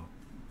hit though.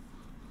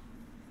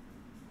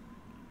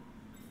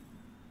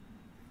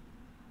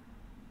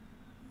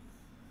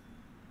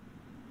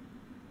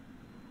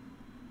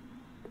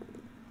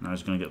 Now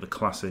he's going to get the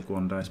classic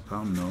 1 dice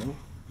pound. No,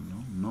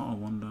 not a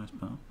 1 dice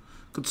pound.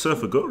 Could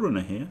surf a gut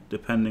runner here,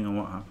 depending on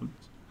what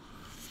happens.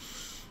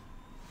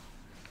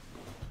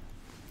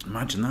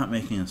 Imagine that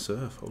making a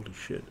surf. Holy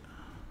shit.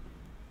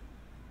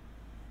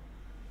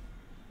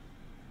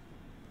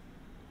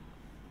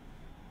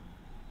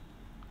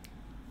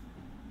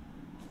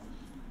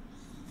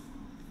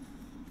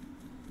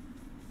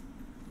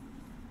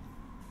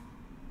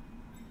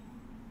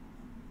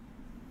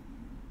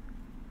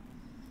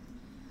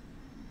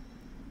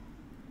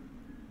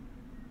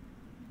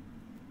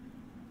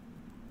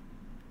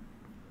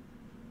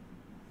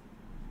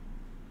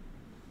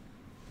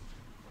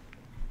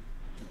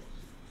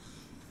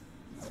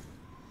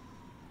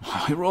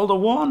 He rolled a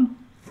 1.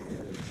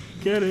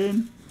 Get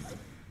in.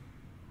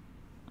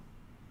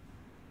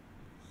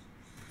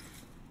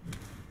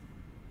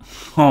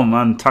 Oh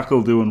man,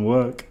 tackle doing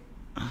work.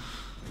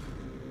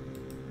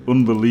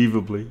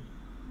 Unbelievably.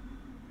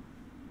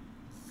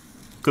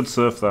 Could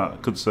surf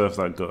that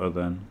gutter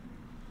then.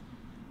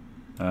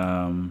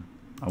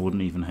 I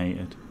wouldn't even hate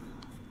it.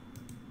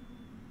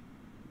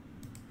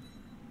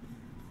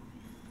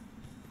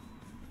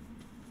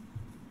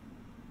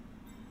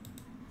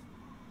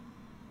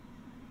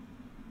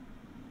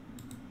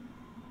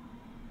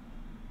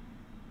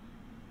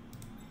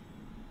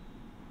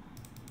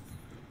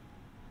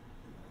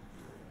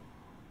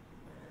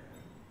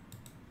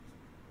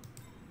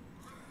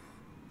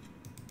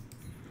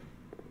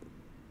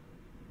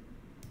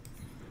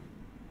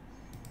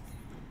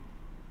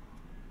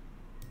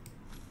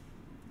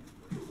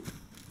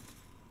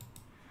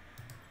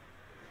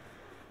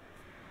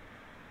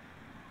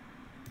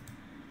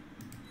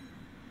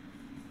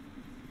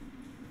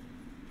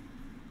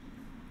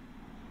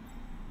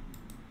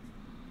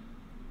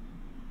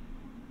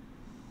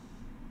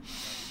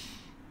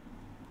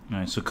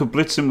 Right, so could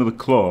blitz him with a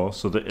claw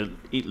so that at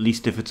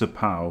least if it's a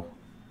pow,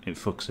 it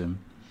fucks him.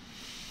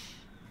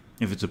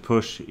 If it's a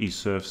push, he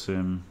surfs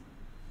him.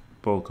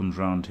 Ball comes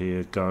round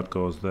here, guard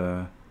goes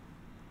there.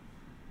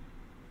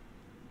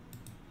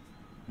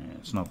 Yeah,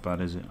 it's not bad,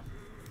 is it?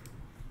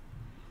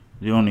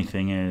 The only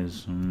thing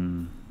is,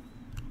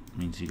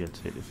 means he gets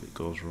hit if it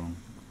goes wrong.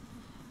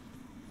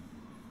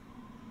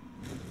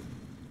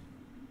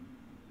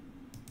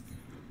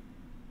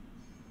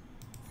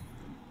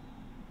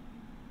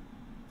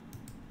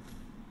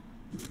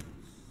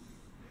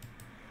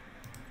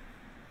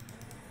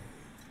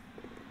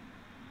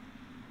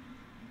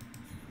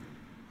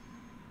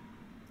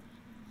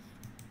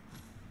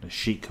 The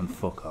sheet can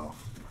fuck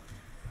off.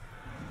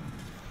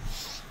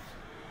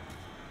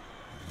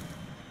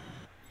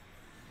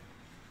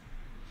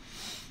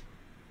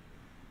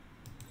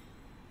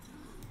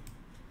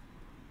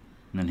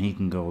 And then he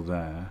can go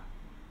there.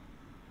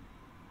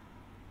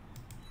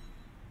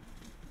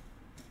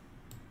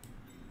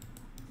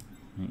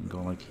 He can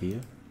go like here.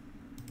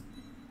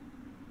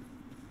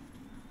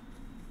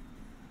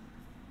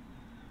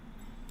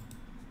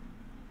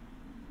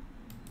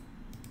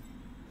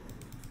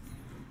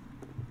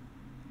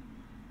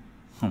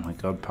 Oh my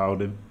god,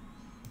 powed him.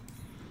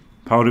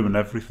 Powed him and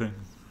everything.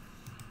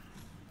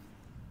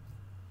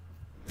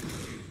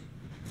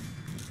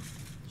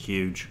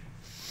 Huge.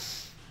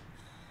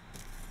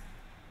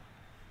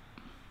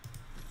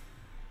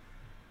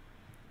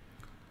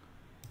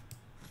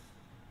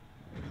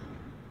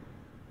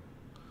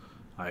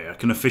 I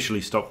can officially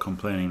stop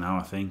complaining now,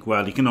 I think.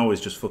 Well, you can always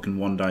just fucking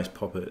 1 dice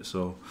pop it,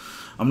 so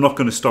I'm not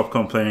going to stop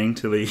complaining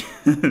till he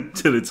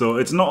till it's all.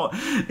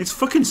 It's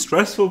fucking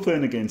stressful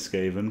playing against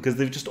Skaven because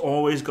they've just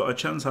always got a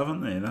chance,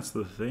 haven't they? That's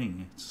the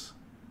thing. It's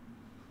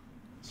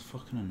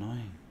fucking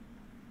annoying.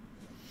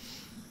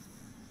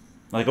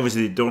 Like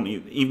obviously they don't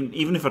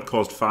even if I'd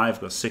caused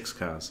 5, got 6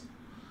 cars,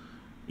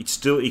 he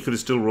could have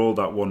still rolled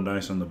that 1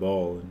 dice on the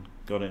ball and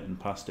got it and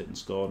passed it and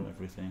scored and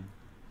everything.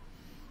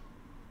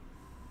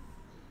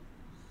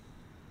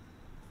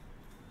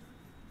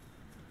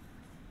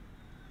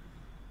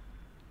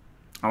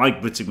 I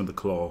like blitzing with the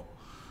claw,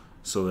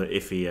 so that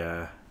if he,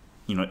 if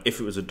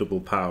it was a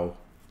double pow,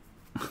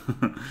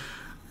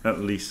 at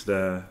least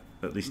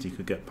he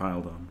could get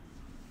piled on.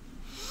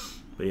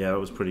 But yeah, that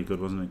was pretty good,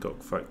 wasn't it?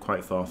 Got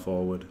quite far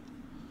forward.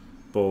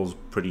 Ball's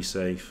pretty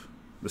safe.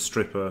 The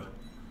stripper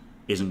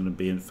isn't going to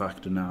be a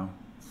factor now.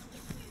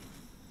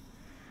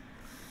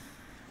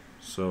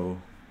 So,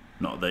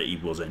 not that he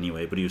was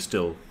anyway, but he was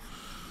still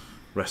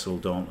wrestle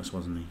dauntless,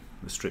 wasn't he?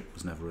 The strip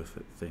was never a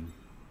thing.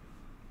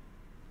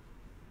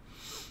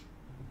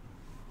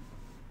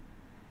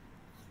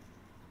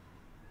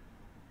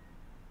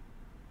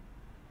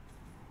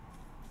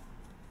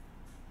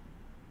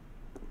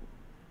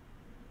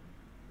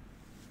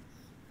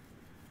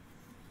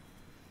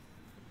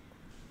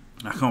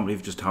 I can't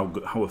believe just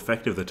how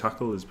effective the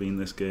tackle has been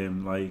this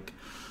game. Like,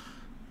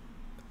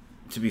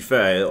 to be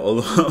fair,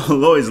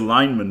 although his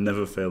linemen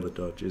never fail to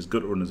dodge, his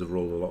gut runners have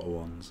rolled a lot of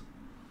ones.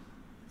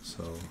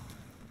 So,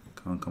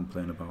 can't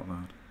complain about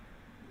that.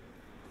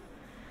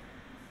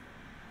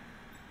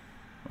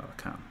 Well,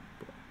 I can,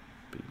 but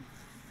be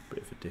a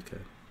bit of a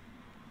dickhead.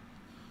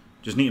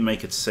 Just need to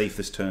make it safe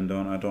this turn,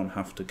 don't I? I don't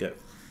have to get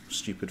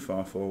stupid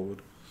far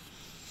forward.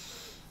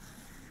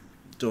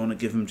 Don't want to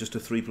give him just a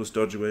 3+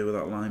 dodge away with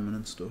that lineman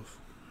and stuff.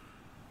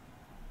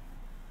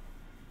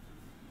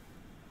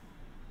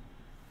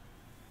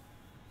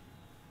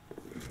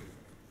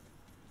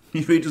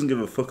 He really doesn't give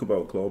a fuck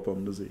about Claw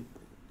Bomb, does he?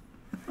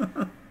 Oh,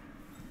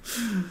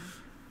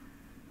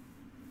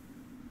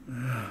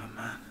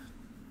 man.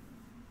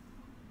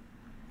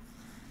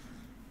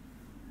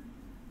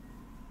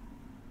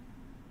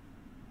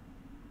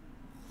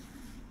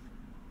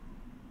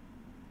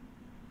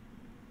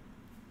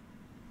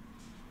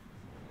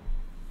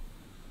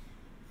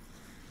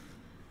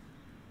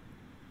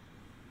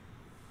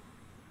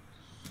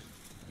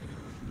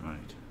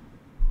 Right.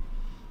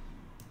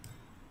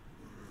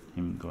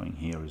 Him going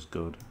here is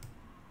good.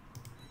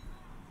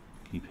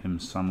 Keep him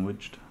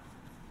sandwiched.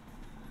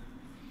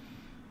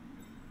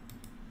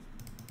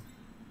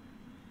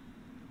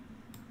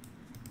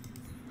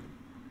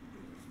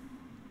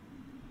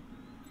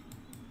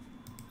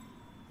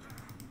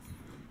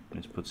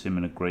 This puts him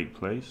in a great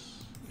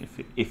place if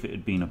it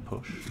had been a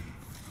push.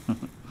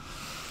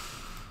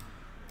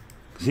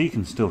 Because he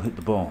can still hit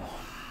the ball.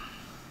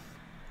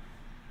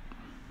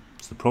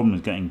 So the problem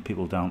is getting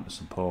people down to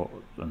support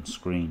and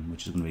screen,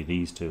 which is going to be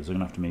these two. So they're going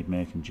to have to be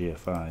making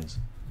GFIs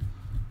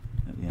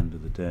at the end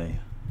of the day.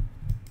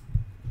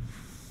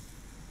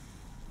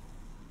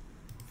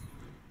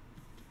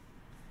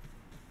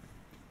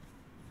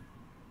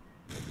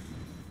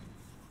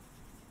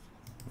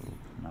 Oh,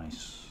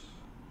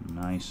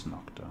 nice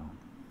knockdown.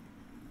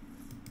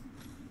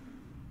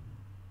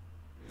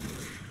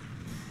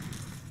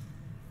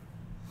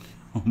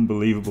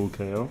 Unbelievable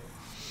KO.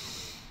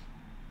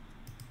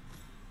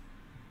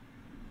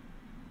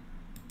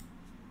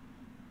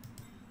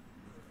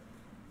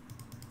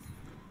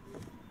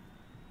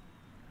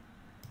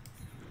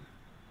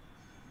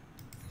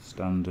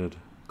 Standard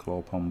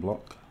claw palm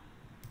block.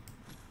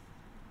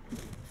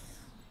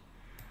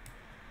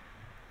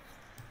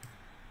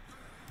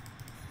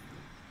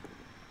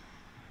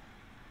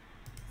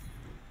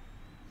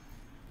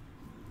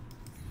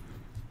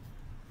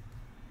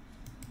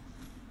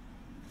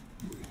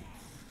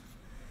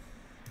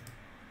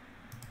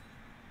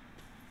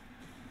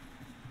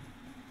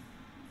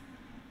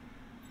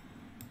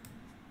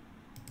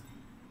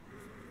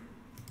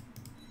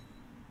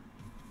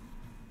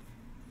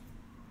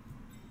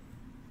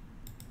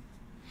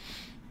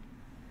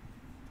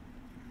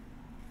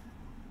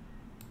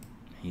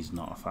 He's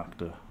not a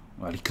factor.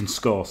 Well, he can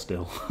score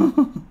still.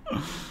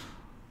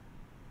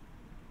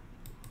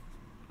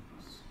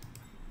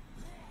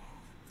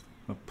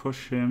 I'll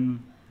push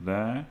him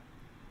there.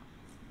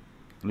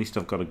 At least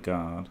I've got a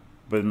guard.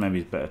 But maybe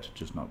it's better to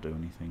just not do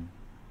anything.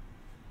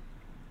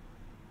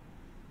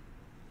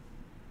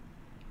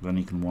 Then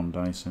he can one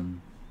dice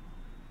him.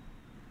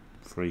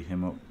 Free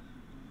him up.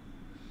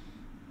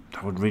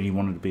 I would really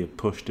want it to be a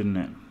push, didn't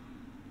it?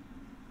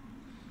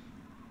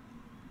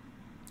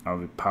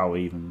 Power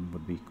even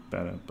would be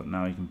better, but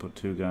now you can put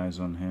 2 guys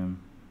on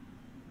him.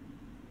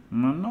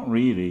 No, not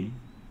really.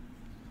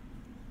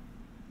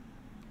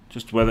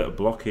 Just whether to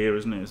block here,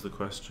 isn't it, is the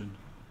question.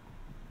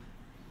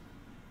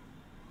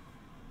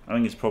 I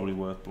think it's probably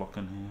worth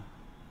blocking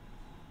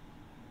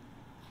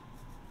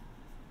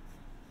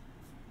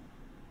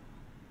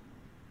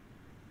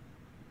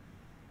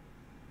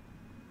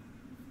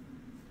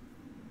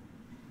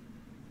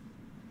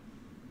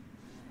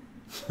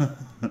here.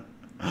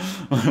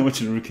 I'm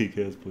watching Ricky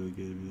Cares play the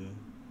game, yeah.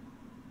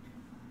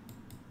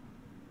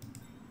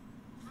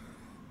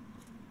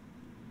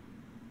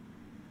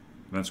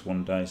 That's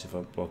 1 dice if I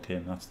block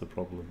him, that's the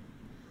problem.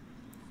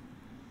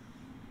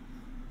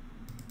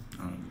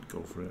 I'll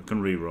go for it. I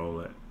can re-roll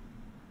it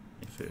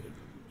if it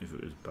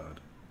was bad.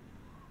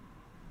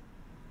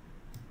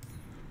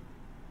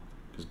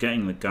 Because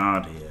getting the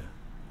guard here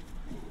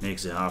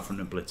makes it hard for him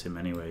to blitz him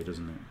anyway,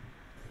 doesn't it?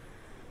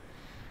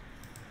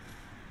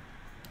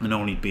 And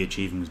all he'd be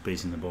achieving was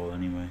beating the ball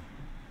anyway.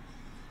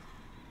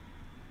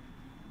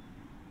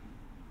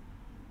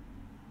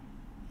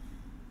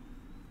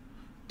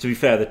 To be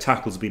fair, the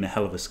tackle's been a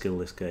hell of a skill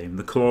this game.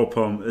 The claw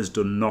palm has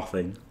done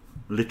nothing.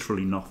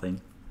 Literally nothing.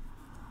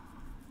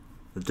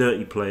 The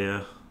dirty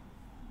player,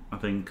 I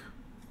think,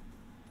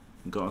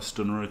 got a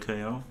stunner, a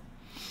KO.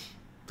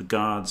 The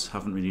guards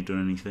haven't really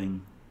done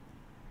anything.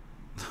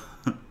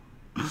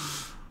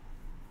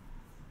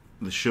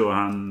 The sure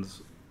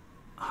hands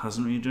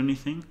hasn't really done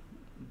anything.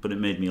 But it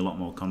made me a lot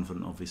more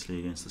confident, obviously,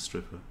 against the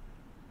stripper.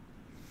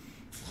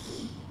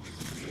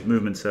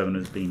 Movement 7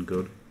 has been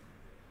good.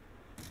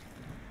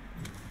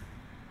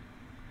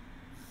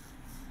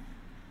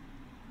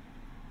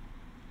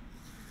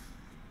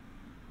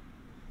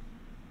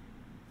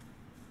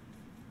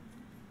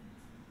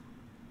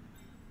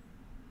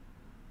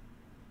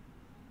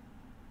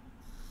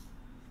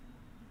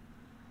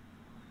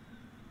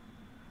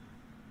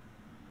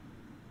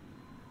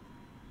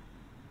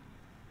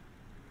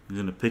 He's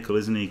in a pickle,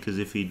 isn't he? Because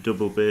if he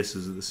double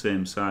bases at the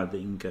same side, they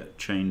can get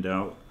chained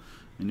out.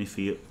 And if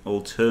he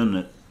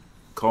alternate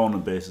corner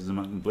bases, they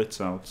can blitz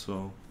out,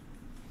 so...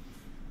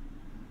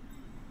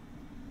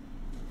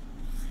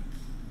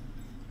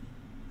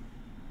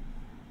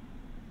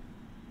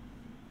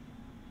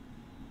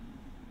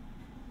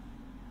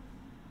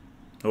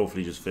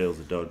 Hopefully he just fails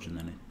the dodge and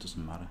then it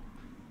doesn't matter.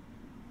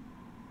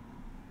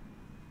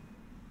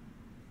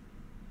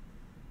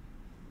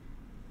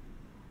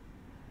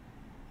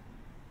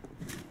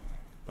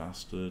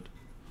 Bastard.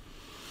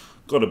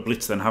 Got a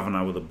blitz then, haven't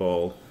I, with a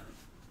ball.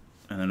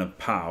 And then a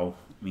pow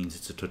means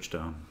it's a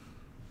touchdown.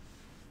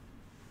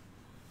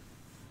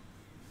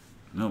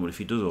 No, but if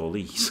he does all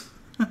these,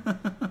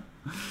 then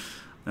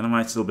I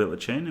might still be able to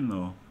chain him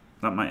though.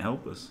 That might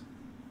help us.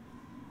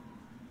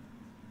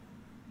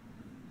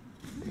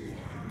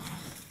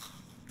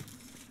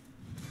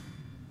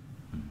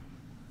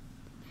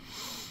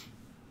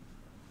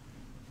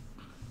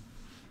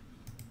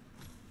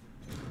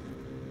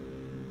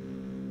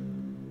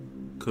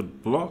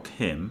 Could block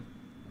him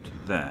to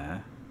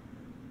there.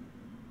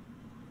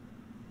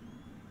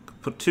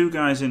 Could put two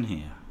guys in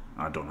here.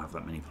 I don't have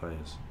that many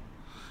players.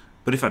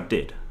 But if I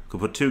did, could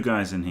put two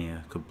guys in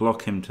here. Could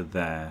block him to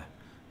there.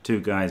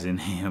 Two guys in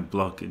here,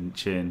 block and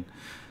chain.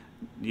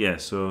 Yeah,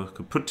 so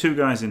could put two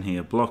guys in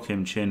here, block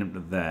him, chain him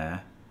to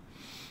there.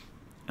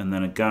 And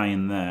then a guy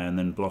in there, and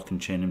then block and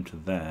chain him to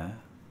there.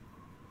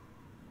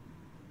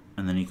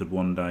 And then he could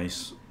one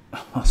dice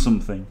or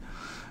something.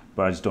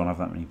 But I just don't have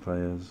that many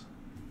players.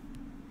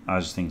 I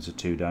just think it's a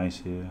two dice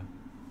here.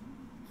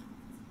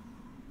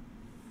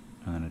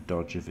 And then a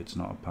dodge if it's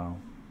not a pal.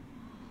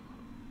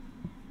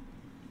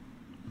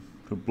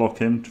 Could block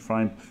him to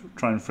try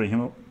and free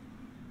him up.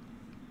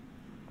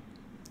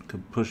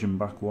 Could push him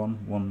back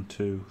 1,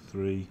 2,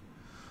 3,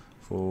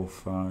 4,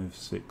 5,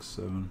 6,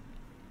 7.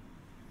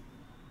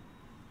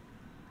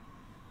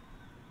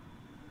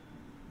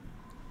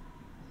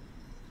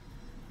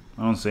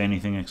 I don't see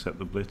anything except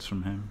the blitz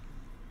from him.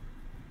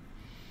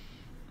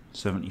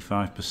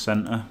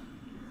 75%er.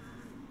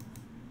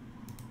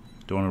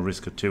 Don't want to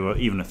risk a 2 or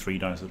even a 3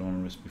 dice I don't want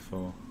to risk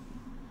before.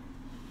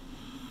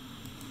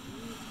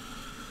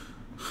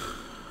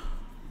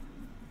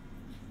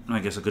 I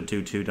guess I could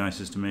do 2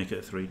 dices to make it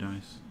a 3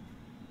 dice.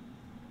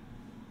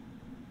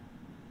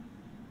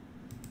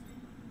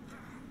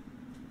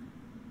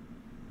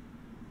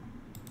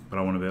 But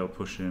I want to be able to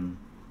push him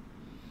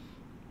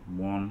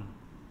 1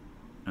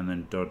 and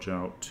then dodge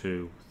out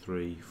 2,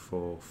 3,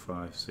 4,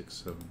 5, 6,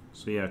 7.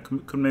 So yeah,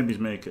 could maybe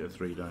make it a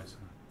 3 dice.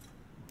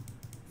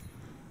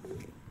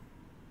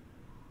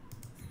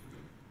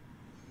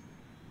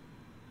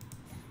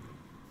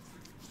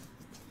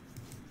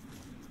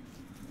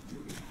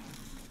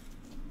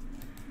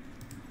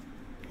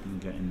 I'm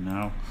getting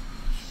now.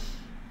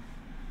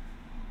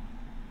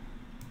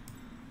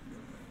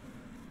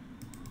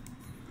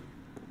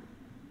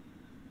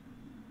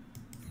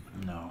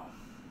 No.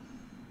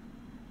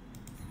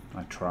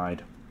 I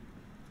tried.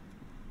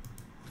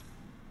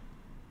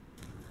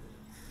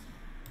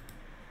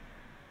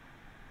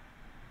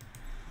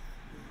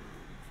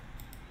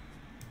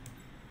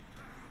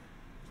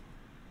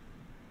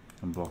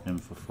 I'm blocking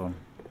for fun.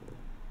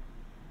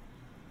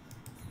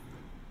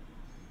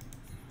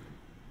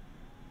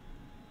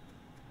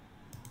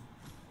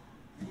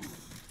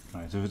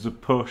 Right, so if it's a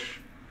push,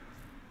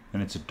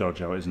 then it's a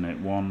dodge out, isn't it?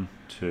 1,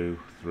 2,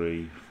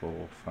 3,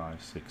 4,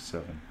 5, 6,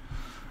 7.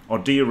 Or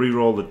do you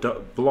re-roll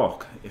the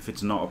block if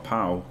it's not a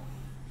POW?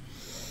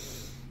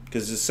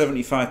 Because it's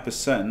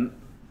 75%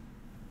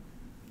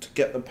 to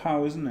get the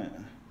POW, isn't it?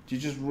 Do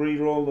you just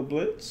re-roll the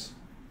blitz?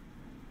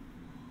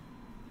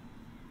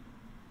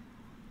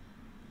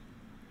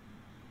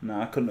 No,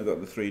 I couldn't have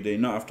got the 3D,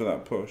 not after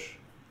that push.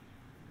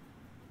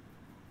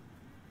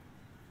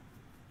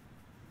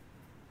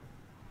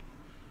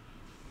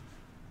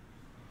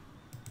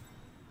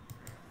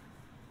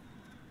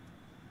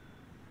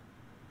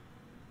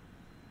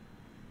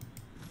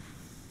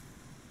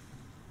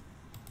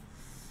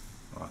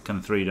 I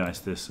can 3 dice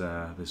this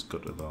this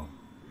gutter though.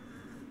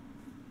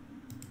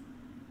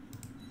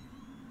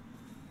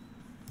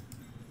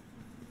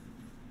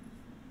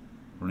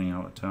 Running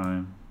out of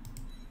time.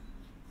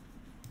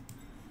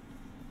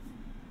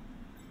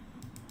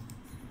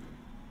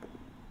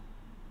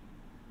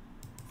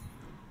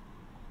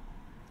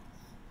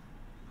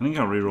 I think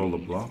I'll re-roll the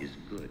block. Greed is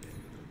good.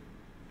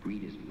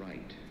 Greed is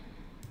right.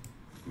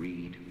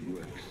 Greed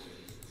works.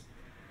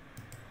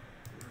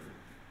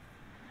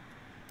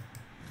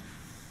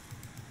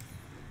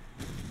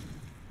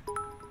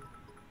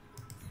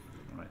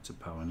 Right, it's a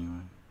POW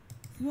anyway.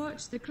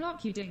 Watch the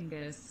clock, you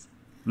dingus.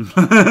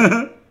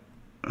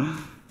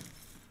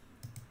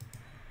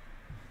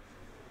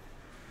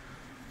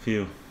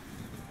 Phew.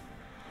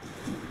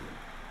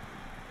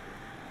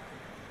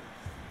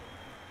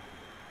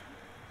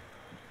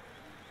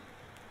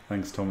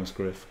 Thanks, Thomas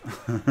Griff.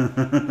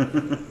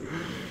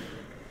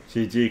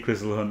 GG,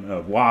 Crystal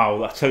Hunter.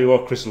 Wow, I tell you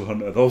what, Crystal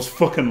Hunter, those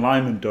fucking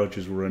lineman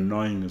dodges were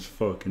annoying as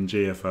fuck in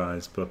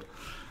GFIs, but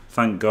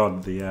Thank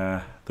God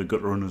the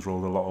gut runners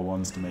rolled a lot of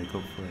ones to make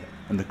up for it,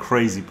 and the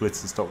crazy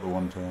blitz to stop the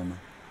one turner.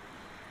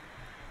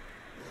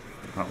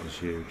 That was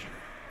huge.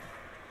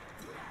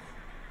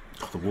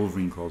 Oh, the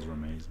Wolverine calls are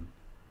amazing.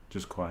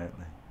 Just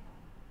quietly.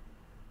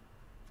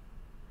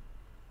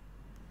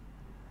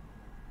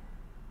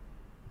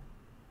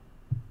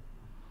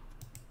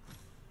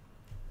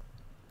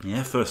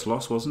 Yeah, first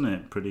loss, wasn't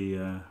it? Pretty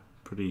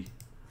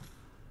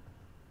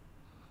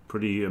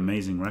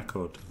amazing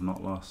record.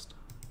 Not lost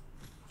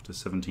after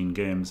 17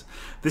 games.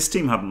 This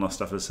team hadn't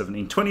lost after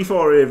 17.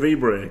 24 AV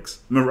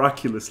breaks,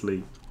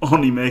 miraculously,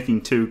 only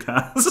making 2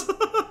 cars.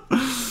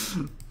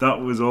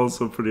 That was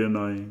also pretty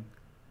annoying.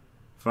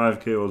 5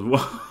 KOs,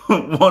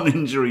 1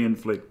 injury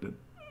inflicted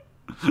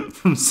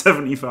from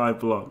 75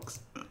 blocks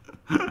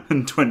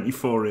and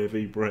 24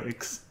 AV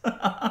breaks.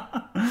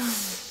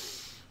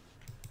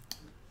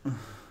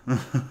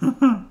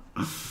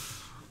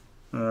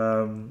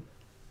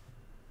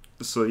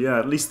 So yeah,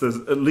 at least there's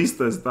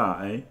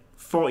that, eh?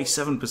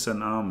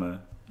 47%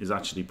 armor is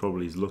actually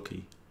probably his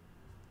lucky,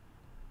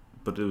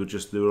 but they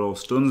were all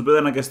stuns. But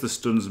then I guess the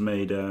stuns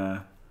made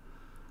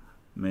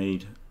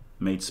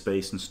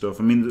space and stuff.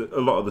 I mean, a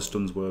lot of the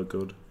stuns were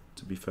good,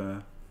 to be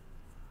fair.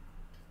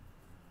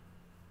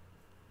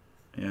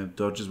 Yeah,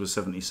 dodges were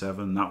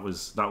 77. That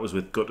was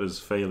with gutters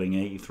failing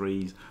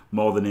 83s,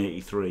 more than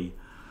 83,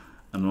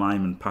 and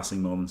Lyman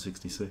passing more than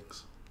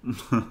 66.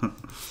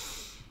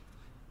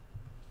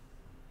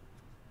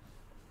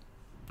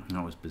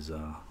 That was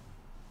bizarre.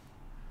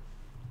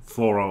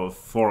 4 out of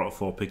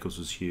 4 pickups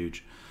was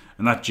huge,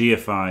 and that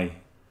GFI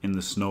in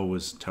the snow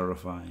was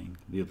terrifying.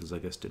 The others, I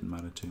guess, didn't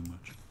matter too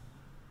much.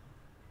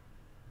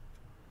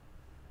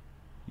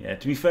 Yeah,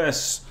 to be fair,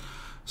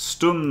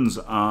 stuns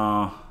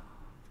are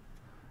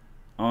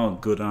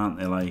good, aren't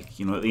they? Like,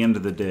 you know, at the end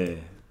of the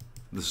day,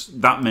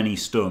 that many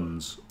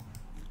stuns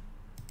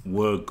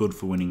were good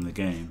for winning the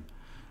game.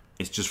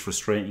 It's just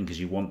frustrating because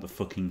you want the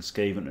fucking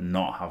Skaven to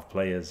not have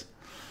players.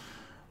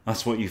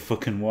 That's what you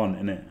fucking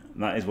want, innit?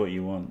 That is what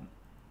you want.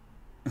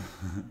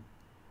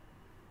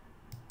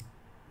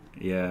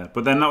 Yeah,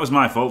 but then that was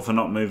my fault for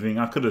not moving.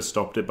 I could have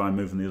stopped it by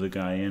moving the other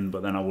guy in,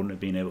 but then I wouldn't have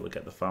been able to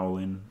get the foul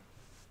in.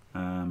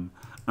 And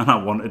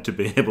I wanted to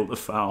be able to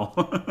foul.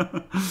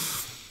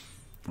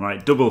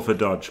 Right, double for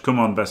dodge. Come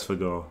on, best for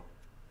go.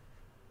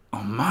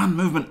 Oh man,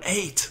 movement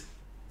 8.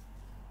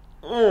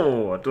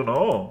 Oh, I don't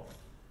know.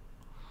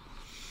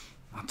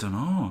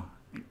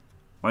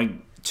 Like,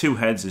 2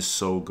 heads is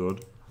so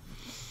good.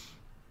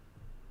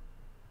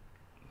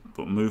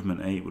 But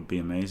movement 8 would be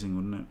amazing,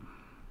 wouldn't it?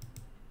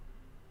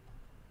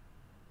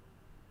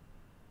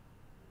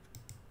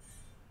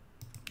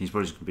 He's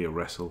probably just going to be a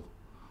wrestle.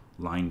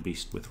 Line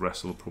beast with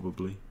wrestle,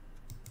 probably.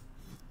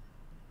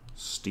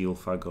 Steel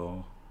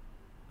Fagor.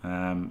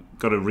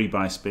 Got to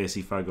rebuy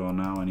Spacey Fagor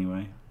now,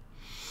 anyway.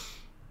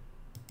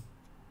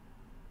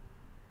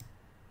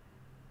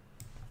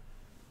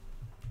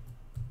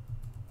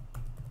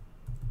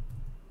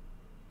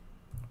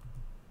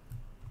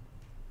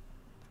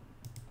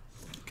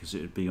 Because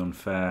it would be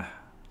unfair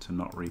to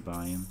not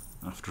rebuy him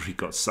after he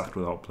got sacked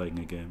without playing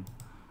a game.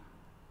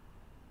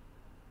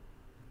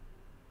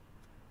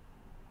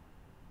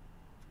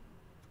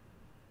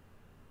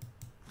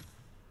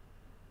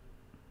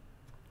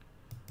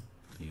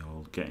 The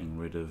old getting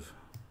rid of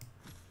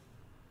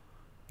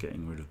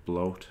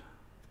bloat.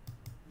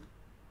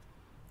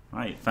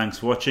 Right, thanks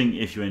for watching.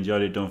 If you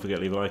enjoyed it, don't forget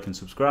to leave a like and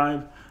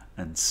subscribe,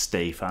 and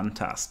stay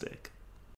fantastic.